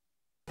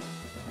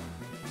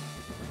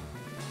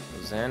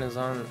 Xan is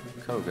on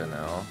Koga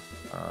now.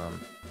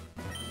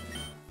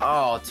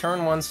 Oh,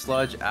 turn 1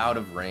 sludge out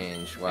of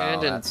range. Wow,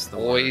 and that's the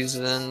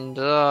poisoned.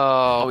 Worst.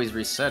 Oh, he's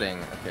resetting.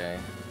 Okay.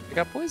 He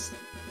got poisoned.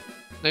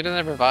 No, he doesn't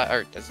have revive.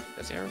 Or does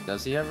he have?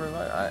 Does he have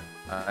revive?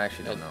 I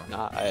actually don't know.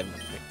 Nah, I have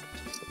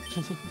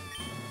nothing.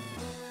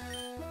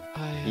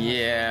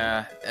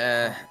 Yeah.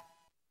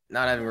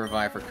 Not having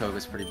revive for Koga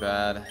is pretty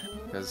bad,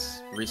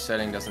 because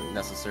resetting doesn't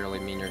necessarily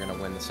mean you're gonna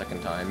win the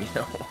second time, you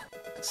know.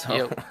 So.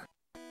 Yep.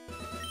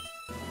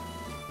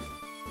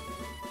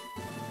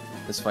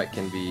 This fight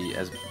can be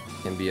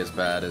as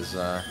bad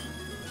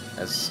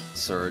as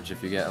Surge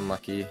if you get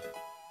unlucky.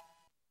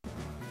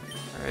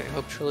 Alright,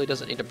 hope Truly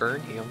doesn't need to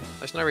burn heal.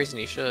 There's no reason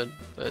he should,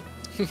 but...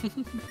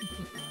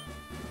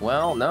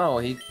 Well, no,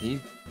 he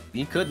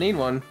could need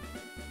one,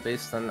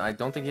 based on... I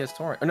don't think he has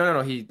Torrent. Oh,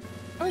 no, he...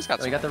 Oh, he's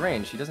got he got the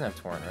range. He doesn't have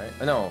Torrent, right?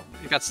 Oh, no.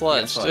 He got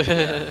Sludged.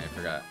 Yeah, I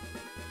forgot.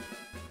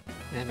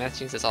 And Math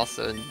Genius is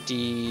also in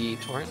D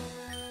Torrent.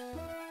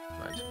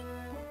 Right.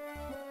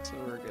 So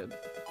we're good.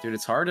 Dude,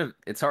 it's hard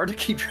to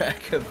keep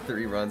track of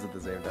 3 runs at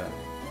the same time.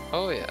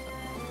 Oh yeah.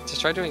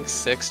 Just try doing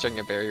 6 during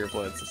a barrier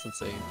blitz, it's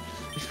insane.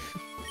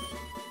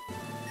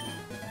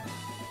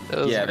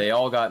 Yeah, they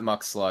all got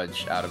Muck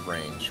Sludge out of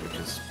range, which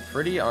is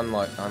pretty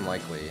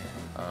unlikely.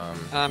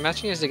 Math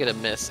Genius to get a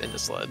miss into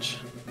Sludge.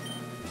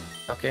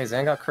 Okay,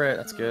 Xan got crit,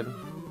 that's good.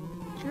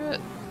 Crit.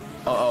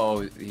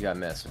 Oh, he got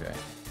miss, okay.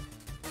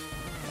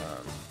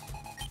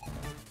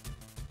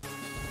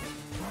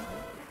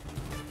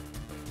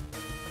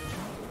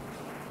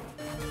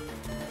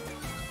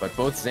 But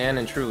both Xan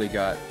and Truly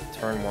got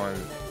turn 1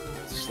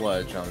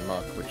 Sludge on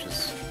Muck, which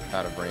is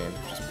out of range,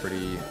 which is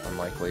pretty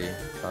unlikely.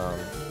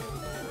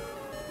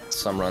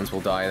 Some runs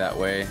will die that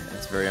way.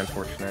 It's very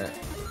unfortunate,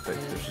 but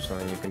there's just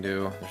nothing you can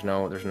do. There's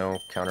no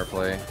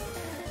counterplay.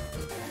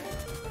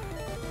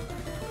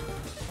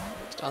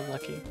 Just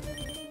unlucky.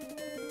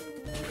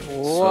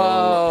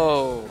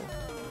 Whoa!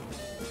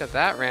 Look at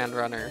that Rand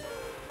Runner.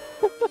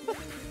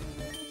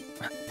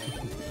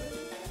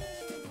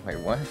 Wait,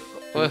 what?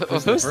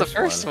 Who's the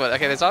first one?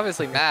 Okay, there's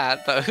obviously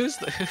Matt, but who's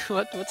the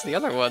what's the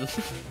other one?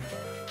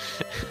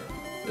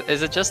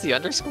 Is it just the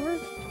underscore?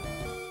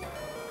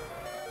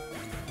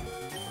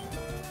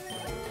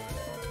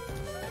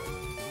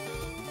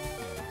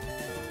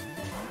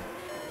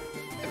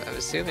 I'm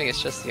assuming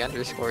it's just the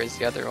underscore is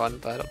the other one,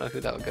 but I don't know who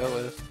that would go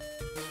with.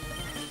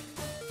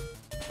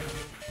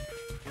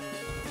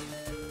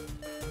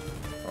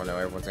 Oh no,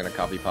 everyone's gonna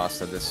copy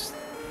pasta this.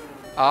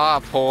 Ah,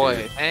 boy.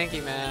 Dude. Thank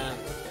you, man.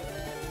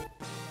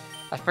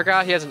 I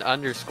forgot he has an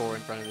underscore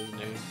in front of his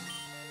name.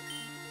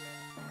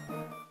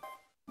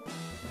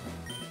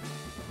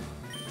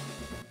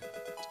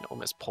 No,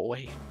 Miss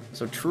Poi.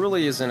 So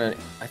Truly is in a.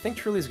 I think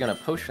Truly's gonna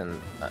potion.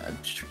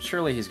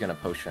 Surely he's gonna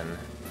potion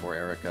for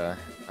Erica.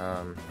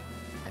 I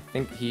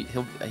think he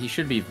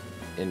should be.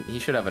 He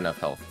should have enough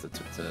health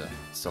to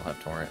still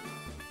have Torrent.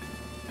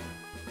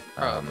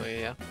 Probably,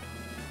 yeah.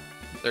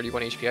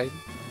 31 HP.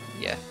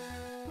 Yeah.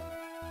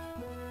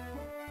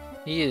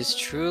 He is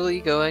truly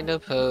going to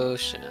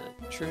potion.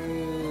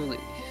 Truly.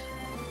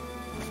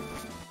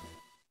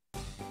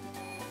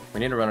 We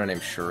need to run a name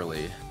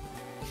Shirley.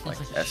 Like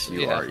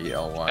Surely.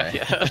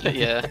 Yeah,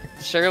 yeah.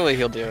 Surely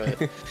he'll do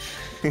it.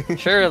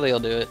 Surely he'll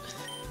do it.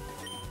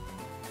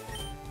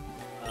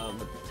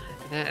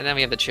 And then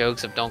we have the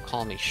jokes of "Don't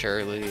call me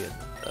Shirley."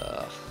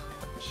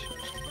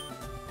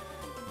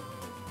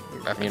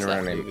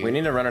 We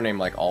need to run a name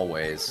like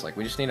Always. Like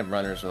we just need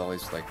runners with all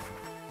these like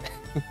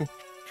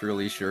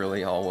Truly,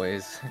 Surely,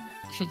 Always.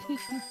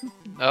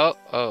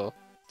 Oh,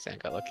 Sam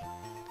got lucky.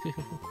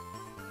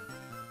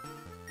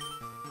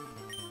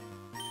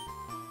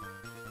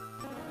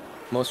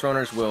 Most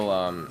runners will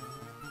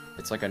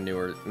it's like a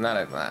newer,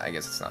 I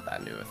guess it's not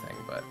that new a thing,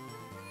 but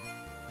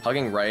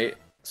hugging right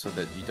so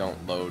that you don't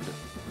load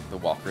the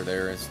walker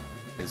there is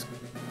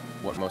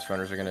what most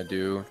runners are gonna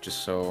do,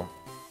 just so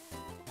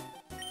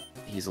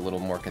he's a little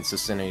more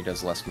consistent and he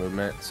does less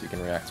movement, so you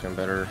can react to him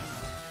better.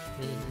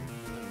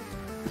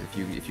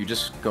 If you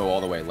just go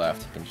all the way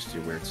left, you can just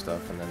do weird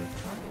stuff, and then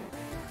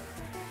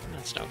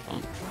that's no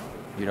fun.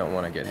 You don't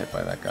want to get hit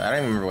by that guy. I don't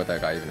even remember what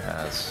that guy even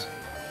has.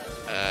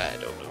 I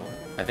don't know.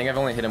 I think I've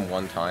only hit him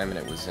one time, and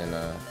it was in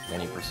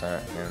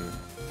 90%, and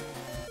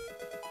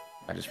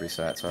I just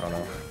reset, so I don't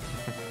know.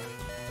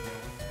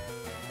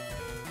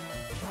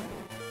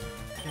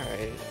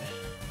 Alright.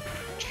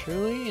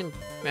 Truly and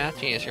Math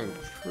Genius are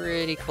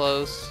pretty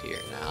close here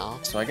now.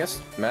 So I guess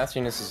Math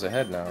Genius is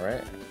ahead now,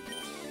 right?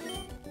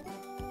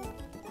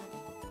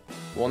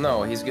 Well,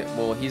 no, he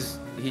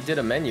did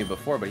a menu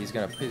before, but he's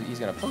gonna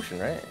potion,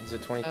 right? He's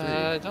at 23.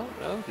 I don't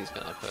know if he's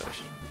gonna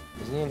potion.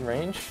 Is he in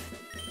range?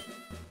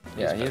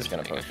 Yeah, he is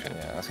gonna potion.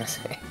 Yeah, I was gonna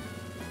say.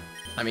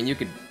 I mean, you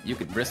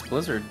could risk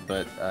Blizzard,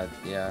 but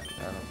yeah,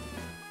 I don't know.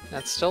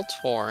 That's still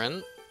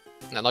Torrent.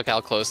 And look how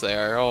close they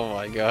are. Oh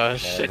my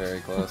gosh. Yeah, very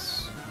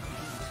close.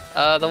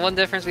 The one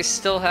difference we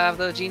still have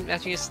though,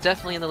 Math Genius is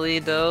definitely in the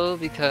lead though,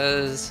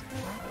 because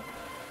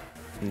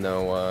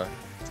no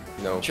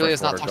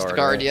Julia's not touched the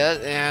guard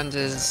yet, and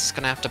is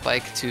gonna have to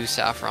bike to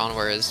Saffron,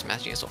 whereas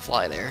Math Genius will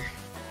fly there.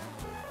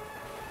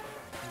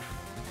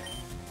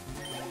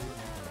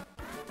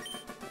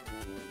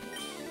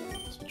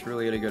 So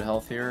Truly at a good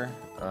health here.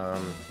 I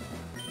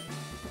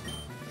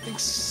think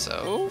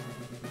so.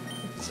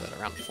 It's at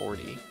around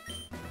 40.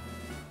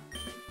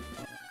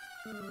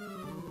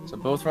 So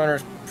both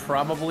runners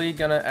probably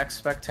gonna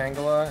expect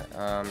Tangela.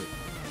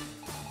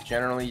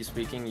 Generally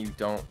speaking, you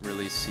don't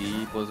really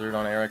see Blizzard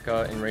on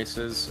Erica in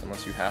races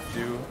unless you have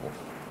to.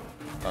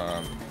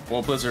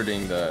 Well,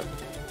 Blizzarding the...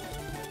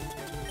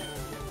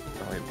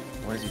 Oh wait,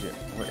 what is he doing?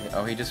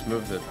 Oh, he just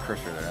moved the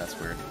cursor there, that's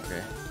weird.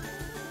 Okay.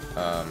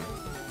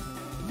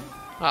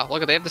 Wow,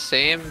 look, they have the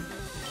same,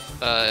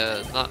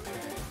 they're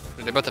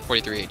both at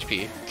 43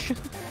 HP.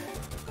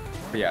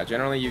 But yeah,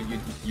 generally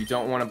you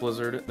don't want to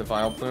Blizzard the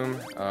Vile Plume,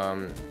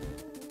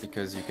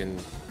 because you can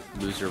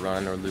lose your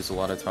run or lose a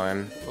lot of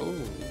time.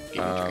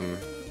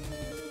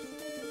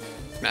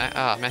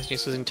 Math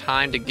Genius losing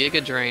time to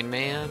Giga Drain,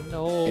 man.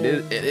 No.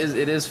 It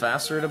is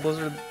faster to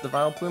Blizzard the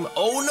Vile Plume.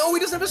 Oh no,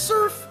 he doesn't have a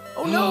Surf!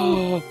 Oh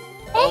no!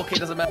 Oh, okay,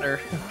 doesn't matter.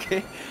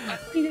 Okay.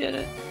 He did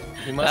it.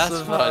 He must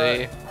have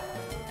funny.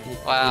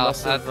 Wow, he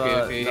must have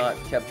goofy.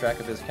 not kept track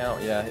of his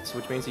count. Yeah, so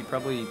which means he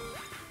probably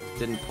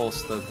didn't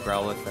pulse the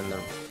Growlithe and the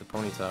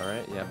Ponyta,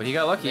 right? Yeah, but he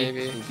got lucky.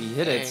 Maybe. He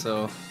hit it,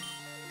 so...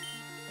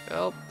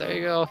 Well, there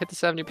you go. Hit the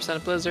 70%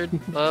 of Blizzard.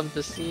 Love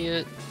to see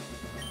it.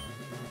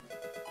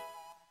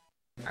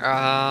 So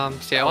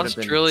yeah, once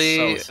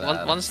Truly,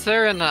 so once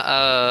they're in,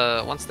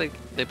 once they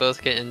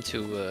both get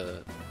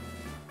into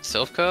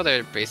Silphco,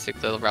 they're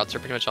basically, the routes are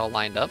pretty much all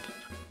lined up.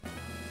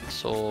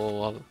 So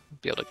I'll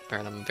be able to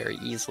compare them very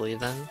easily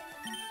then.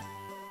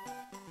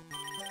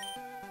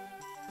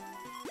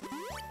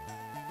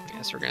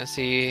 Guess we're gonna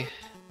see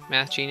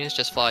Math Genius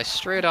just fly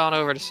straight on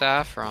over to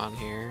Saffron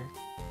here.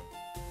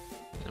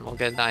 And we'll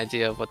get an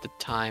idea of what the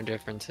time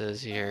difference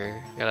is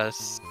here. Got a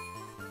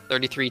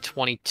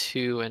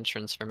 33:22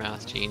 entrance for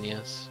Math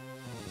Genius.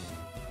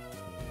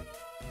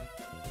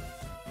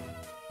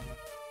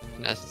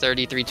 And that's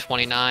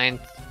 33:29.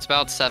 It's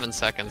about 7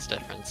 seconds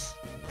difference.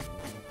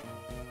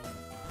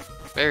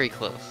 Very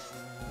close.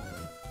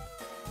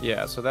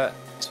 Yeah, so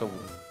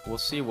we'll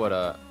see what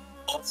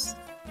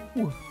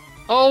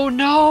Oh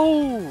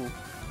no!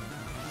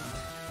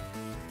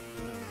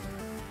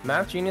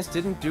 Math Genius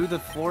didn't do the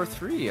floor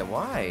 3.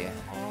 Why?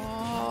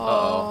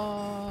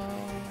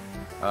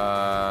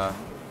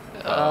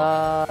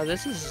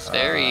 This is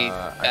very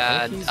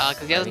bad. Because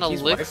he has an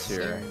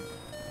elixir.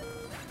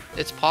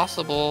 It's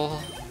possible.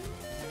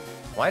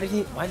 Why did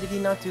he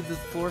not do the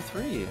floor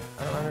 3?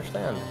 I don't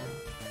understand.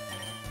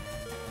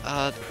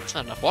 It's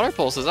not enough water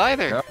pulses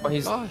either.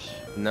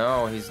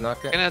 No, he's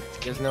not gonna.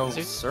 There's no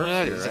surf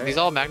here, right? These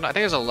all magnet. I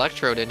think there's an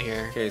electrode in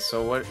here. Okay,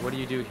 so what do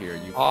you do here?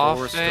 You full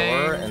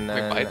restore and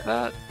then. Bite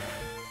that.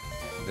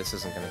 This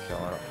isn't gonna kill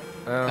him.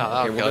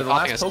 No, okay, well, the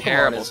last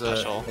Pokemon is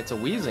it's a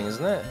Weezing,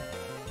 isn't it?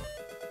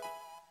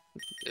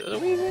 Is it a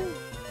Weezing?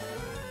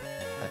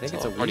 I think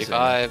it's a Weezing.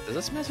 45. Does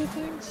this mess with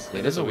things?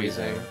 It is a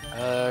Weezing.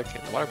 Okay,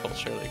 the water pulse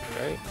surely,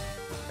 right?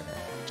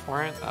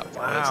 Torrent? Oh,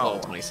 wow. It's level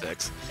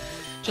 26.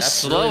 Just That's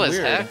slow really as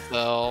weird. heck,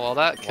 though. Well,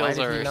 that kills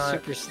our not...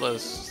 super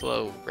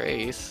slow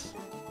race.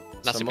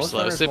 Not so super most slow,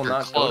 runners super will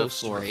not close go to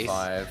floor race.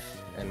 5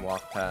 and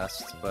walk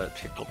past, but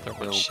People throw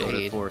they'll shade. go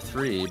to floor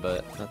 3.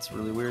 But that's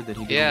really weird that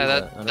he didn't Yeah, do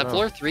that. that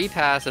floor 3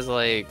 pass is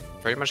like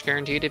pretty much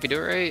guaranteed if you do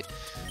it right.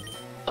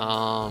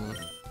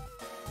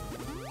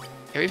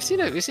 Yeah, we've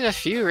seen a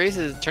few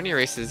races, tourney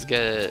races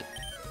get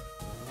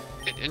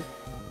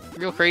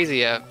real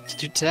crazy.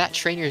 To that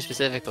trainer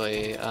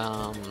specifically.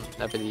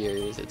 Over the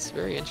years, it's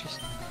very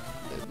interesting.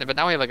 But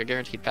now we have like a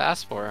guaranteed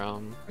pass for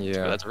him. Yeah,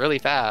 so that's really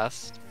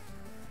fast.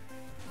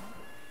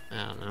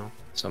 I don't know.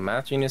 So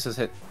Math Genius has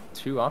hit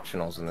 2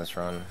 optionals in this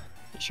run.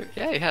 Sure.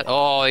 Yeah, he had.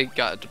 Oh, he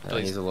got.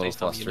 He's a little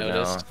flustered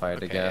now. If I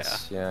had to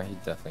guess, yeah, he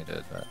definitely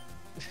did. But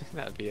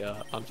that'd be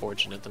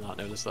unfortunate to not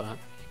notice that.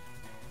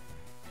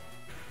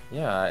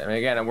 Yeah, I mean,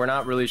 again, we're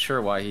not really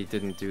sure why he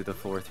didn't do the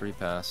floor 3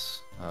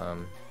 pass.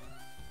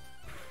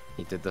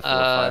 He did the floor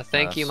 5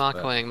 thank pass, you, but...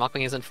 Mockwing.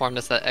 Mockwing has informed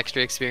us that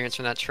extra experience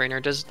from that trainer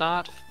does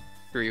not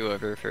screw you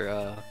over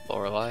for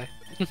Lorelei.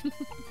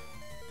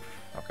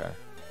 Okay.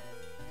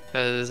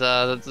 Because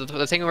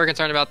the thing we're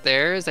concerned about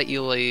there is that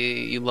you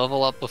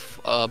level up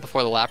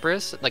before the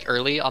Lapras, like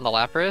early on the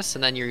Lapras,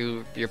 and then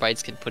your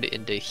bites can put it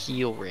into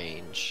heal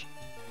range.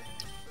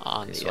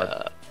 On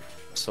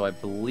So I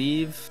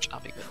believe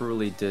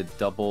Crowley did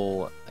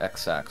double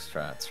X-Act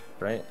strats,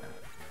 right?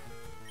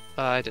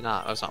 I did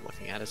not. I was not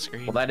looking at his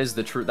screen. Well, that is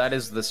the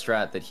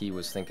strat that he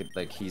was thinking,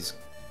 like he's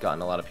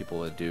gotten a lot of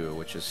people to do,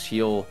 which is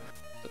heal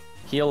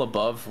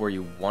above where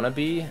you want to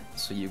be,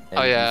 so you.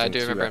 Oh yeah, I do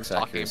remember him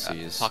talking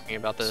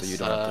about this. So you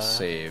don't have to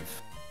save.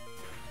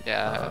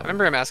 Yeah, I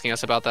remember him asking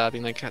us about that,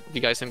 being like, "Do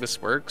you guys think this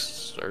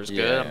works or is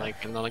good?" Yeah.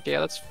 And they're like,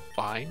 "Yeah, that's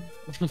fine."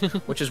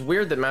 Which is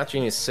weird that Math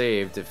Genius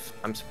saved.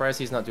 I'm surprised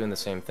he's not doing the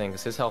same thing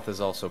because his health is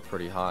also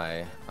pretty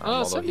high.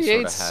 Although he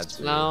sort of had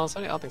to. No,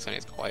 I don't think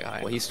 78's quite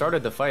high. Well, he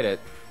started the fight at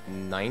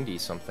 90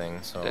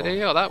 something, so. Did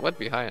he? Oh, that would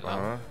be high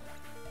enough.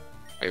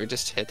 Wait, we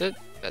just hit it?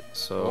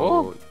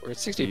 So we're at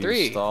 63. Do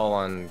you stall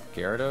on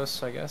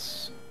Gyarados, I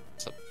guess?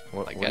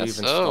 What do you even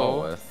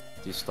stall with?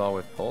 Do you stall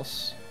with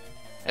Pulse?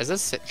 Is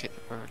this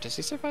or does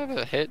he survive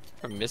a hit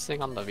from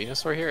missing on the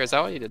Venusaur here? Is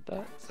that why you did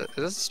that? Is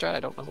this a strat? I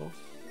don't know.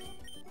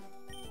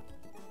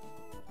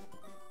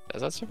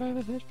 Does that survive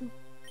a hit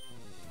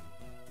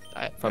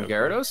from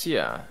Gyarados?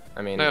 Yeah.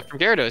 I mean. No, from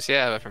Gyarados,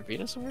 yeah, but from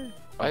Venusaur?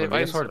 Why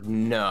Venusaur?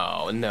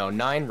 No,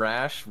 9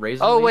 Rash,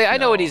 Razor Oh Leaf? wait, I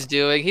know what he's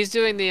doing. He's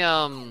doing the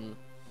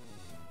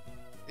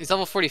he's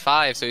level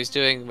 45, so he's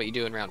doing what you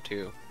do in round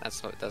 2.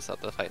 That's how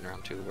the fight in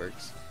round 2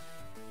 works.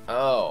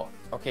 Oh,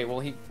 okay.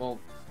 Well,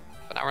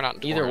 but now we're not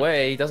in either Torrent.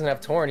 way, he doesn't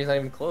have Torrent. He's not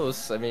even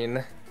close. I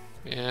mean,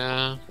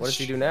 yeah. What does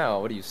he do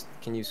now?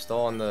 Can you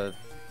stall on the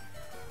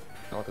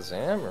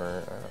Alakazam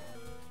or?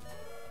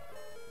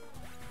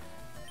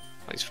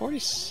 Oh, he's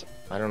 40.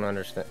 I don't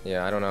understand.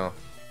 Yeah, I don't know.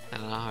 I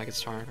don't know how I get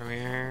Torrent from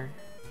here.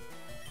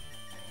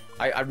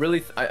 I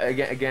really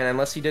again,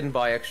 unless he didn't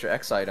buy extra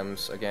X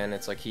items, again,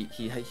 it's like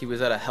he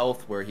was at a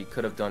health where he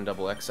could have done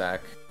double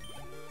X-Act,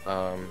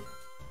 and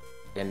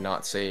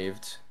not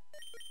saved,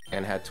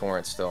 and had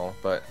Torrent still,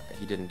 but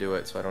he didn't do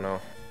it, so I don't know.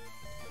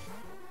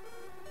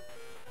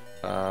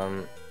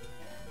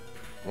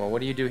 Well,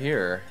 what do you do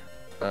here?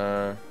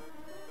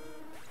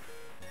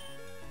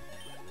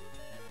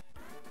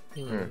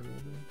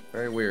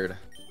 Very weird.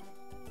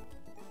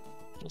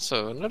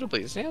 So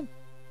notably, Xan's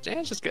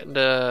just getting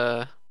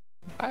to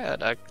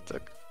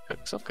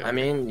self-cook. I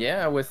mean,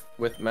 yeah, with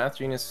Math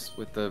Genius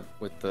with the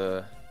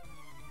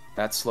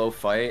that slow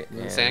fight.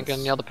 Xan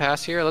gonna nail the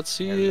pass here. Let's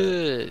see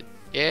it.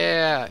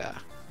 Yeah. There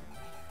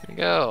you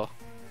go.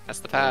 That's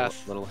the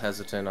pass. A little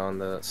hesitant on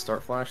the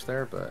start flash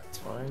there, but it's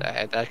fine.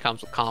 That comes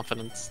with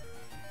confidence.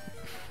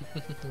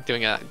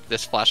 Doing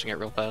this flashing it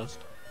real fast.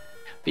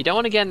 But you don't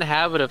want to get in the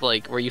habit of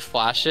like where you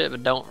flash it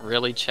but don't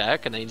really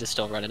check, and then you just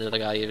still run into the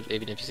guy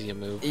even if you see him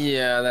move.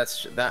 Yeah,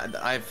 that's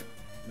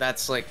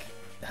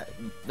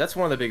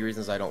one of the big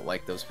reasons I don't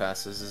like those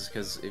passes, is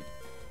because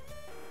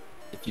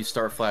if you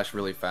start flash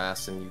really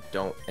fast and you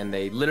don't, and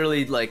they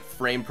literally like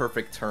frame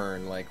perfect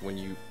turn, like when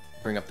you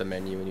bring up the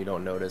menu and you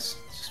don't notice.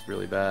 It's just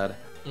really bad.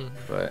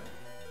 But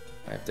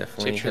I've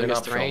definitely hit an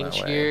optional range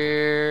that way.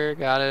 here.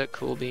 Got it.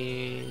 Cool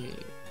bean.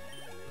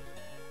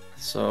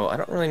 So I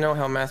don't really know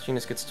how Math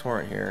Genius gets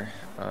Torrent here.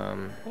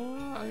 Well,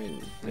 I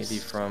mean, Maybe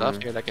from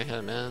stuff here that can hit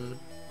him in.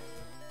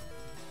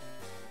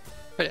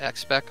 Put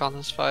X-Spec on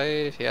this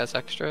fight if he has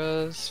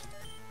extras.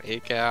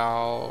 Fake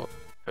out.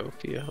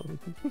 Opium.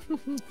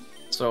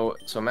 So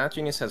Math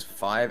Genius has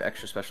 5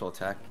 extra special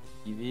attack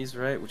EVs,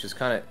 right? Which is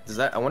kind of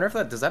I wonder if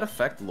does that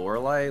affect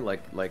Lorelei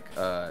like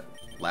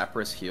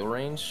Lapras heal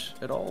range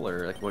at all,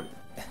 or like what?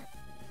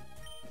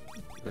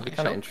 It'd be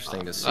kind of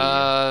interesting to see.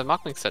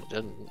 Mocklink said it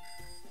didn't.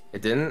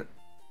 It didn't?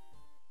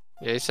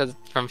 Yeah, he said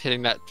from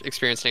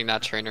experiencing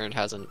that trainer, it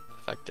hasn't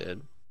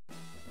affected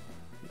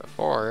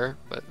before,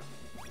 but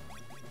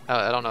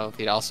I don't know if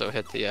he'd also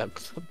hit the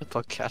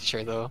bug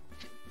catcher though.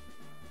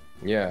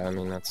 Yeah, I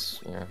mean that's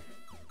yeah.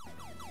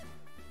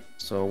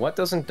 So what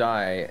doesn't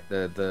die?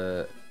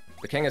 The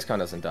Kangaskhan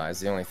doesn't die.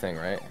 Is the only thing,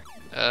 right?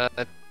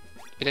 If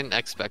he didn't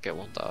expect it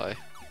won't die.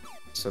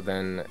 So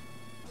then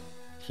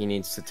he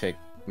needs to take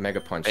Mega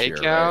Punch Fake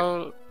here,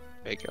 out.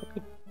 right? Fake out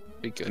could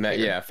be good.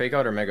 Yeah, Fake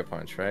Out or Mega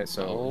Punch, right?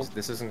 So No.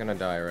 this isn't gonna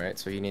die, right?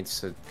 So he needs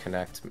to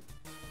connect.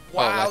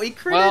 Wow, He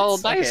crits! Well,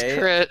 nice Okay.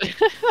 crit.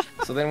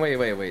 So then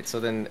wait. So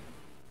then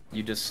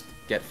you just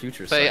get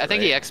Future But Sight, I think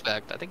right? he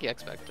expect. I think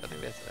that's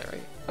that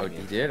right. Oh,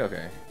 he did?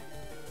 Okay.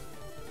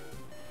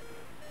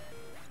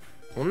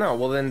 Well, no.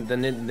 Well, then the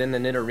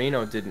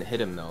Nidorino didn't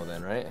hit him though,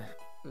 then, right?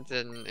 It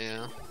didn't,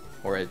 yeah.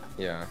 Or it,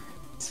 yeah,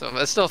 So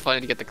it's still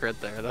funny to get the crit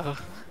there though.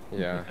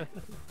 yeah.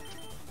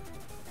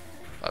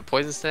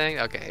 Poison Sting?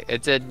 Okay,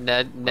 it did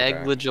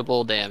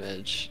negligible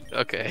damage.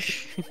 Okay.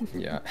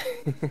 Yeah.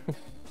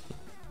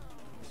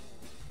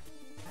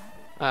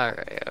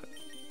 Alright.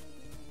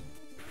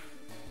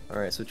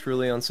 Alright, so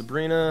truly on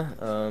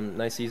Sabrina,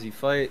 nice easy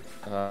fight.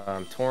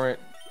 Torrent,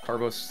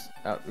 Carbos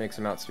makes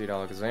him outspeed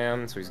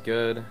Alakazam, so he's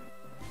good.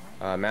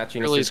 Math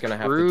Genius is gonna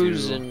have to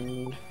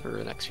do. For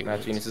the next few Math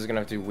minutes. Genius is gonna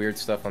have to do weird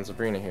stuff on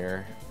Sabrina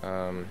here.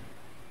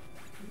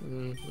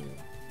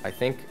 I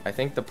think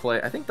the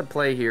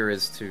play here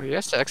is to He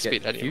has to X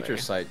speed get anyway. Future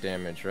Sight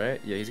damage, right?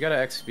 Yeah, he's got to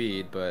X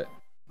speed, but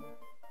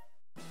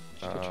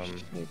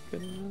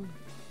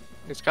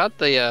It's got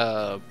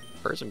the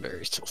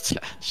Berry still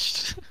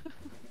attached.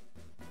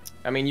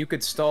 I mean, you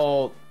could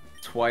stall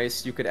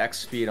twice. You could X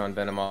speed on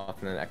Venomoth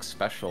and then X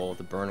special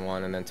to burn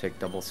one, and then take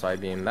double side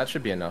beam. That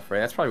should be enough, right?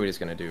 That's probably what he's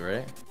gonna do,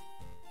 right?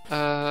 If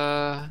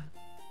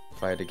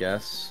I had to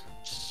guess.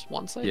 Just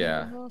one side.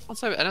 Yeah.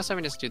 I know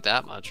something just do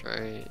that much,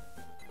 right?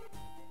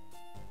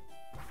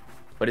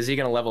 But is he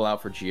gonna level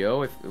out for Geo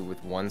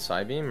with one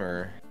side beam,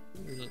 or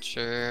I'm not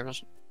sure. I'm not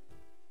sure.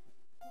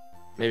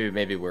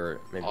 maybe we're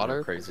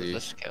Water? crazy?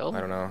 Does this kill?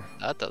 I don't know.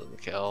 That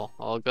doesn't kill.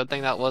 Well, good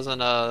thing that wasn't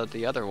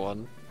the other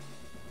one.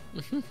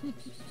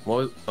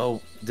 Well,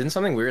 oh, didn't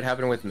something weird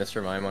happen with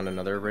Mr. Mime on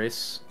another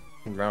race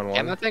in round 1?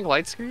 Can that thing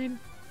light screen?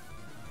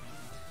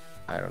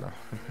 I don't know.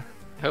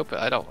 I hope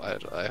I don't.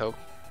 I hope.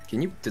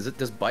 Can you?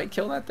 Does Bite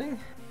kill that thing?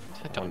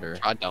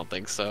 I don't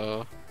think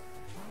so.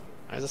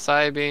 There's a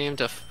side beam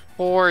to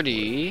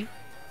 40.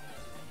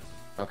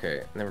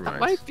 Okay, never mind.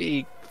 That might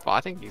be.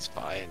 I think he's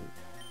fine.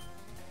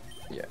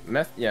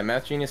 Yeah,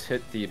 Math Genius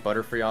hit the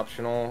Butterfree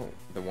optional,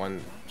 the one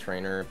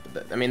trainer.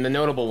 I mean, the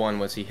notable one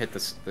was he hit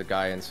the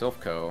guy in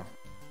Silphco.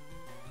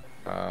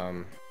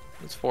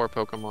 It's 4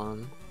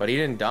 Pokemon. But he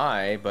didn't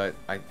die. But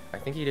I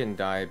think he didn't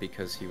die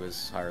because he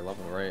was higher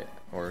level, right?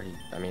 Or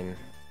I mean,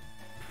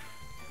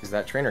 because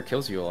that trainer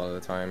kills you a lot of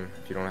the time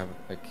if you don't have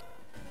like.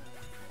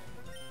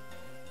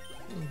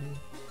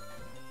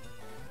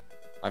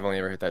 I've only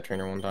ever hit that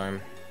trainer one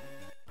time.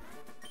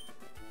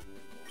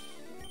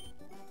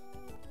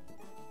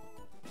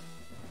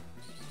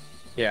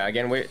 Yeah,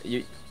 again,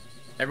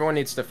 everyone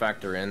needs to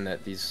factor in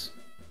that the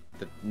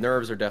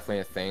nerves are definitely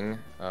a thing.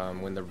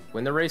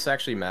 When the race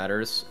actually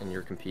matters and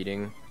you're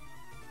competing,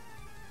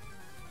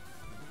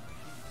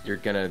 you're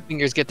gonna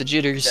Fingers get the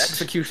jitters. your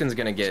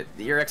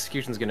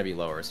execution's gonna be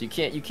lower. So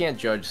you can't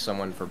judge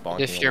someone for bonking.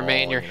 If your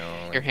a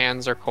wall, your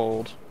hands are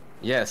cold.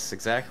 Yes,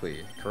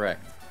 exactly,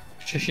 correct.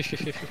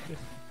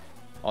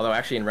 Although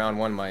actually in round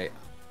 1,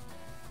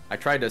 I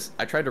tried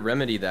to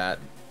remedy that,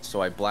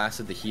 so I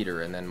blasted the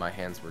heater and then my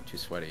hands were too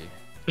sweaty.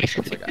 It's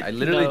like I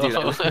literally do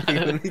that. I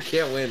literally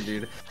can't win,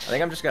 dude. I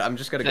think I'm just gonna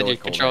go Then your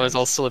with cold controller's hands.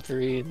 all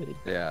slippery. And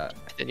Yeah.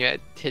 then you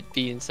had hit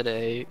B instead of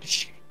A.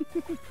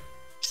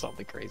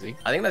 Something crazy.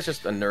 I think that's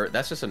just a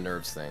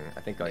nerves thing.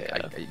 I think like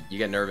Yeah. you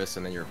get nervous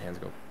and then your hands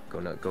go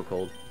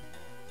cold.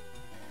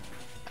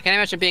 I can't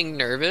imagine being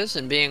nervous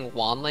and being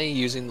Wanley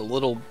using the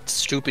little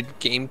stupid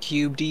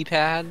GameCube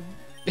D-pad.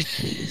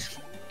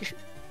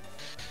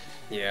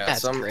 Yeah,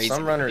 That's some crazy,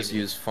 runners dude.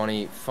 use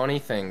funny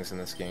things in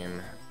this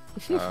game.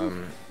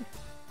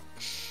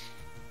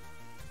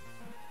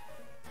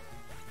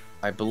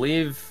 I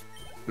believe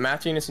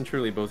Math Genius and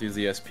Truly both use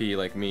the SP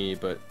like me,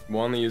 but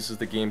Wanley uses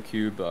the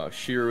GameCube.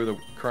 Shiro, the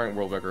current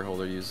world record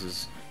holder,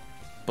 uses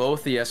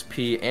both the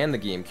SP and the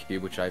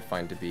GameCube, which I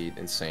find to be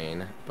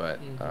insane. But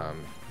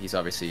he's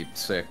obviously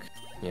sick,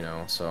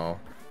 so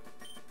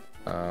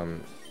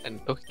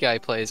And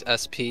Pokeguy plays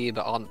SP,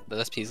 but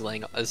SP is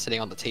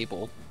sitting on the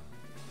table.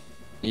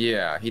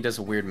 Yeah, he does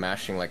a weird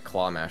mashing, like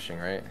claw mashing,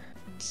 right?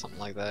 Something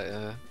like that,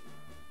 yeah.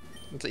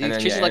 He And then,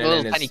 treats yeah, it like a and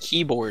little then tiny his...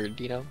 keyboard,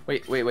 you know?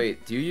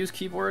 Wait. Do you use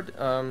keyboard,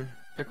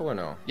 Pickle, or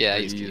no? Yeah, or I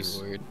you use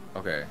keyboard.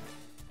 Okay.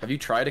 Have you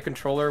tried a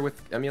controller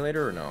with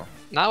emulator or no?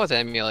 Not with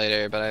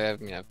emulator, but I have,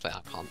 played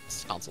on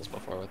consoles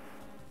before with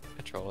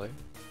controller.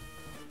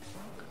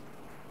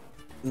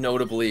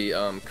 Notably,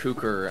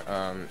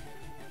 Kuker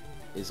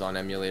is on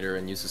emulator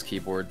and uses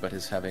keyboard, but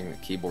is having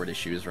keyboard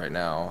issues right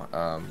now.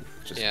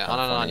 Yeah, on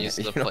and on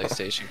uses a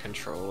PlayStation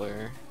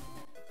controller.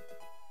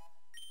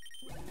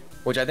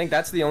 Which I think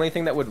that's the only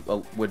thing that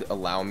would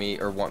allow me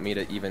or want me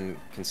to even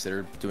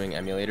consider doing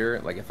emulator.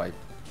 Like if I,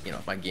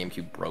 if my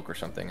GameCube broke or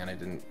something and I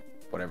didn't,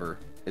 whatever.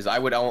 Is I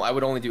would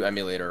only do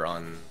emulator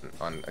on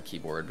a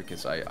keyboard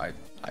because I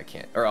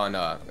can't, or on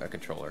a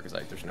controller because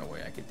there's no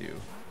way I could do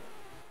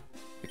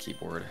the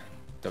keyboard.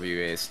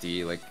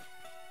 WASD, like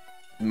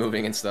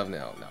moving and stuff.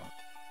 No.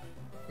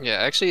 Yeah,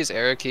 actually use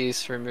arrow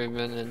keys for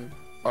movement and.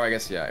 Oh, I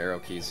guess yeah, arrow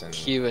keys and.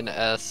 Q and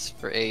S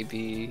for A,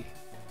 B.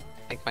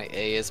 I think my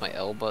A is my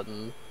L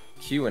button.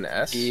 Q and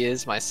S. E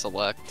is my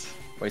select.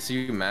 Wait, so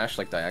you mash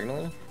like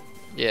diagonally?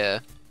 Yeah.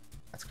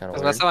 That's kind of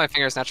weird. That's how my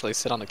fingers naturally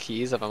sit on the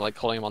keys if I'm like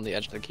holding them on the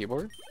edge of the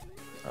keyboard.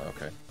 Oh,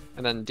 okay.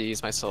 And then D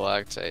is my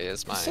select, A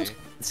is my. It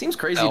seems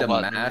crazy L to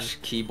button. mash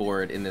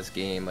keyboard in this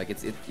game. Like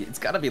it's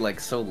got to be like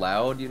so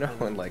loud,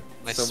 and like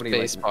My so many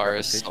space like, bar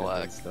is repetitions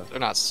and select. stuff. Or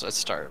not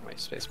start. My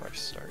space bar is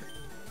start.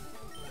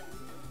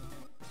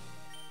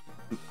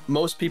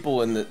 Most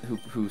people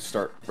who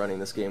start running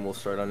this game will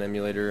start on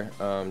emulator,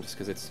 just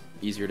because it's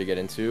easier to get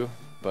into.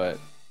 But and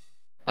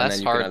That's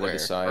then you can hardware. either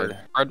decide.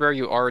 Hardware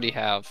you already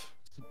have.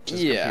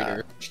 Just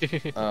Yeah.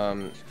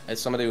 computer. As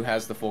somebody who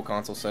has the full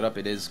console setup,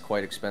 it is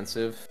quite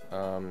expensive.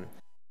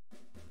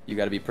 You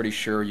got to be pretty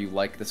sure you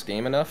like this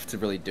game enough to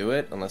really do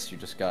it, unless you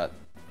just got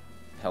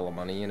hella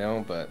money,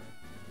 But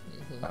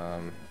Yeah,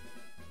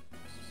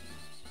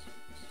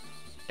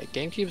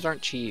 GameCubes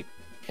aren't cheap.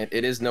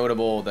 it is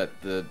notable that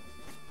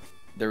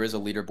there is a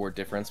leaderboard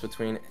difference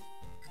between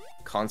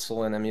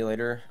console and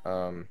emulator.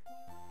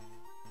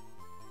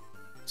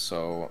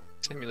 So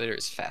Emulator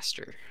is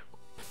faster.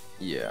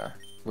 yeah,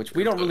 which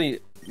we don't really.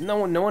 No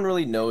one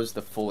really knows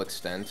the full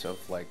extent of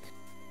like.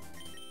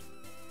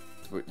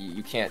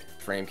 You can't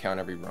frame count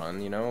every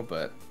run,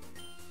 but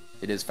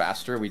it is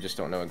faster. We just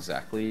don't know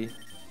exactly.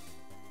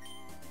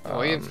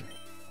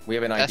 We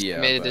have an idea.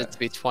 Estimated it to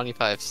be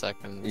 25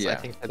 seconds. Yeah. I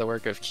think for the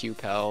work of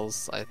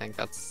QPals, I think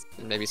that's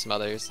maybe some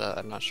others.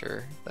 I'm not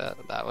sure that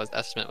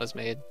estimate was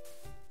made.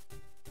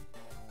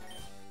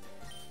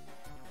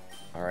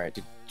 All right,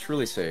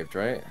 truly saved,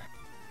 right?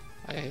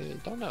 I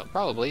don't know.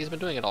 Probably he's been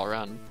doing it all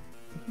around.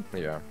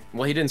 Yeah.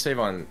 Well, he didn't save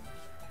on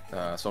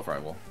Self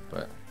Rival,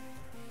 but.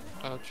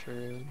 Oh,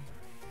 true.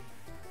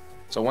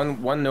 So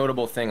one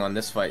notable thing on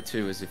this fight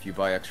too is if you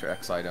buy extra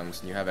X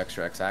items and you have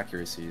extra X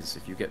accuracies,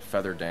 if you get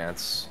Feather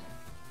Dance,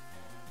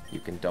 you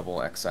can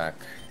double X ac.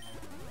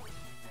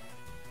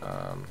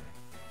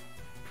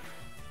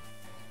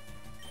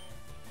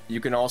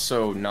 You can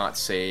also not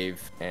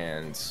save,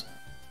 and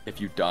if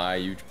you die,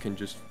 you can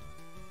just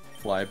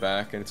fly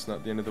back, and it's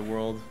not the end of the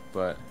world.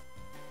 But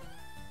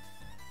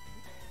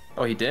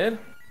oh, he did?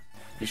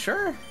 You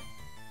sure?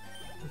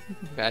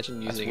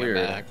 Imagine That's using weird.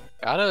 a Mac.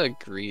 Gotta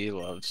agree,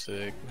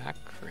 Lovesick. Mac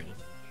cringe.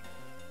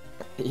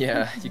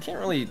 Yeah, you can't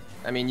really.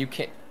 I mean, you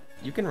can't.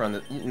 You can run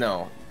the.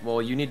 No.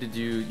 Well, you need to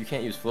do. You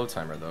can't use Flow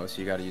Timer though,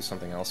 so you got to use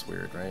something else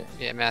weird, right?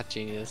 Yeah, Math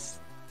Genius.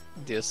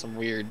 Do some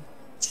weird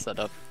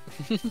setup.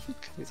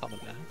 He's on the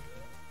Mac.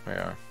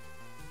 Yeah.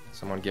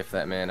 Someone gift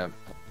that man a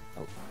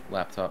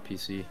laptop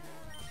PC.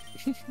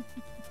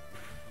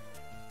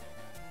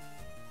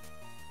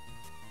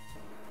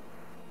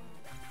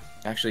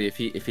 Actually, if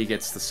he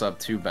gets the sub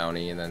 2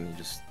 bounty and then he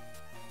just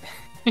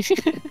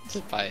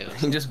Just buy it.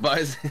 he just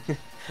buys.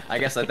 I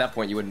guess at that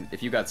point you wouldn't.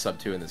 If you got sub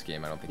 2 in this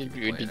game, I don't think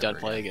You would be done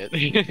playing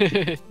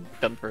it.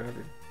 Done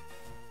forever.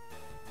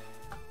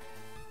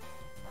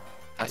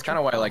 That's kind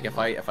of why, like, if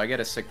I get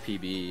a sick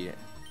PB,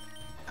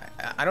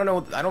 I don't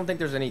know. I don't think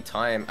there's any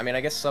time. I mean,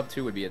 I guess sub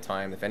 2 would be a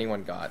time if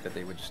anyone got that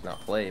they would just not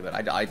play. But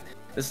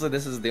this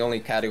is the only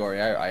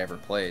category I ever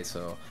play,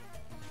 so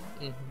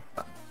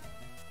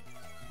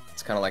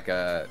it's kind of like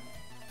a.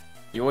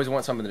 You always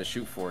want something to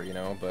shoot for,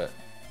 But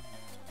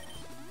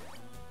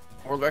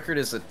world record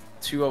is a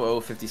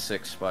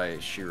 2:00:56 by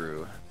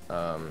Shiru.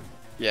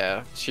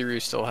 Yeah,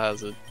 Shiru still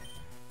has it.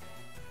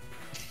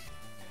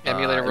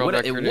 Emulator world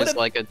record is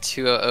like a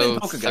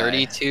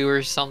 2:00:32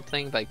 or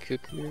something by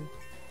Kuku.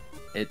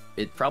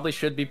 It probably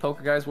should be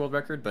Pokéguy's world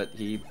record, but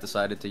he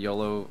decided to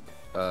YOLO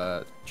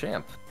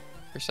champ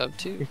For sub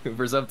 2.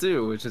 for sub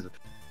 2, which is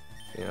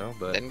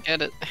but Didn't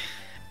get it.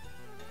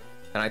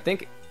 and I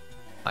think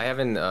I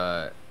haven't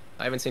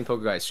seen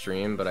Pokéguy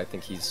stream, but I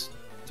think he's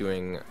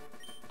doing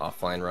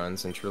offline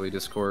runs in Truly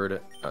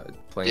Discord,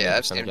 playing Yeah,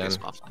 I've 100% seen him do again.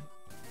 some offline.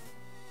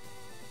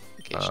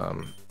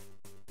 Occasionally.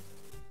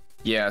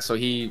 Yeah, so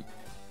he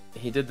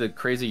did the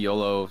crazy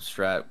YOLO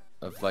strat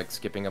of like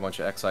skipping a bunch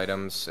of X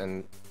items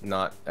and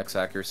not X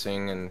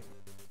accuracying and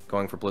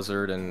going for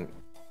Blizzard, and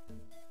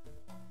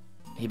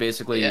he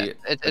basically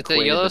it's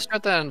a yellow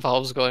strat that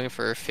involves going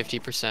for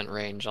 50%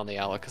 range on the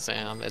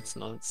Alakazam. It's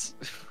nuts.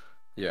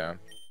 Yeah.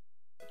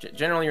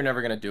 Generally, you're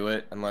never gonna do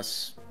it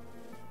unless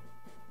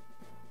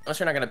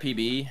you're not gonna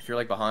PB. If you're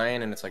like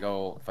behind and it's like,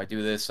 oh, if I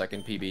do this, I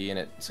can PB and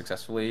it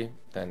successfully,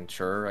 then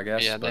sure, I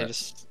guess. Yeah, but...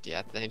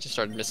 they just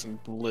started missing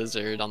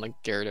Blizzard on the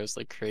Gyarados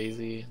like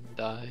crazy and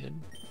died.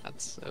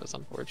 It was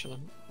unfortunate.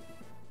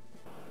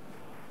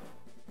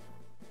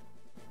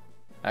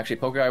 Actually,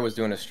 Pokeguy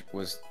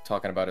was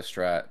talking about a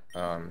strat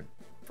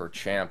for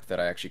Champ that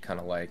I actually kind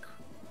of like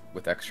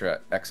with extra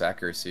X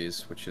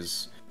accuracies, which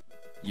is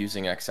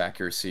using X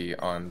accuracy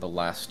on the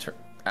last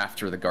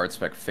after the guard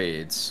spec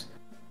fades,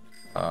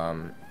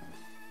 to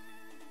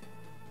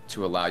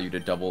allow you to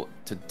double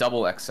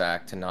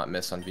X-Act to not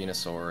miss on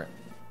Venusaur.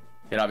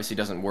 It obviously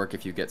doesn't work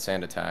if you get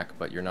Sand Attack,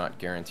 but you're not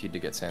guaranteed to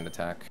get Sand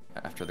Attack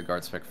after the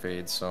guard spec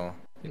fades, so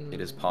it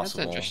is possible.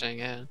 That's interesting,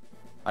 yeah.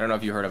 I don't know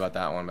if you heard about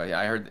that one, but yeah,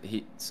 I heard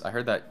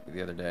that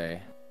the other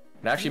day.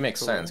 It actually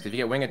makes sense, because if you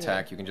get Wing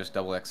Attack, you can just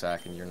double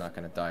X-Act and you're not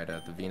going to die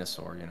to the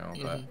Venusaur, you know,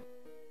 but...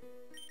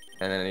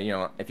 And then, you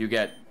know, if you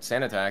get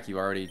Sand Attack, you're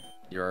already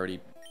 +1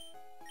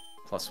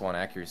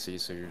 accuracy,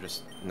 so you're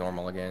just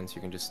normal again, so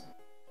you can just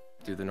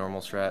do the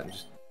normal strat and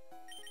just...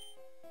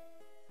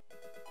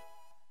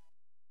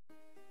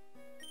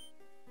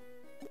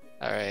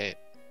 Alright.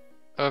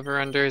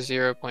 Over under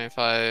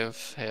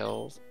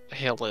 0.5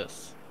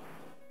 Hailith.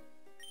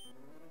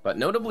 But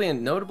notably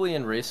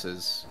in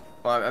races,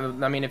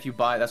 well, I mean, if you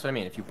buy, that's what I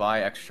mean, if you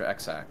buy extra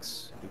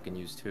X-Acts, you can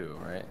use 2,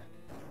 right?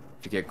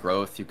 If you get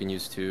growth, you can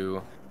use 2.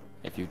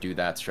 If you do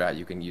that strat,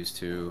 you can use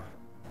 2.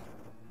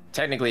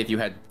 Technically, if you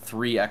had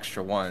 3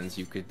 extra ones,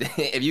 you could,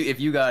 if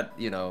you got,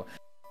 you know,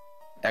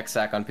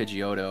 X-Act on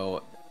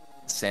Pidgeotto,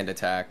 Sand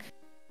Attack,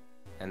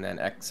 and then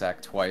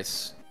X-Act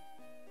twice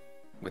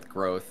with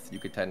growth, you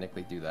could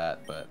technically do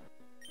that, but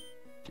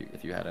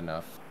if you had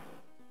enough.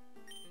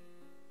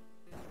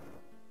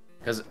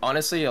 Because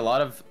honestly,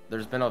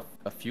 there's been a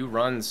few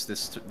runs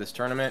this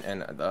tournament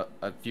and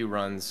a few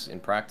runs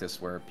in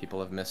practice where people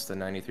have missed the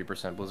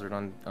 93% Blizzard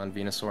on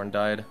Venusaur and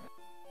died.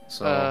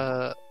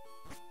 So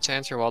to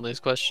answer Wildney's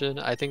question,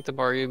 I think the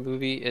Mario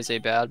movie is a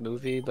bad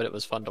movie, but it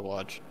was fun to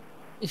watch.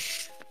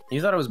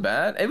 You thought it was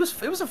bad? It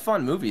was a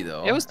fun movie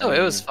though. It was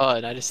it was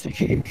fun. I just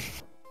think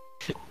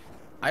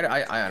I don't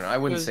know. I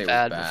wouldn't say it was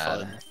bad.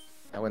 Fun.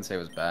 I wouldn't say it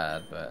was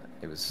bad, but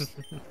it was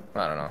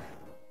I don't know.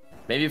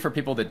 Maybe for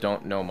people that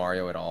don't know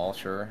Mario at all,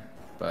 sure,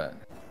 but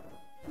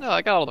no,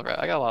 I got a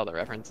lot of the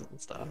references and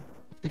stuff.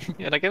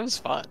 Yeah, like it was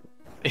fun.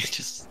 It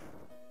just,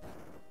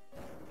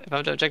 if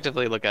I'm to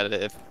objectively look at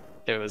it, if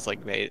it was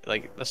like made,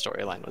 like the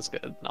storyline was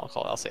good, and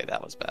I'll say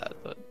that was bad,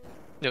 but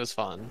it was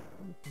fun.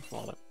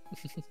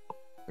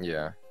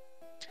 Yeah.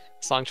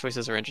 Song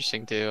choices are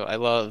interesting too. I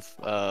love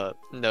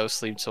No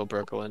Sleep Till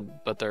Brooklyn,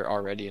 but they're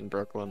already in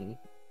Brooklyn.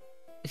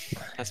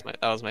 That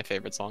was my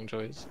favorite song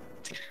choice.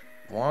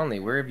 Wanley,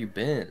 where have you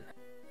been?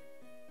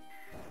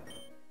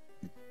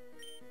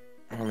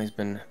 Wanley's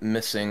been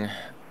missing.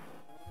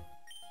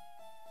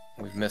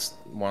 We've missed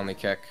Wanley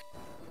Keck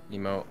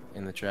emote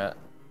in the chat.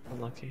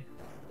 Unlucky.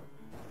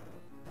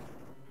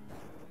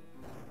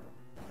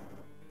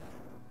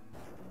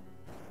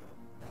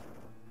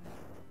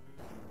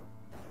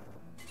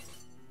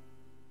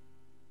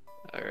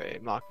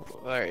 Alright,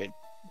 alright.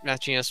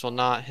 Mathgenius will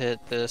not hit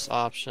this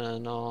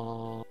option.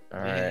 Oh,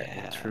 alright,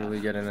 yeah. Truly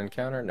get an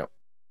encounter? No.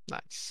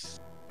 Nice.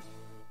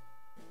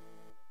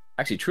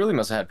 Actually, Truly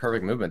must have had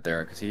perfect movement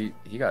there, because he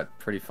got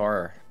pretty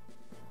far.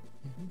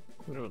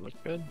 It would look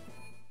good.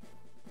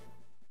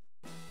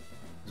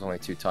 There's only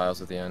 2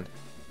 tiles at the end.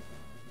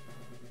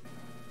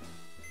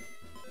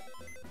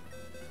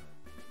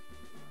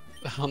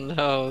 Oh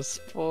no,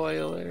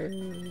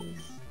 spoilers.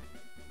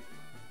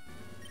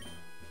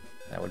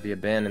 That would be a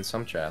ban in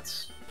some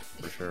chats,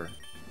 for sure.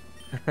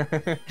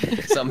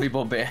 Some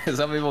people ban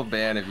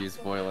if you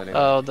spoil anything.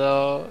 Oh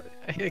no,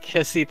 I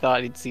guess he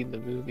thought he'd seen the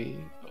movie.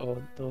 Oh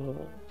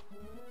no.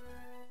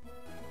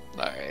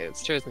 Alright,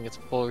 it's chosen its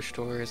polar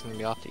restore, is gonna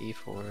be off to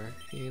E4.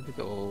 Here we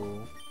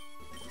go.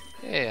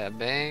 Yeah,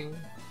 bang.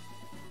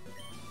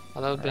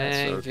 Hello,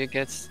 bang. If it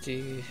gets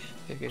the.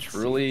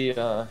 Truly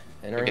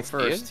entering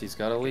first, he's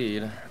got a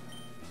lead.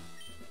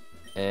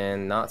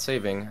 And not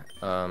saving,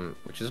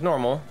 which is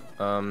normal.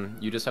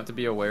 You just have to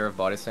be aware of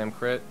body slam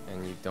crit,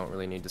 and you don't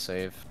really need to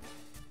save.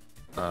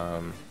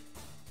 But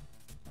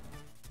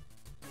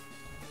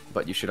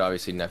you should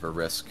obviously never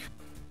risk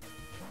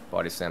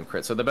body slam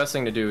crit. So the best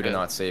thing to do to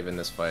not save in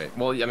this fight,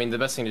 well, I mean, the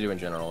best thing to do in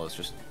general is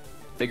just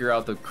figure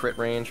out the crit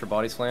range for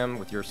body slam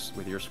with your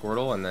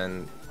Squirtle, and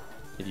then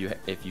if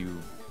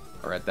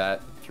you're at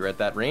that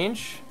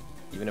range,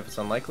 even if it's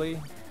unlikely,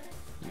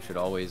 you should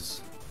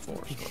always full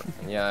restore.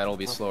 And yeah, it'll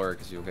be slower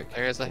because you'll get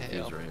there's a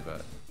hail. Rate,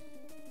 but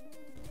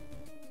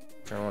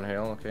turn on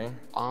hail, okay.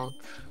 Bonk.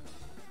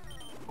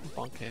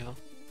 Bonk hail.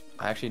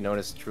 I actually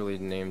noticed Truly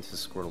named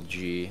his Squirtle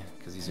G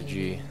because he's a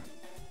G.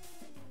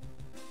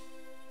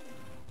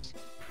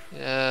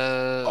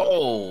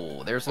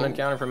 Oh, there's an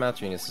encounter for Math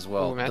Genius as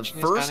well. Math The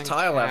Genius first got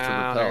tile after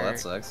Repel, encounter. that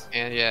sucks.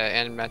 And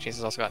yeah, and Math Genius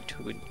has also got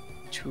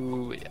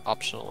two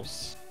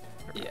optionals.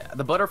 Yeah,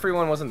 the Butterfree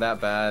one wasn't that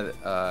bad,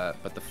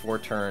 but the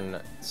 4-turn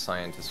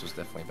Scientist was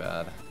definitely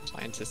bad.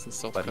 Scientist and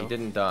Silph. But he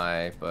didn't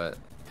die, but...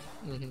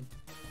 Mm-hmm.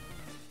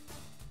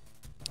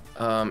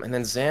 And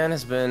then Xan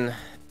has been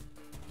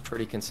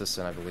pretty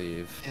consistent, I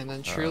believe. And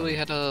then Truly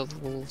had a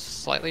little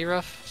slightly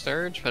rough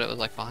surge, but it was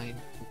like fine.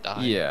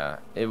 Died. Yeah,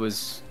 it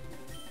was...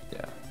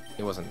 Yeah,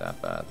 it wasn't that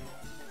bad.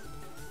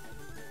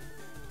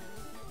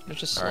 It was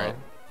just slow. Alright.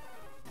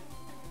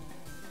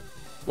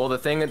 Well, the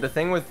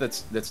thing with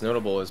that's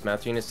notable is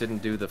Math Genius didn't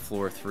do the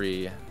floor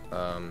 3.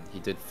 He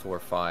did floor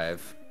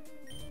 5.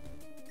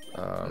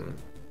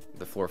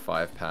 The floor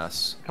 5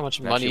 pass. How much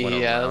Actually money went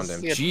he around has?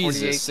 him. He had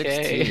Jesus,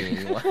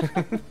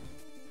 48K.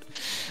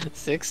 16.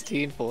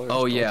 16 floors.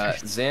 Oh yeah,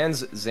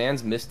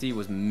 Xan's Misty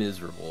was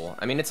miserable.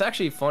 I mean, it's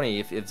actually funny.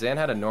 If Xan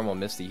had a normal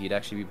Misty, he'd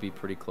actually be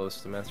pretty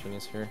close to Math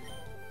Genius here.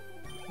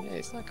 Yeah,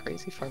 he's not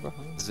crazy far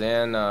behind.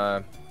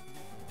 Xan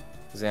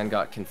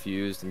got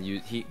confused and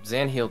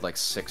Xan healed like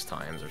 6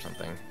 times or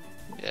something.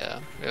 Yeah,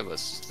 it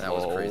was That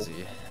was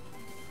crazy.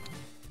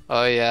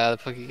 Oh yeah, the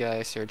Pokey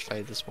guy surge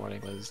fight this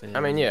morning was insane. I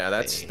mean, yeah,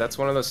 that's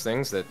one of those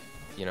things that,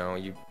 you know,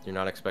 you're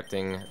not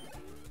expecting,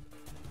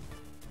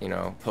 you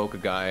know, Poke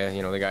guy,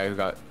 you know, the guy who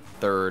got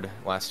 3rd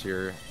last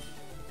year,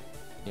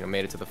 you know,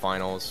 made it to the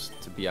finals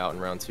to be out in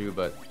round 2,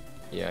 but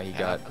yeah, he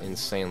got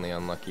insanely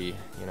unlucky,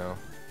 you know.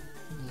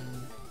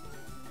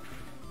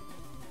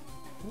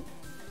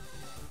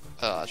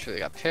 Oh, it's really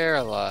got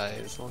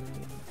paralyzed.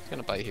 He's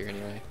gonna bite here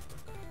anyway.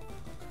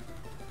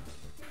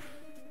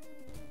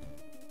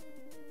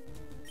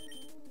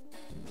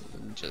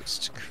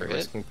 Just crit.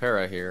 Risking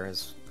para here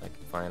is like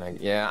fine.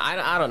 Yeah,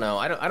 I don't know.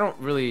 I don't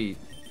really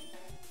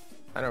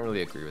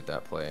agree with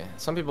that play.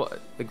 Some people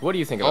like. What do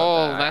you think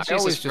about that? Match I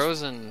always is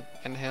frozen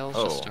and Hail's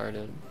just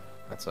started.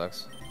 That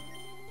sucks.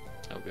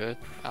 No good.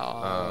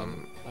 Not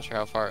sure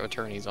how far a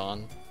turn he's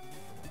on.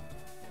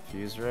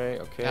 Fuse Ray.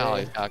 Okay. Oh,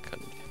 he got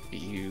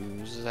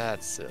confused.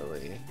 That's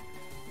silly.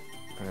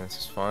 This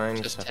is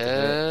fine. Just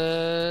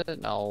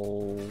hit.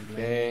 No.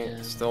 Okay,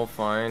 Man. still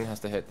fine. Has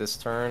to hit this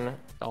turn.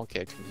 Don't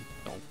kick him.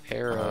 Don't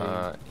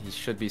parry. He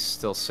should be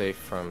still safe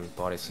from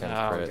body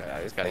slam crit. Okay,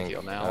 he's got to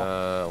heal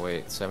now.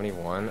 Wait,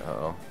 71.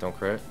 Uh-oh, don't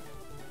crit.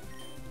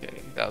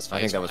 Okay, that was fine.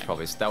 I think that was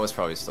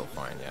probably still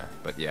fine. Yeah,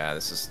 but yeah,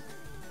 it's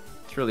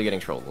really getting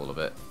trolled a little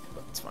bit,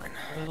 but it's fine.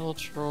 Little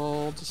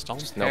troll, just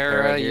don't no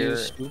para you here.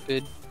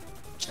 stupid.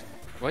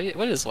 What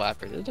is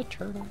Lapper? Is it a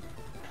turtle?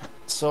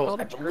 So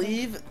I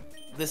believe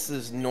this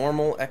is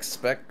normal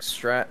X-Spec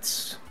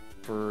strats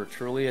for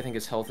Truly. I think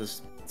his health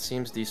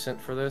seems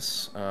decent for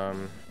this.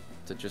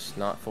 To just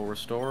not full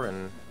restore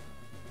and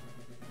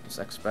just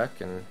X-Spec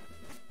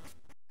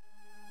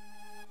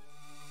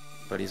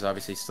but he's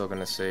obviously still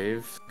gonna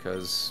save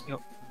because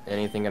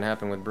anything can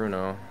happen with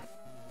Bruno.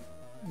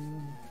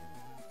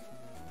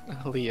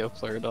 Leo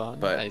flirt on.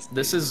 But nice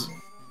this is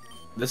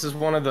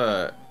one of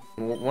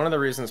the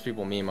reasons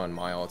people meme on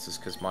Milds is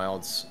because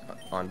Milds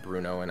on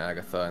Bruno and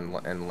Agatha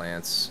and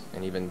Lance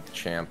and even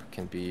Champ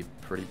can be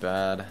pretty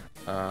bad.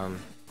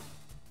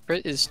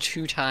 Crit is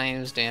 2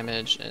 times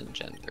damage in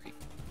Gen 3.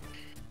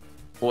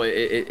 Well,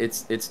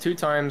 it's 2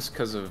 times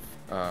because of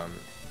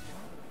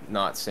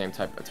not same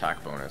type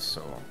attack bonus.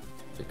 So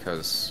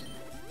because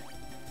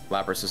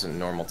Lapras isn't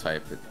normal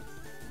type,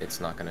 it's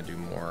not gonna do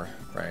more,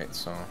 right?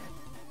 So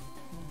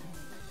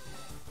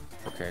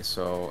okay,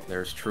 so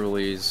there's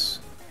Truly's.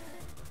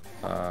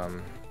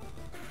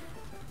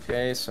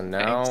 Okay, so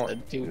now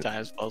 2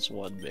 times plus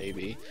 1,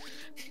 baby.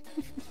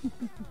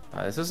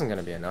 This isn't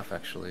gonna be enough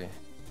actually.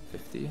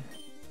 50.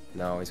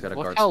 No, he's got a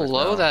guard. Look how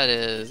low now. that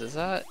is. Is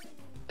that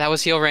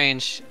was heal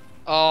range?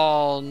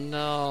 Oh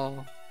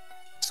no.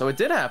 So it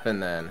did happen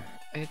then.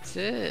 It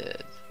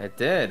did. It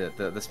did.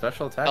 The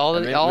special attack. All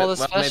the, all the well,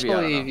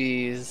 special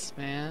maybe, EVs,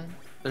 man.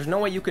 There's no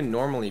way you can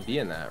normally be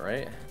in that,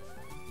 right? I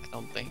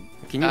don't think.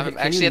 Can you?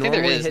 Actually, I think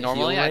there is hit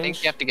normally. heal I think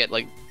range? you have to get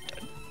like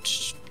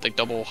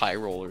double high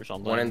roll or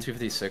something. 1 in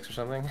 256 or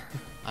something.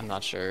 I'm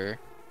not sure.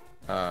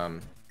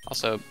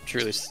 Also,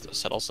 Truly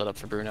settle set up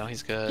for Bruno.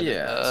 He's good.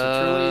 Yeah.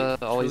 So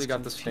always Truly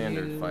got the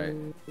standard fight.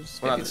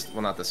 Well,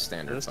 not the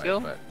standard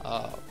fight, but.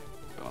 Oh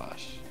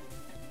gosh.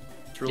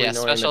 Truly Yeah,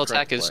 knowing special the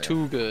correct attack is play.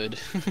 too good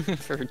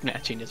for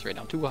Math Genius right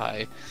now. Too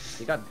high.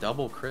 He got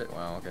double crit.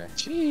 Wow. Okay.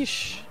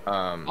 Sheesh.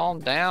 Calm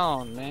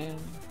down, man.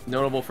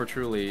 Notable for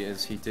Truly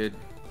is he did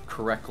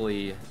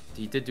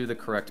do the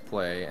correct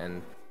play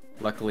and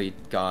luckily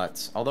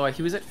got, although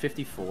he was at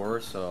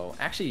 54, so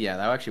actually yeah,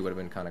 that actually would have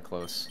been kind of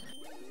close.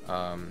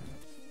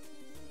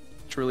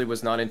 Truly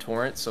was not in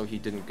Torrent, so he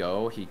didn't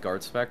go. He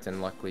guard spec'd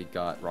and luckily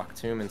got Rock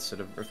Tomb instead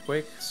of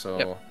Earthquake, so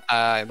Yep.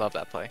 I love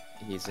that play.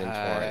 he's in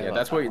Torrent. Yeah,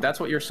 that's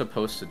what you're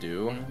supposed to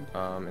do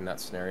in that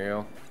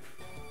scenario.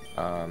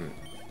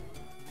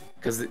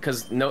 Because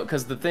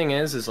the thing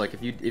is like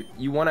if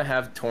you want to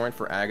have Torrent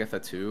for Agatha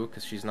too,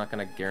 because she's not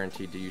gonna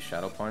guarantee to use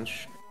Shadow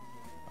Punch.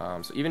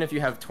 So even if you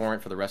have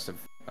Torrent for the rest of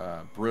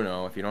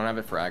Bruno, if you don't have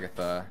it for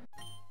Agatha,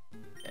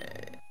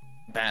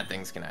 bad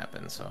things can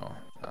happen. So,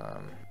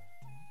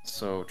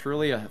 so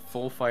truly a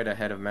full fight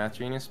ahead of Math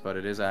Genius, but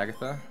it is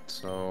Agatha.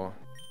 So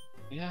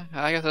yeah,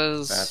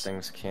 Agatha's bad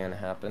things can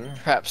happen.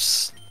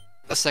 perhaps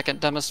the second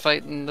dumbest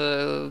fight in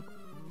the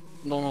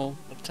normal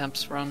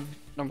attempts run.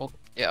 Normal,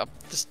 yeah.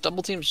 This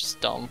double team's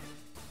just dumb.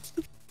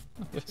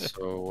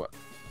 So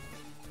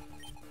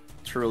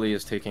Truly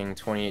is taking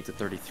 28 to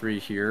 33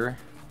 here.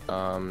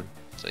 So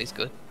he's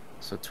good.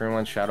 So turn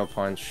 1 Shadow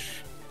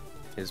Punch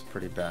is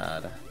pretty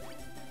bad,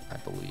 I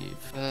believe.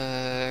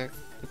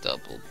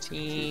 Double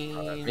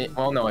team.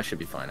 Well, no, I should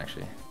be fine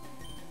actually.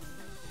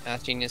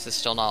 Math Genius is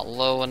still not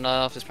low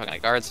enough. He's probably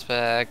gonna guard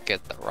spec.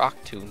 Get the Rock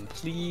Tomb,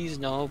 please.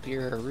 Nope,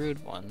 you're a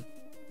rude one.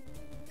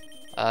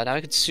 Now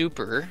we could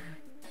super,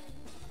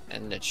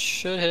 and it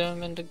should hit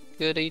him into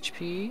good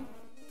HP.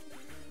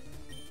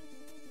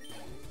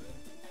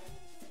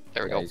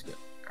 There we go. He's good.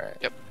 All right.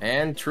 Yep.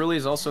 And Truly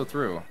is also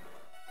through.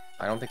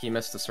 I don't think he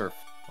missed the surf.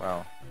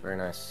 Wow, very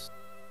nice.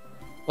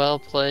 Well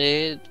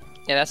played.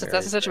 Yeah, that's Very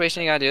a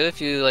situation you gotta do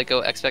if you like go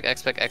X-Spec,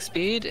 X-Spec,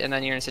 X-Speed, and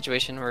then you're in a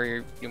situation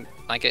where you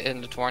might get hit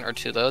into Torrent or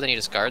too low, then you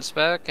just guard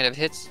spec, and if it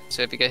hits,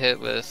 so if you get hit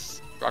with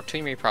Rock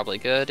Tomb, you're probably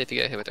good. If you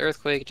get hit with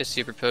Earthquake, just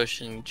Super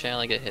Potion,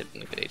 generally get hit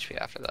in good HP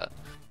after that.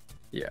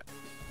 Yeah.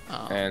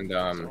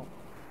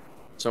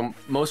 So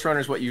most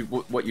runners, what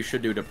you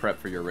should do to prep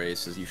for your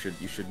race is you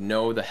should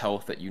know the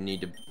health that you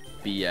need to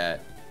be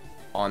at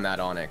on that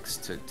Onyx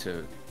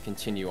to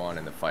continue on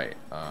in the fight.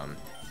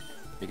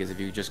 Because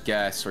if you just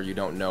guess or you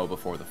don't know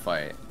before the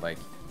fight, like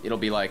it'll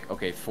be like,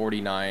 okay,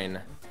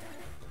 49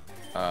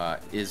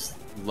 is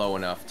low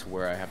enough to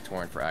where I have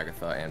Torrent for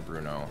Agatha and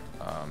Bruno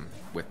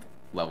with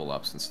level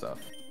ups and stuff.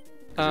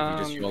 Because if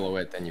you just YOLO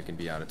it, then you can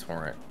be out of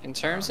Torrent. In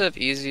terms of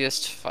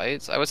easiest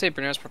fights, I would say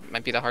Bruno's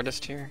might be the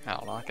hardest here. I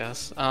don't know, I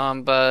guess.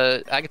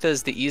 But Agatha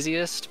is the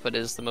easiest, but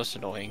is the most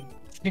annoying.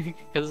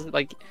 Because,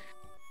 like,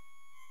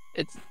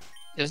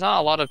 there's not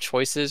a lot of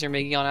choices you're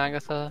making on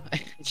Agatha.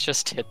 It's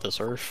just hit the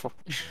surf.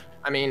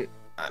 I mean,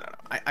 I don't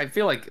know. I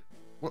feel like,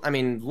 I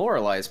mean,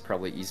 Lorelei is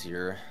probably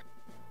easier.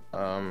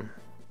 At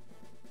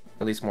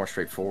least more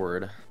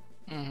straightforward.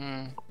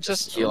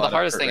 Just the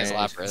hardest thing is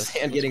Lapras.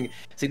 Xan getting...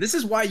 See, this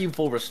is why you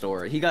full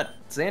restore.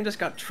 Xan just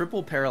got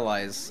triple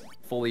paralyzed,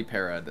 fully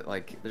para'd.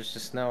 Like, there's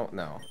just no.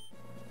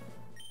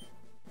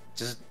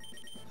 Just,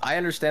 I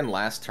understand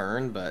last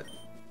turn, but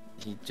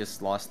he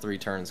just lost 3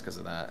 turns because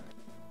of that.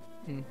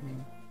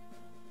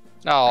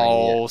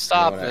 Oh, yeah,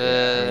 stop you know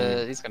it! I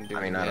mean, He's gonna do it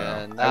I don't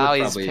again. know. Now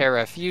he's probably...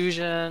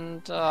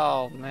 Parafusioned.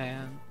 Oh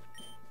man.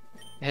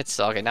 It's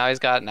okay. Now he's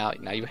got now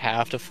you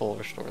have to full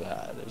restore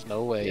that. There's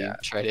no way you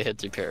try to hit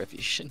through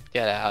Parafusion.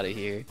 Get out of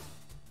here.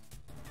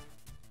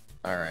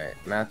 Alright,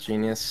 Math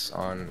Genius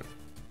on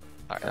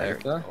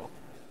Agatha.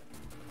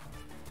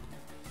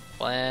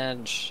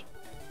 Flange.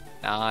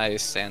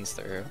 Nice, sands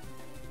through.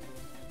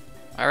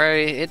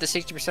 Alright, hit the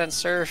 60%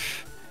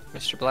 surf,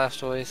 Mr.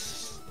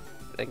 Blastoise.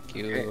 Thank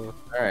you. Okay.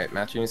 Alright,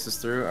 Math Genius is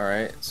through.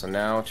 Alright, so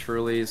now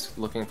Truly's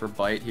looking for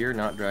Bite here,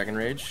 not Dragon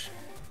Rage.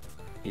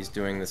 He's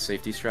doing the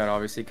safety strat,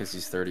 obviously, because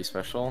he's 30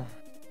 special.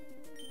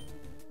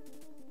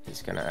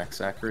 He's gonna X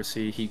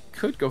accuracy. He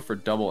could go for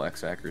double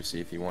X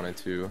accuracy if he wanted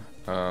to.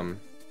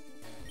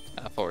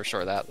 Full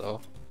restore that though.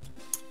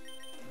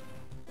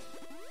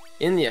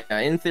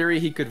 In theory,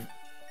 he could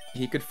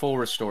full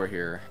restore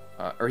here,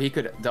 or he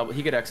could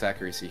X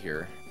accuracy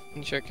here.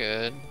 He sure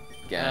could.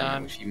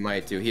 Again, which he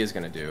might do. He is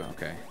gonna do.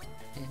 Okay.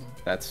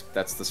 That's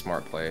the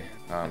smart play.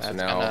 So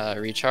now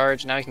gonna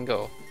recharge. Now he can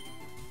go.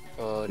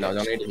 No,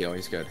 don't need to heal.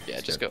 He's good. Yeah,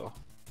 He's just good. go.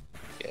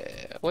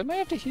 Yeah, we might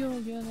have to heal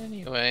again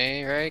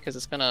anyway, right? Because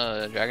it's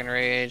gonna Dragon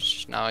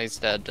Rage. Now he's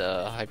dead.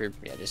 Hyper.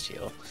 Yeah, just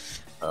heal.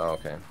 Oh,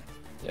 okay.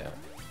 Yeah.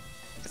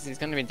 Because he's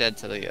gonna be dead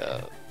to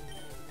the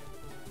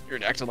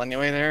Eurodactyl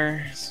anyway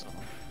there.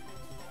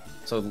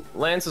 So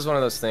Lance is one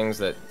of those things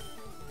that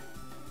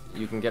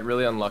you can get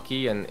really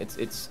unlucky, and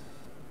it's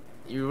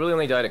you really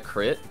only die to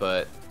crit,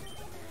 but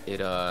it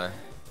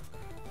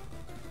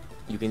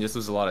you can just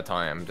lose a lot of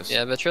time.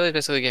 Yeah, but Truly's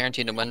basically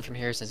guaranteed to win from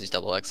here since he's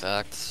double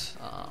X-Act.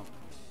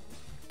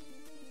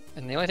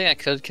 And the only thing that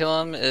could kill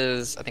him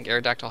is, I think,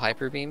 Aerodactyl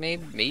Hyper Beam,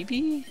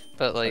 maybe?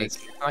 But, like,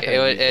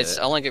 it's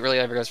only really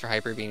ever goes for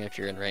Hyper Beam if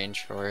you're in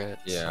range for it.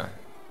 Yeah.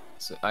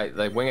 So,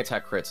 like, Wing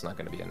Attack crit's not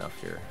going to be enough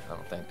here, I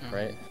don't think,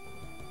 right?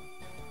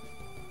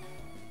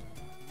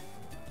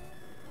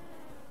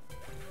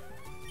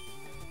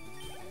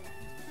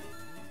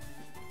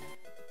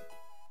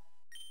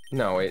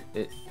 No, it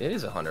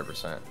is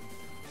 100%.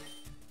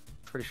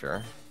 Pretty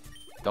sure.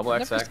 Double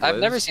X-Act I've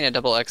never seen a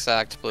double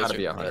X-Act Blizzard. Gotta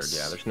be 100,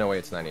 yeah. There's no way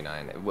it's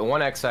 99.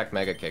 One X-Act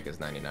Mega Kick is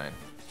 99.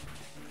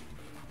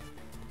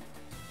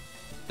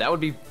 That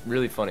would be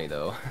really funny,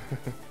 though.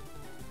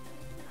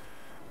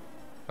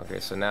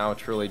 Okay, so now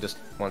Truly just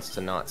wants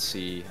to not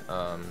see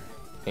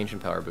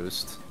Ancient Power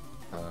Boost.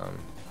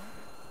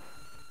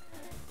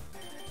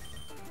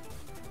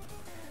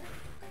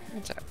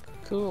 Attack.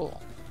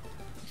 Cool.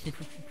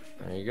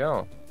 There you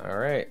go.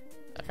 Alright.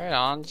 Alright,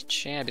 on to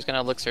Champ. He's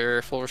gonna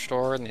Elixir full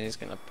restore, and then he's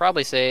gonna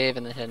probably save,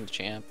 and then hit into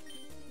Champ.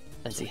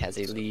 Since he has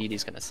a lead,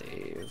 he's gonna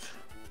save.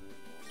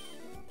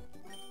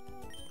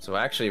 So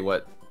actually,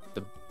 what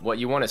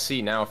you want to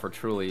see now for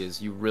Truly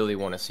is you really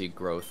want to see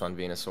growth on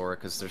Venusaur,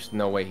 because there's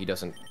no way he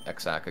doesn't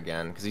X-Ack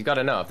again, because he's got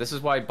enough. This is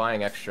why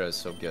buying extra is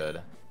so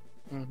good,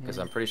 because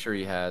I'm pretty sure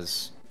he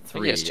has 3.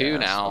 I think he has 2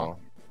 now. So...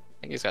 I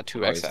think he's got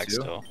 2 X-Acks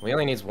still. Well, he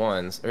only needs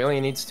 1. He only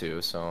needs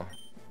 2, so...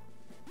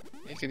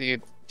 You could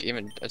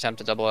even attempt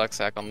a double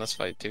X-Ack on this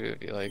fight too,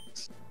 if he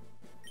likes.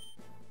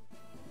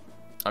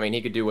 I mean,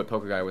 he could do what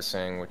Pokeguy was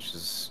saying, which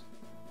is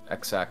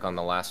X-Ack on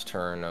the last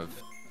turn of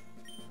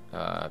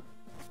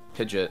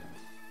Pidgeot,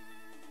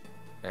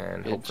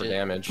 and hope for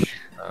damage.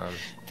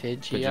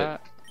 Pidgeot?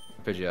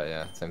 Pidgeot,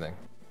 yeah, same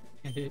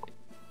thing.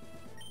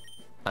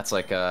 That's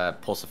like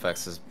Pulse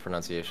Effects'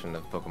 pronunciation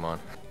of Pokemon.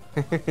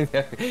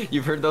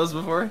 You've heard those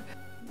before?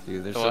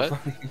 Dude, they're so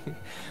funny.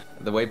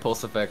 The way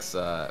Pulse Effects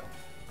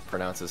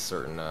pronounces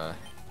certain Pokemon,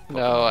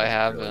 no, I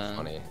haven't. Really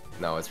funny.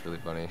 No, it's really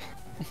funny.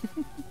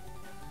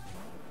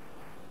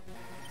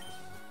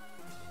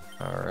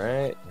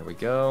 Alright, here we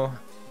go.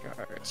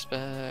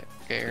 Respect,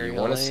 you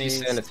want to see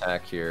Sand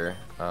Attack here.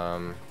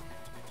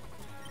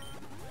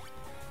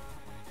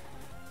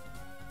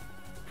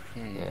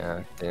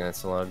 Yeah,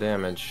 that's a lot of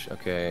damage.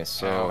 Okay,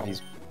 so I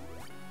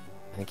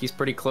think he's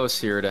pretty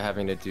close here to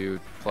having to do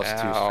 +2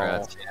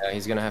 strats. Yeah,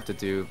 he's gonna have to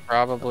do...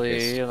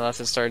 Probably, unless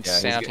it starts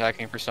sand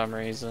attacking for some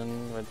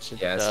reason, which it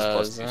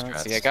does. This is +2 strats.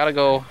 So yeah, gotta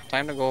go.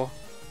 Time to go.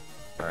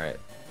 Alright.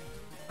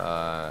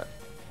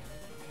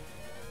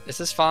 This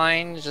is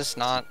fine, just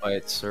not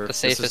the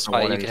safest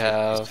fight you could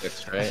have.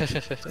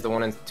 56, right? The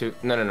 1 and 2...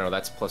 No,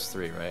 that's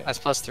 +3, right? That's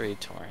 +3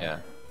 Torn. Yeah.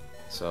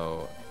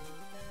 So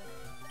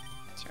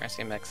you're gonna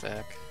see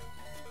Mexec.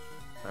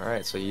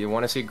 Alright, so you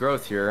want to see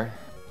growth here.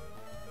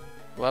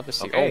 Love to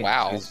see. Okay, oh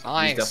wow,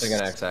 nice. He's definitely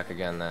gonna X-Ack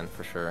again then,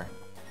 for sure.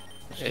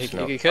 He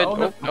could.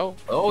 Oh, no.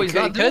 Oh, he's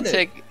not doing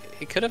it.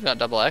 He could have got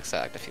double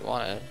X-Act if he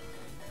wanted.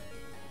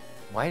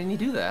 Why didn't he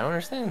do that? I don't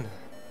understand.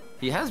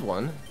 He has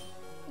one.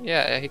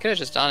 Yeah, he could have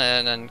just done it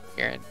and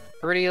then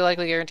pretty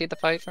likely guaranteed the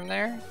fight from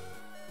there.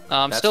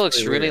 That's still really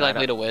extremely weird.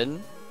 likely to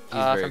win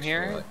from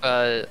here,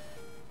 but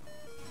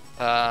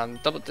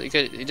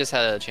he just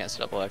had a chance to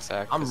double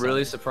X-Act. I'm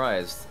really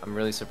surprised.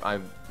 I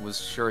was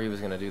sure he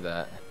was gonna do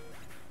that.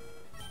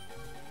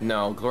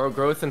 No,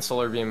 Growth and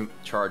Solar Beam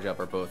Charge Up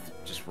are both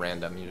just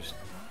random.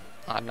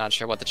 I'm not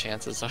sure what the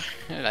chances are.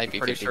 I'm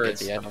pretty sure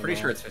it's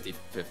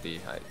 50-50.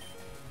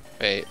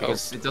 Wait,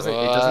 because it doesn't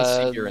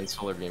see your in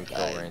Solar Beam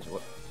kill range.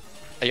 What?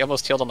 I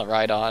almost killed on the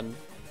Rhydon.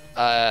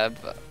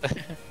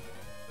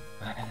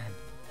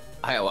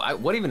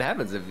 What even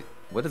happens if?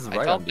 What does the Rhydon do?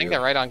 I don't think that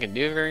Rhydon can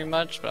do very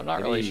much, but I'm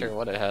not really sure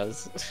what it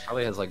has.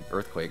 Probably has like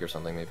Earthquake or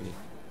something, maybe.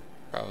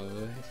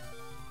 Probably.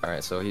 All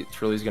right, so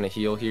Truly's gonna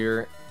heal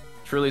here.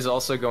 Truly's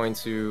also going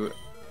to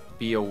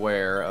be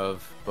aware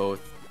of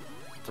both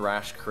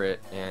Thrash crit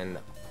and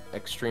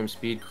Extreme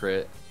Speed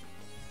crit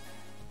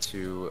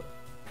to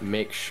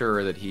make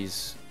sure that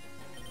he's...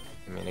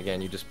 I mean,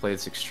 again, you just play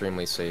this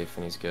extremely safe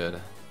and he's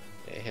good.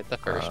 Okay, hit the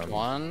first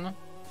one.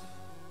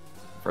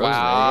 Frozen,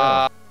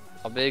 wow,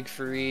 a big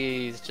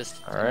freeze.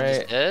 Just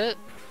it.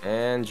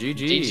 And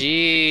GG.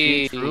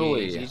 GG.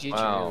 Truly. GG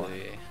wow.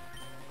 Truly.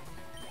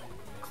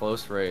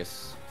 Close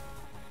race.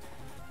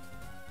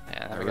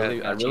 Yeah, I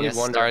really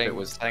wonder if it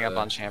was setting up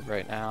on champ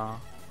right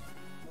now.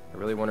 I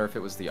really wonder if it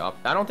was the I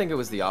don't think it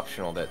was the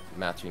optional that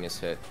MathGenius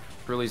hit.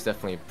 Truly's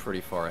definitely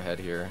pretty far ahead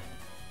here.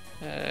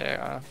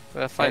 Yeah,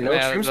 the fight,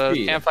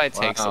 the camp fight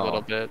takes a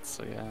little bit,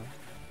 so yeah.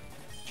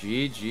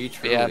 GG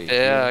Truly.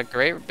 Yeah,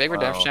 great big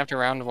redemption after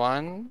round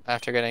 1,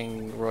 after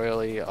getting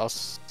royally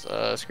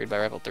screwed by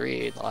Rival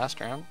 3 in the last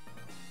round.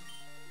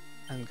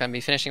 I'm gonna be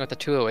finishing with a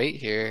 208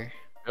 here.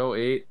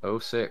 08,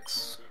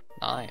 06.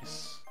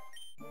 Nice.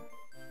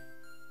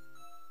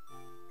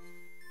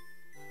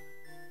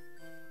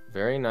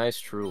 Very nice,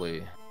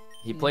 Truly.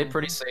 He played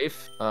pretty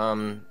safe,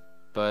 and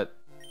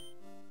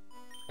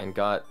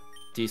got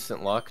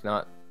decent luck,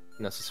 not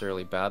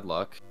necessarily bad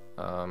luck.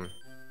 I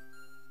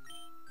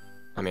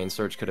mean,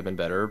 Surge could have been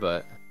better,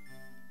 but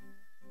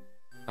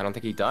I don't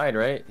think he died,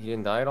 right? He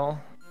didn't die at all?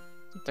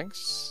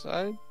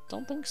 I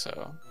don't think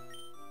so.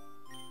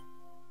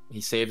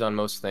 He saved on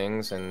most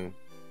things, and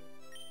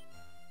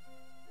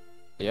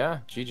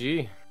yeah,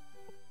 GG.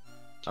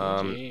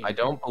 I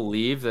don't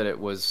believe that it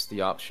was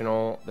the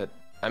optional that...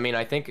 I mean,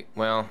 I think,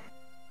 well,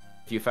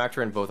 if you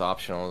factor in both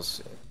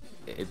optionals,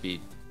 it'd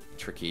be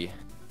tricky.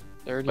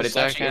 30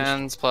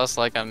 seconds plus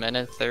like a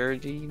minute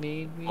 30,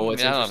 maybe? Oh,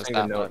 it's interesting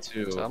to note,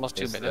 too. So almost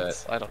 2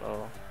 minutes, I don't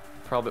know.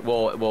 Probably,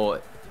 well,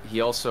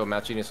 he also,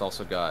 MathGenius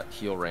also got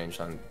heal range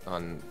on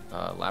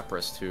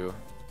Lapras, too.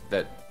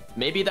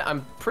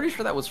 I'm pretty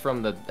sure that was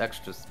from the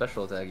extra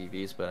special attack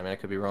EVs, but I mean, I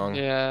could be wrong.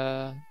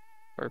 Yeah,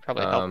 or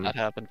probably helped that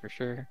happen for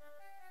sure.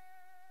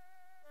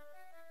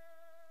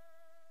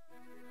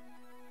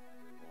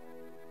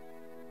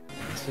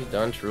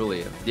 Done,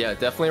 Truly. Yeah,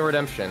 definitely a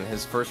redemption.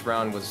 His first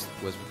round was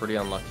pretty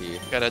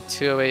unlucky. Got a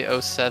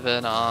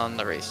 208.07 on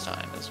the race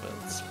time is where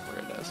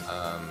it is.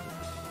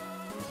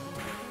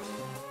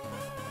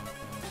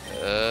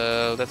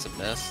 Oh, that's a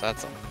miss.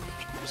 That's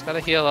unfortunate. Just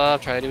gotta heal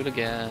up, try to do it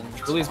again.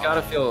 Truly's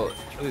gotta feel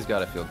Truly's got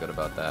to feel good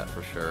about that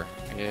for sure.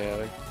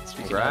 Yeah.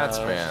 Congrats,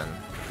 man.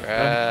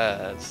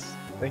 Congrats.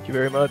 Thank you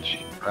very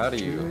much. Proud of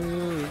you.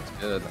 It's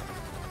good.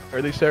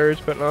 Early surge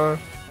putting on.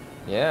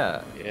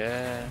 Yeah.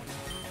 Yeah.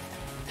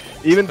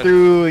 Even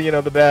through, you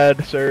know, the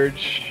bad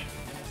surge,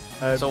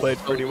 I played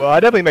pretty well. I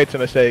definitely made some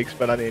mistakes,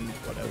 but I mean,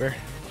 whatever.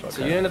 Okay.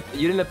 So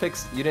you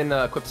didn't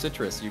equip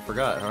citrus. You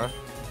forgot, huh?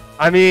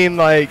 I mean,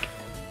 like,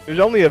 there's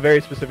only a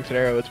very specific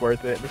scenario that's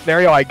worth it. The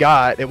scenario I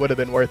got, it would have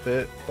been worth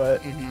it,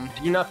 but. Did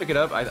you not pick it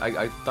up?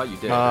 I thought you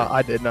did.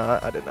 I did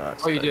not. I did not.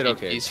 Oh, you did.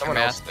 Okay. Someone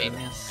else did.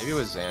 Genius. Maybe it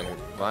was Xan.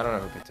 Well, I don't know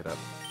who picked it up.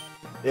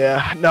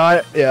 Yeah.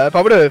 No. Yeah. If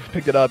I would have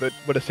picked it up, it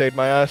would have saved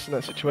my ass in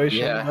that situation.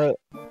 Yeah.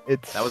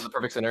 But That was the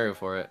perfect scenario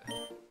for it.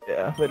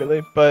 Yeah,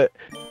 literally. But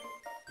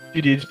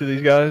GG's to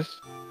these guys.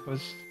 I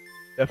was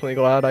definitely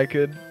glad I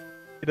could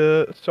get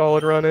a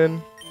solid run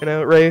in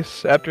a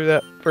race after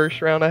that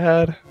first round I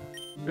had,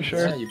 for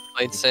sure. Yeah, you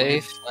played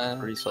safe.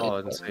 Pretty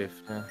solid and safe.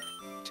 Yeah.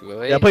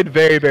 208. Yeah, I played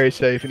very, very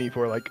safe in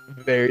E4, like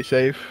very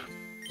safe.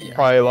 Yeah.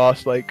 Probably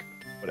lost like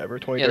whatever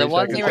 20. Yeah, the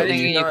one seconds. thing you were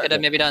thinking you not- could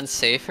have maybe done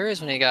safer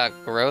is when you got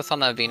growth on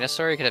that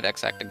Venusaur, you could have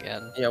X-Act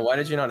again. Yeah. Why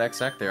did you not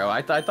X-Act there? Oh,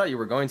 I thought you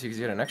were going to because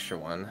you had an extra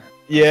one.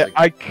 Yeah, Like,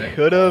 I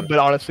could have, but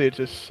honestly, it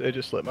just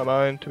slipped my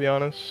mind, to be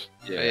honest.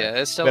 But yeah,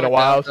 it's still Been a worked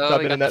while out, since though.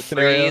 I've You been in got that the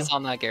scenario. freeze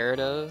on that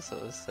Gyarados, so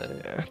it's,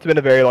 Yeah, it's been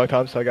a very long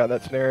time since I got in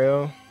that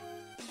scenario.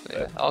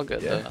 yeah, all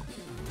good yeah. though.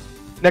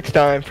 Next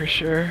time for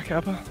sure,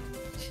 Kappa.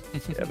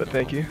 Yeah, but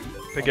thank you.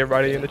 Thank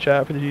everybody in the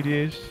chat for the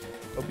GGs.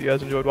 Hope you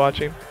guys enjoyed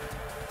watching.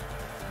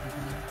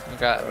 We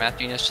got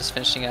themathgenius just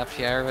finishing up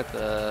here with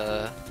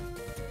the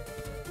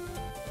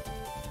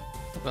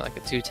like a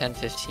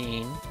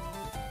 210-15.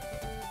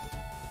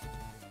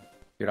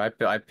 Dude,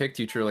 I picked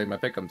you truly. My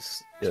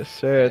pick'ems. Yes,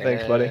 sir.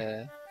 Thanks,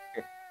 buddy.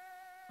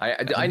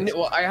 I knew.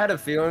 Well, I had a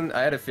feeling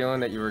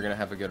that you were gonna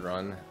have a good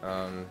run.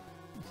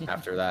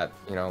 After that,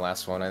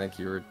 last one, I think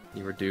you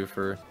were due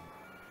for.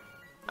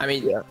 I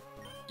mean, Yeah.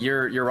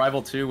 your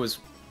rival 2 was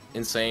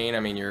insane.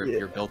 I mean,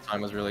 your build time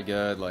was really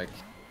good. Like,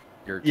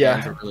 your Yeah.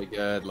 cans were really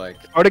good. Like,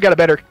 I would have got a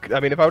better. I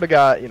mean, if I would have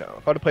got, if I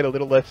would have played a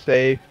little less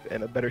safe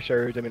and a better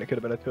surge, I mean, it could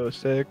have been a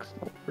 206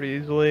 pretty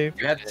easily.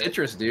 you had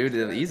citrus, dude.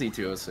 An easy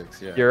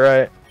 206. Yeah. You're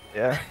right.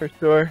 Yeah, for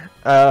sure.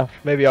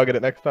 Maybe I'll get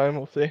it next time.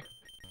 We'll see.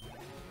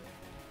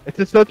 It's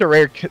just such a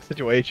rare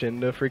situation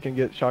to freaking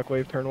get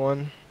Shockwave turn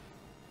 1.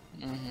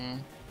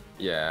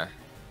 Yeah.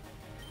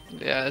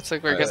 Yeah, it's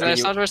like weird because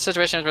there's some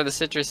situations where the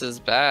citrus is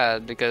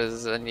bad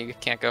because then you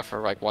can't go for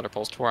like Water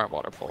Pulse, Torrent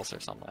Water Pulse or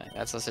something.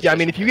 That's a situation. Yeah, I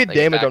mean, if you get where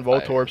damage on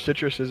backfire. Voltorb,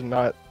 Citrus is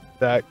not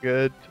that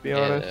good, to be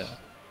honest.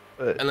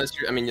 But Unless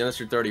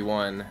you're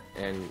 31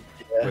 and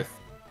with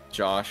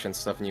Josh and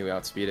stuff, and you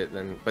outspeed it,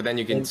 then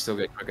you can still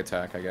get quick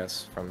attack, I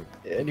guess.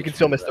 and you can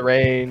still miss the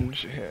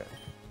range.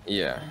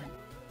 Yeah.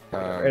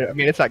 I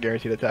mean, it's not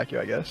guaranteed to attack you,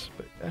 I guess.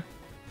 But yeah.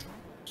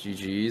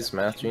 GG's,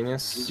 Math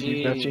Genius.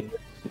 GG's, Math Genius.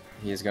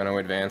 He's going to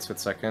advance with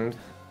second.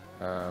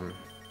 For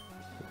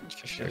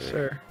sure. Yes,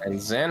 sir. And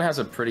Xan has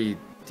a pretty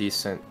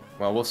decent.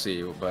 Well, we'll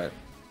see, but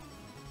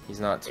he's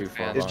not too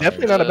far. It's behind.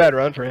 definitely not a bad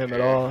run for him at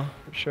all,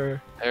 for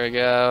sure. There we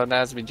go.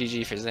 That's be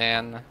GG for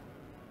Xan.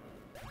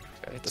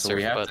 So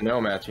we have to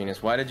know, Math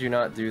Genius. Why did you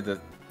not do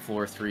the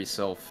floor 3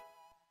 self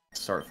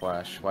start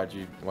flash? Why'd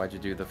you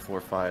do the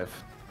floor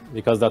 5?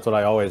 Because that's what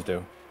I always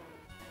do.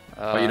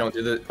 You don't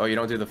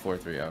do the floor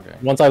 3. Okay.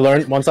 Once I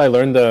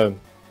learned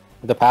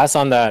the pass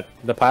on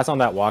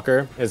that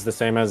walker is the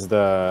same as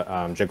the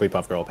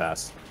Jigglypuff girl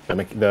pass.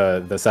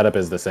 The setup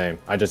is the same.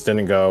 I just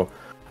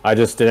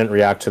didn't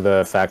react to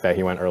the fact that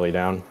he went early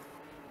down.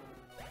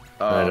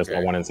 Oh, and I just okay.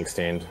 got 1 in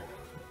 16.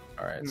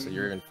 All right, so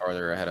you're even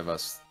farther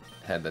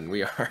ahead than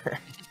we are.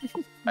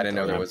 I didn't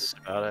know there was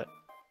about it.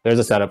 There's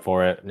a setup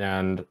for it,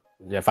 and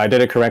if I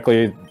did it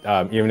correctly,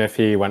 even if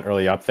he went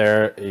early up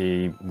there,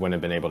 he wouldn't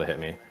have been able to hit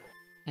me.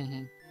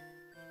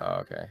 Oh,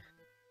 okay.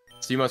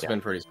 So you must have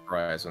been pretty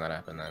surprised when that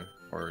happened then,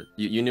 or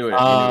you knew it. You knew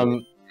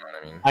what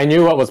I mean. I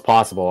knew what was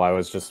possible. It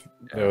was just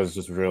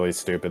really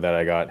stupid that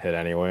I got hit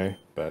anyway.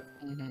 But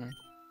I'm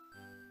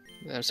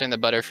saying the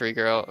Butterfree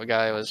girl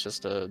guy was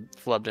just a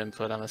flubbed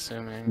input. I'm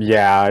assuming.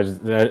 yeah,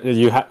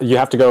 you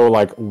have to go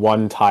like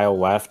 1 tile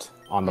left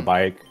on the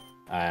bike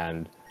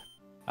and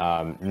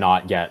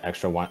not get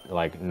extra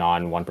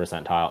non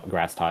 1% tile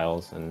grass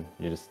tiles, and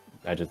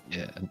I just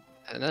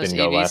And those didn't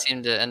go EVs left.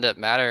 seem to end up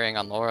mattering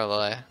on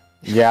Lorelei.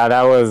 Yeah,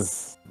 that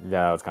was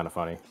kind of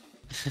funny.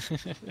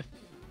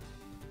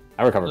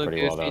 I recovered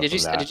pretty well though.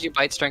 Did you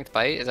bite strength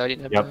bite? Is that what you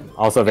did? Yep.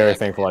 Also very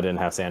thankful I didn't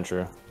have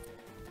Sandshrew.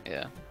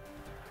 Yeah.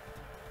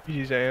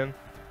 GG, Xan.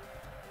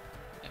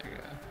 There we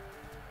go.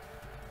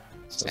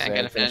 Xan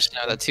gonna finish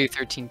now with a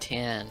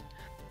 2:13.10.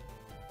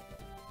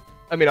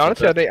 I mean,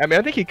 honestly, I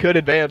think he could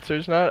advance.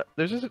 There's a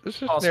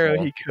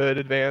scenario he could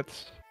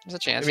advance. There's a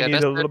chance. He Yeah,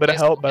 needs a little bit of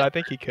help, but I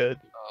think he could.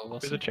 Oh, we'll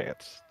There's see. a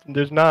chance.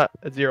 There's not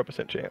a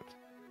 0% chance.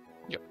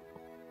 Yep.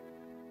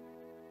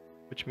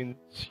 Which means,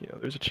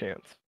 there's a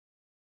chance.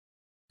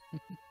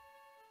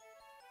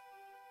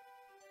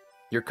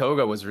 Your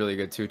Koga was really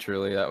good too,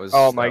 truly. That was.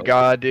 Oh my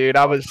god, dude!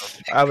 I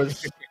was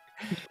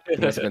He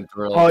must have been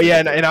thrilled. Oh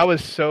yeah, and I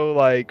was so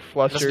like Must've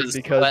flustered been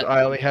because sweating.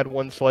 I only had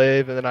one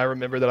slave, and then I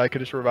remember that I could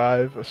just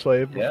revive a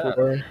slave Yeah.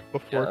 before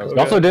that was Koga. You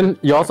also didn't.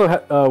 You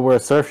also were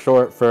surf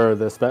short for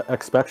the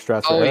expect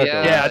stress. For Oh, Eric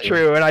yeah. Yeah, last year.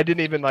 true. And I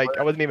didn't even like.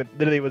 I wasn't even.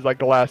 Literally was like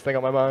the last thing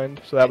on my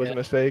mind. So that was a Yeah.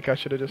 mistake. I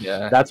should have just.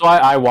 Yeah. That's why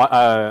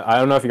I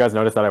don't know if you guys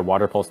noticed that I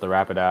water pulsed the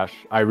Rapidash.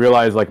 I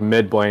realized like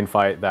mid Blaine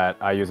fight that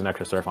I use an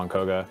extra surf on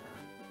Koga,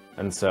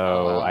 and so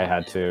Oh, wow. I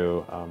had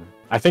to.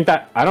 I think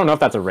that I don't know if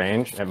that's a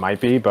range. It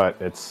might be, but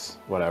it's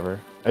whatever.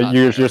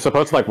 You're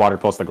supposed to like water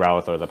pulse the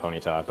Growlithe or the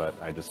Ponyta, but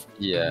I just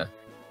Yeah.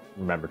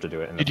 remember to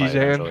do it in the GG, fight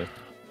Xan. eventually.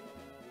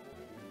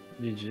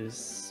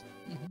 GG's.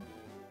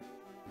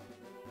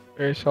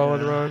 Very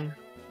solid Yeah. run.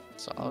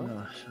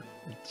 Solid.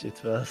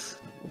 It was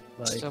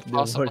like Still the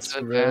possible worst to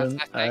advance,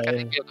 run. I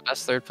think you have the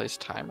best third place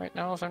time right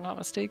now, if I'm not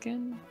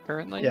mistaken,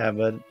 currently. Yeah,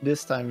 but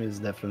this time is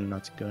definitely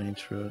not going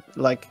through.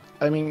 Like,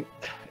 I mean,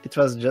 it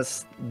was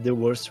just the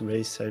worst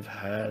race I've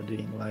had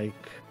in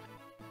like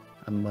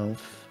a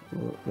month.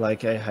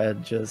 Like, I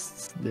had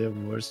just the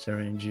worst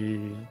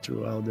RNG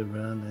throughout the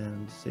run,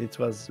 and it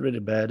was really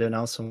bad. And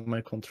also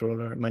my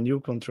new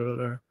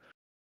controller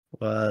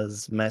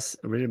was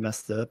really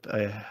messed up.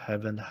 I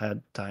haven't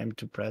had time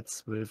to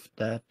practice with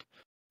that,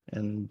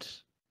 and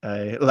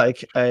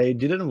I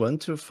didn't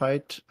want to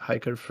fight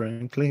Hiker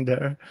Franklin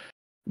there,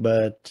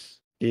 but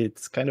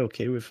it's kind of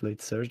okay with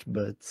late surge,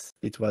 but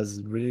it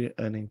was really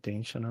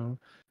unintentional,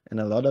 and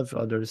a lot of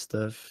other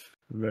stuff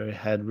where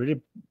had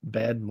really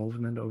bad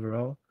movement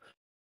overall.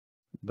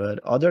 But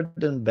other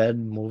than bad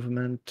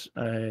movement,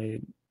 I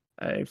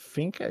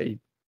think I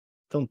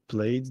don't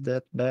played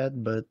that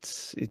bad,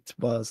 but it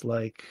was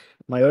like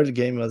my early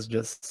game was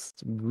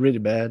just really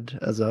bad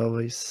as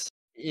always.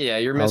 Yeah,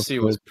 your I'll Misty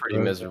was go pretty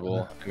for it.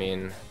 miserable. I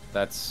mean,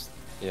 that's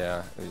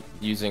yeah,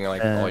 using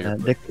like all your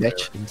The quick there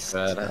catches was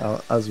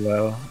bad. as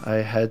well. I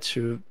had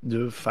to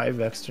do 5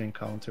 extra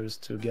encounters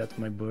to get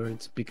my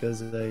birds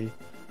because I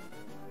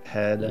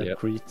had a Yep.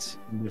 crit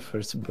in the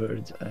first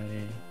bird.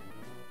 I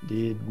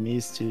did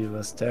Misty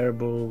was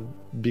terrible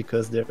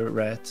because the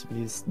rat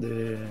missed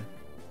the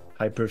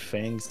Hyper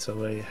Fang,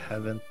 so I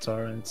haven't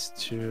torrent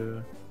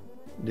to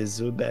the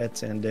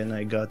Zubat, and then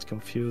I got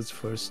confused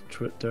first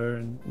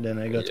turn, then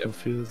I got Yep.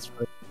 confused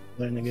first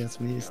turn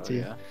against Oh, Misty.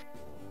 yeah.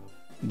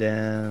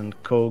 Then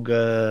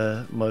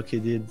Koga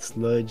Mucky did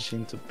sludge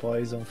into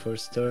poison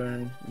first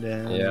turn.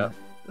 Then Yeah.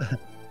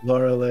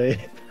 Lorelei.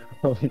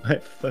 Oh my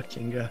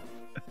fucking god.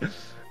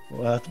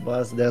 What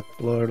was that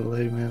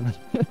Lorelei, man?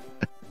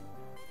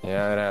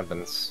 Yeah, it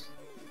happens.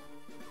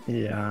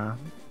 Yeah.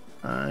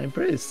 I'm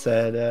pretty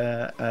sad.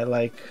 I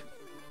like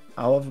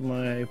all of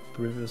my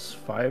previous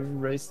 5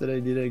 races that I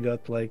did, I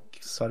got like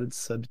solid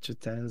sub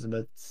 210s,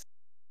 but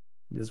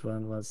this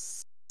one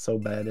was so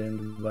bad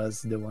and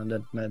was the one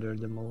that mattered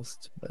the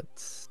most, but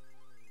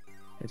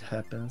it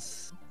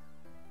happens.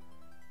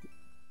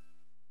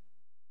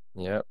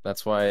 Yep,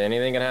 that's why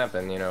anything can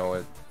happen, you know,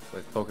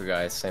 with Poke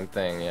Guys, same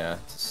thing, yeah.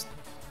 Just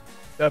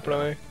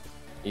Definitely.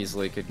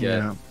 easily could get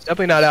Yeah.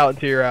 Definitely not out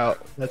until you're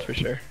out. That's for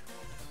sure.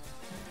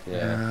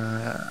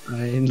 yeah.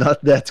 I'm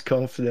not that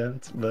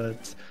confident,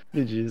 but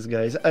GG's,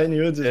 guys. I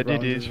knew this Yeah,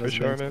 round GG's for was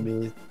sure, going to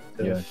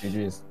be Yeah, tough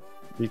GG's.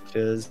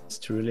 because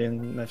Truly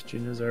and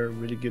Mathgenius are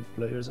really good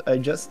players. I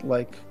just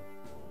like,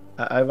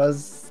 I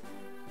was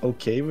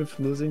okay with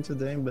losing to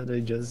them, but I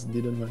just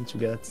didn't want to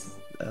get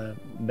a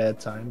bad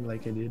time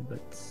like I did.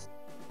 But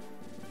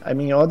I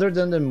mean, other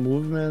than the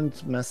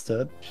movement messed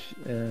up,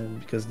 and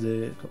because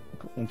the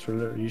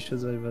controller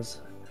issues I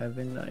was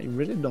having, I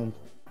really don't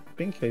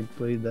think I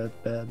played that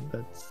bad.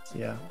 But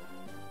yeah,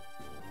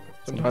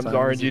 Sometimes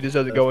RNG just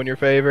doesn't go in your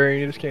favor, and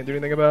you just can't do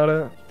anything about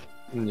it.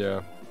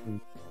 Yeah.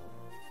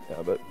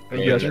 Yeah, but Yeah,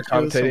 you guys thank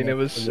are you so commentating.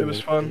 much It for the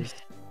was fun. race.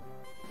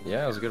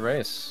 Yeah, it was a good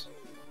race.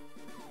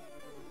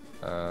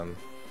 And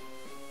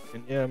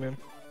yeah, man.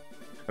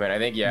 I mean, I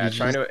think yeah, You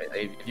trying to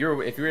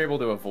if you're able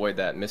to avoid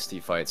that Misty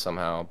fight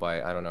somehow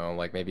by I don't know,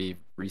 like maybe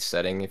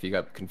resetting if you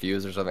got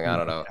confused or something, I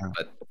don't know, Yeah.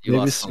 but you Maybe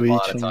lost a lot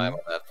of switching. time on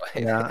that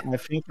fight. Yeah, I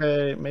think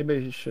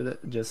maybe I should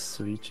just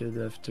switch it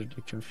after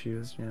the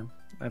confused. Yeah,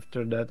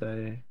 after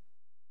that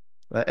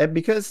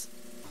because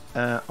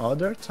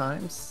other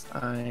times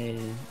I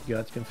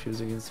got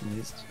confused against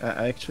Mist.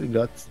 I actually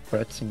got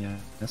practicing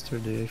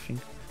yesterday, I think,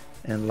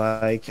 and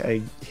like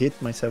I hit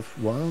myself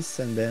once,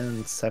 and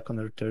then second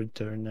or third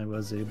turn I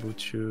was able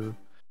to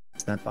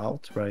snap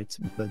out, right?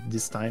 But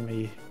this time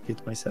I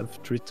hit myself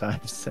 3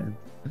 times, and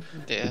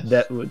Yeah.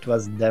 it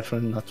was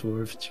definitely not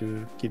worth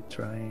to keep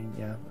trying.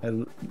 Yeah,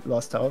 I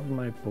lost all of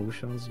my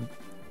potions in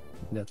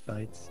that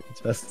fight.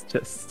 It was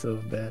just so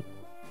bad.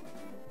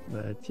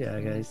 But yeah,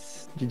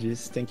 guys,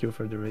 GG's. Thank you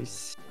for the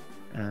race.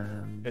 Yeah,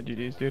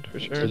 GG's, dude, for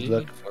sure. Good GG.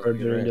 luck That was a good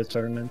further in the race.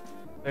 tournament.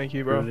 Thank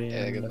you, bro. Really,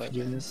 Yeah, and good luck.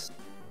 Mathgenius.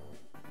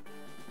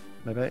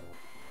 Bye bye.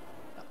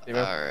 See you,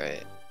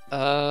 man.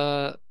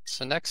 Alright.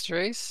 So next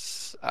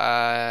race,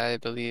 I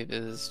believe,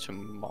 is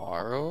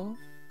tomorrow.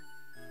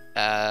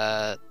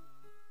 At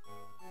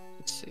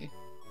let's see.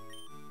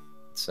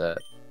 It's at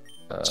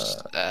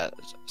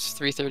It's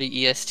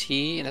 3:30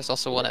 EST, and there's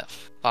also one at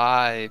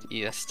 5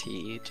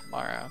 EST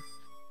tomorrow.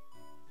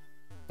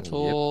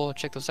 So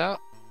check those out.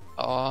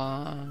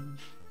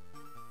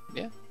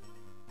 Yeah.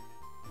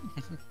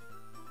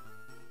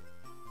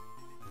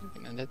 We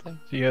can end it there.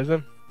 See you guys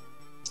then.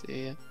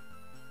 See ya.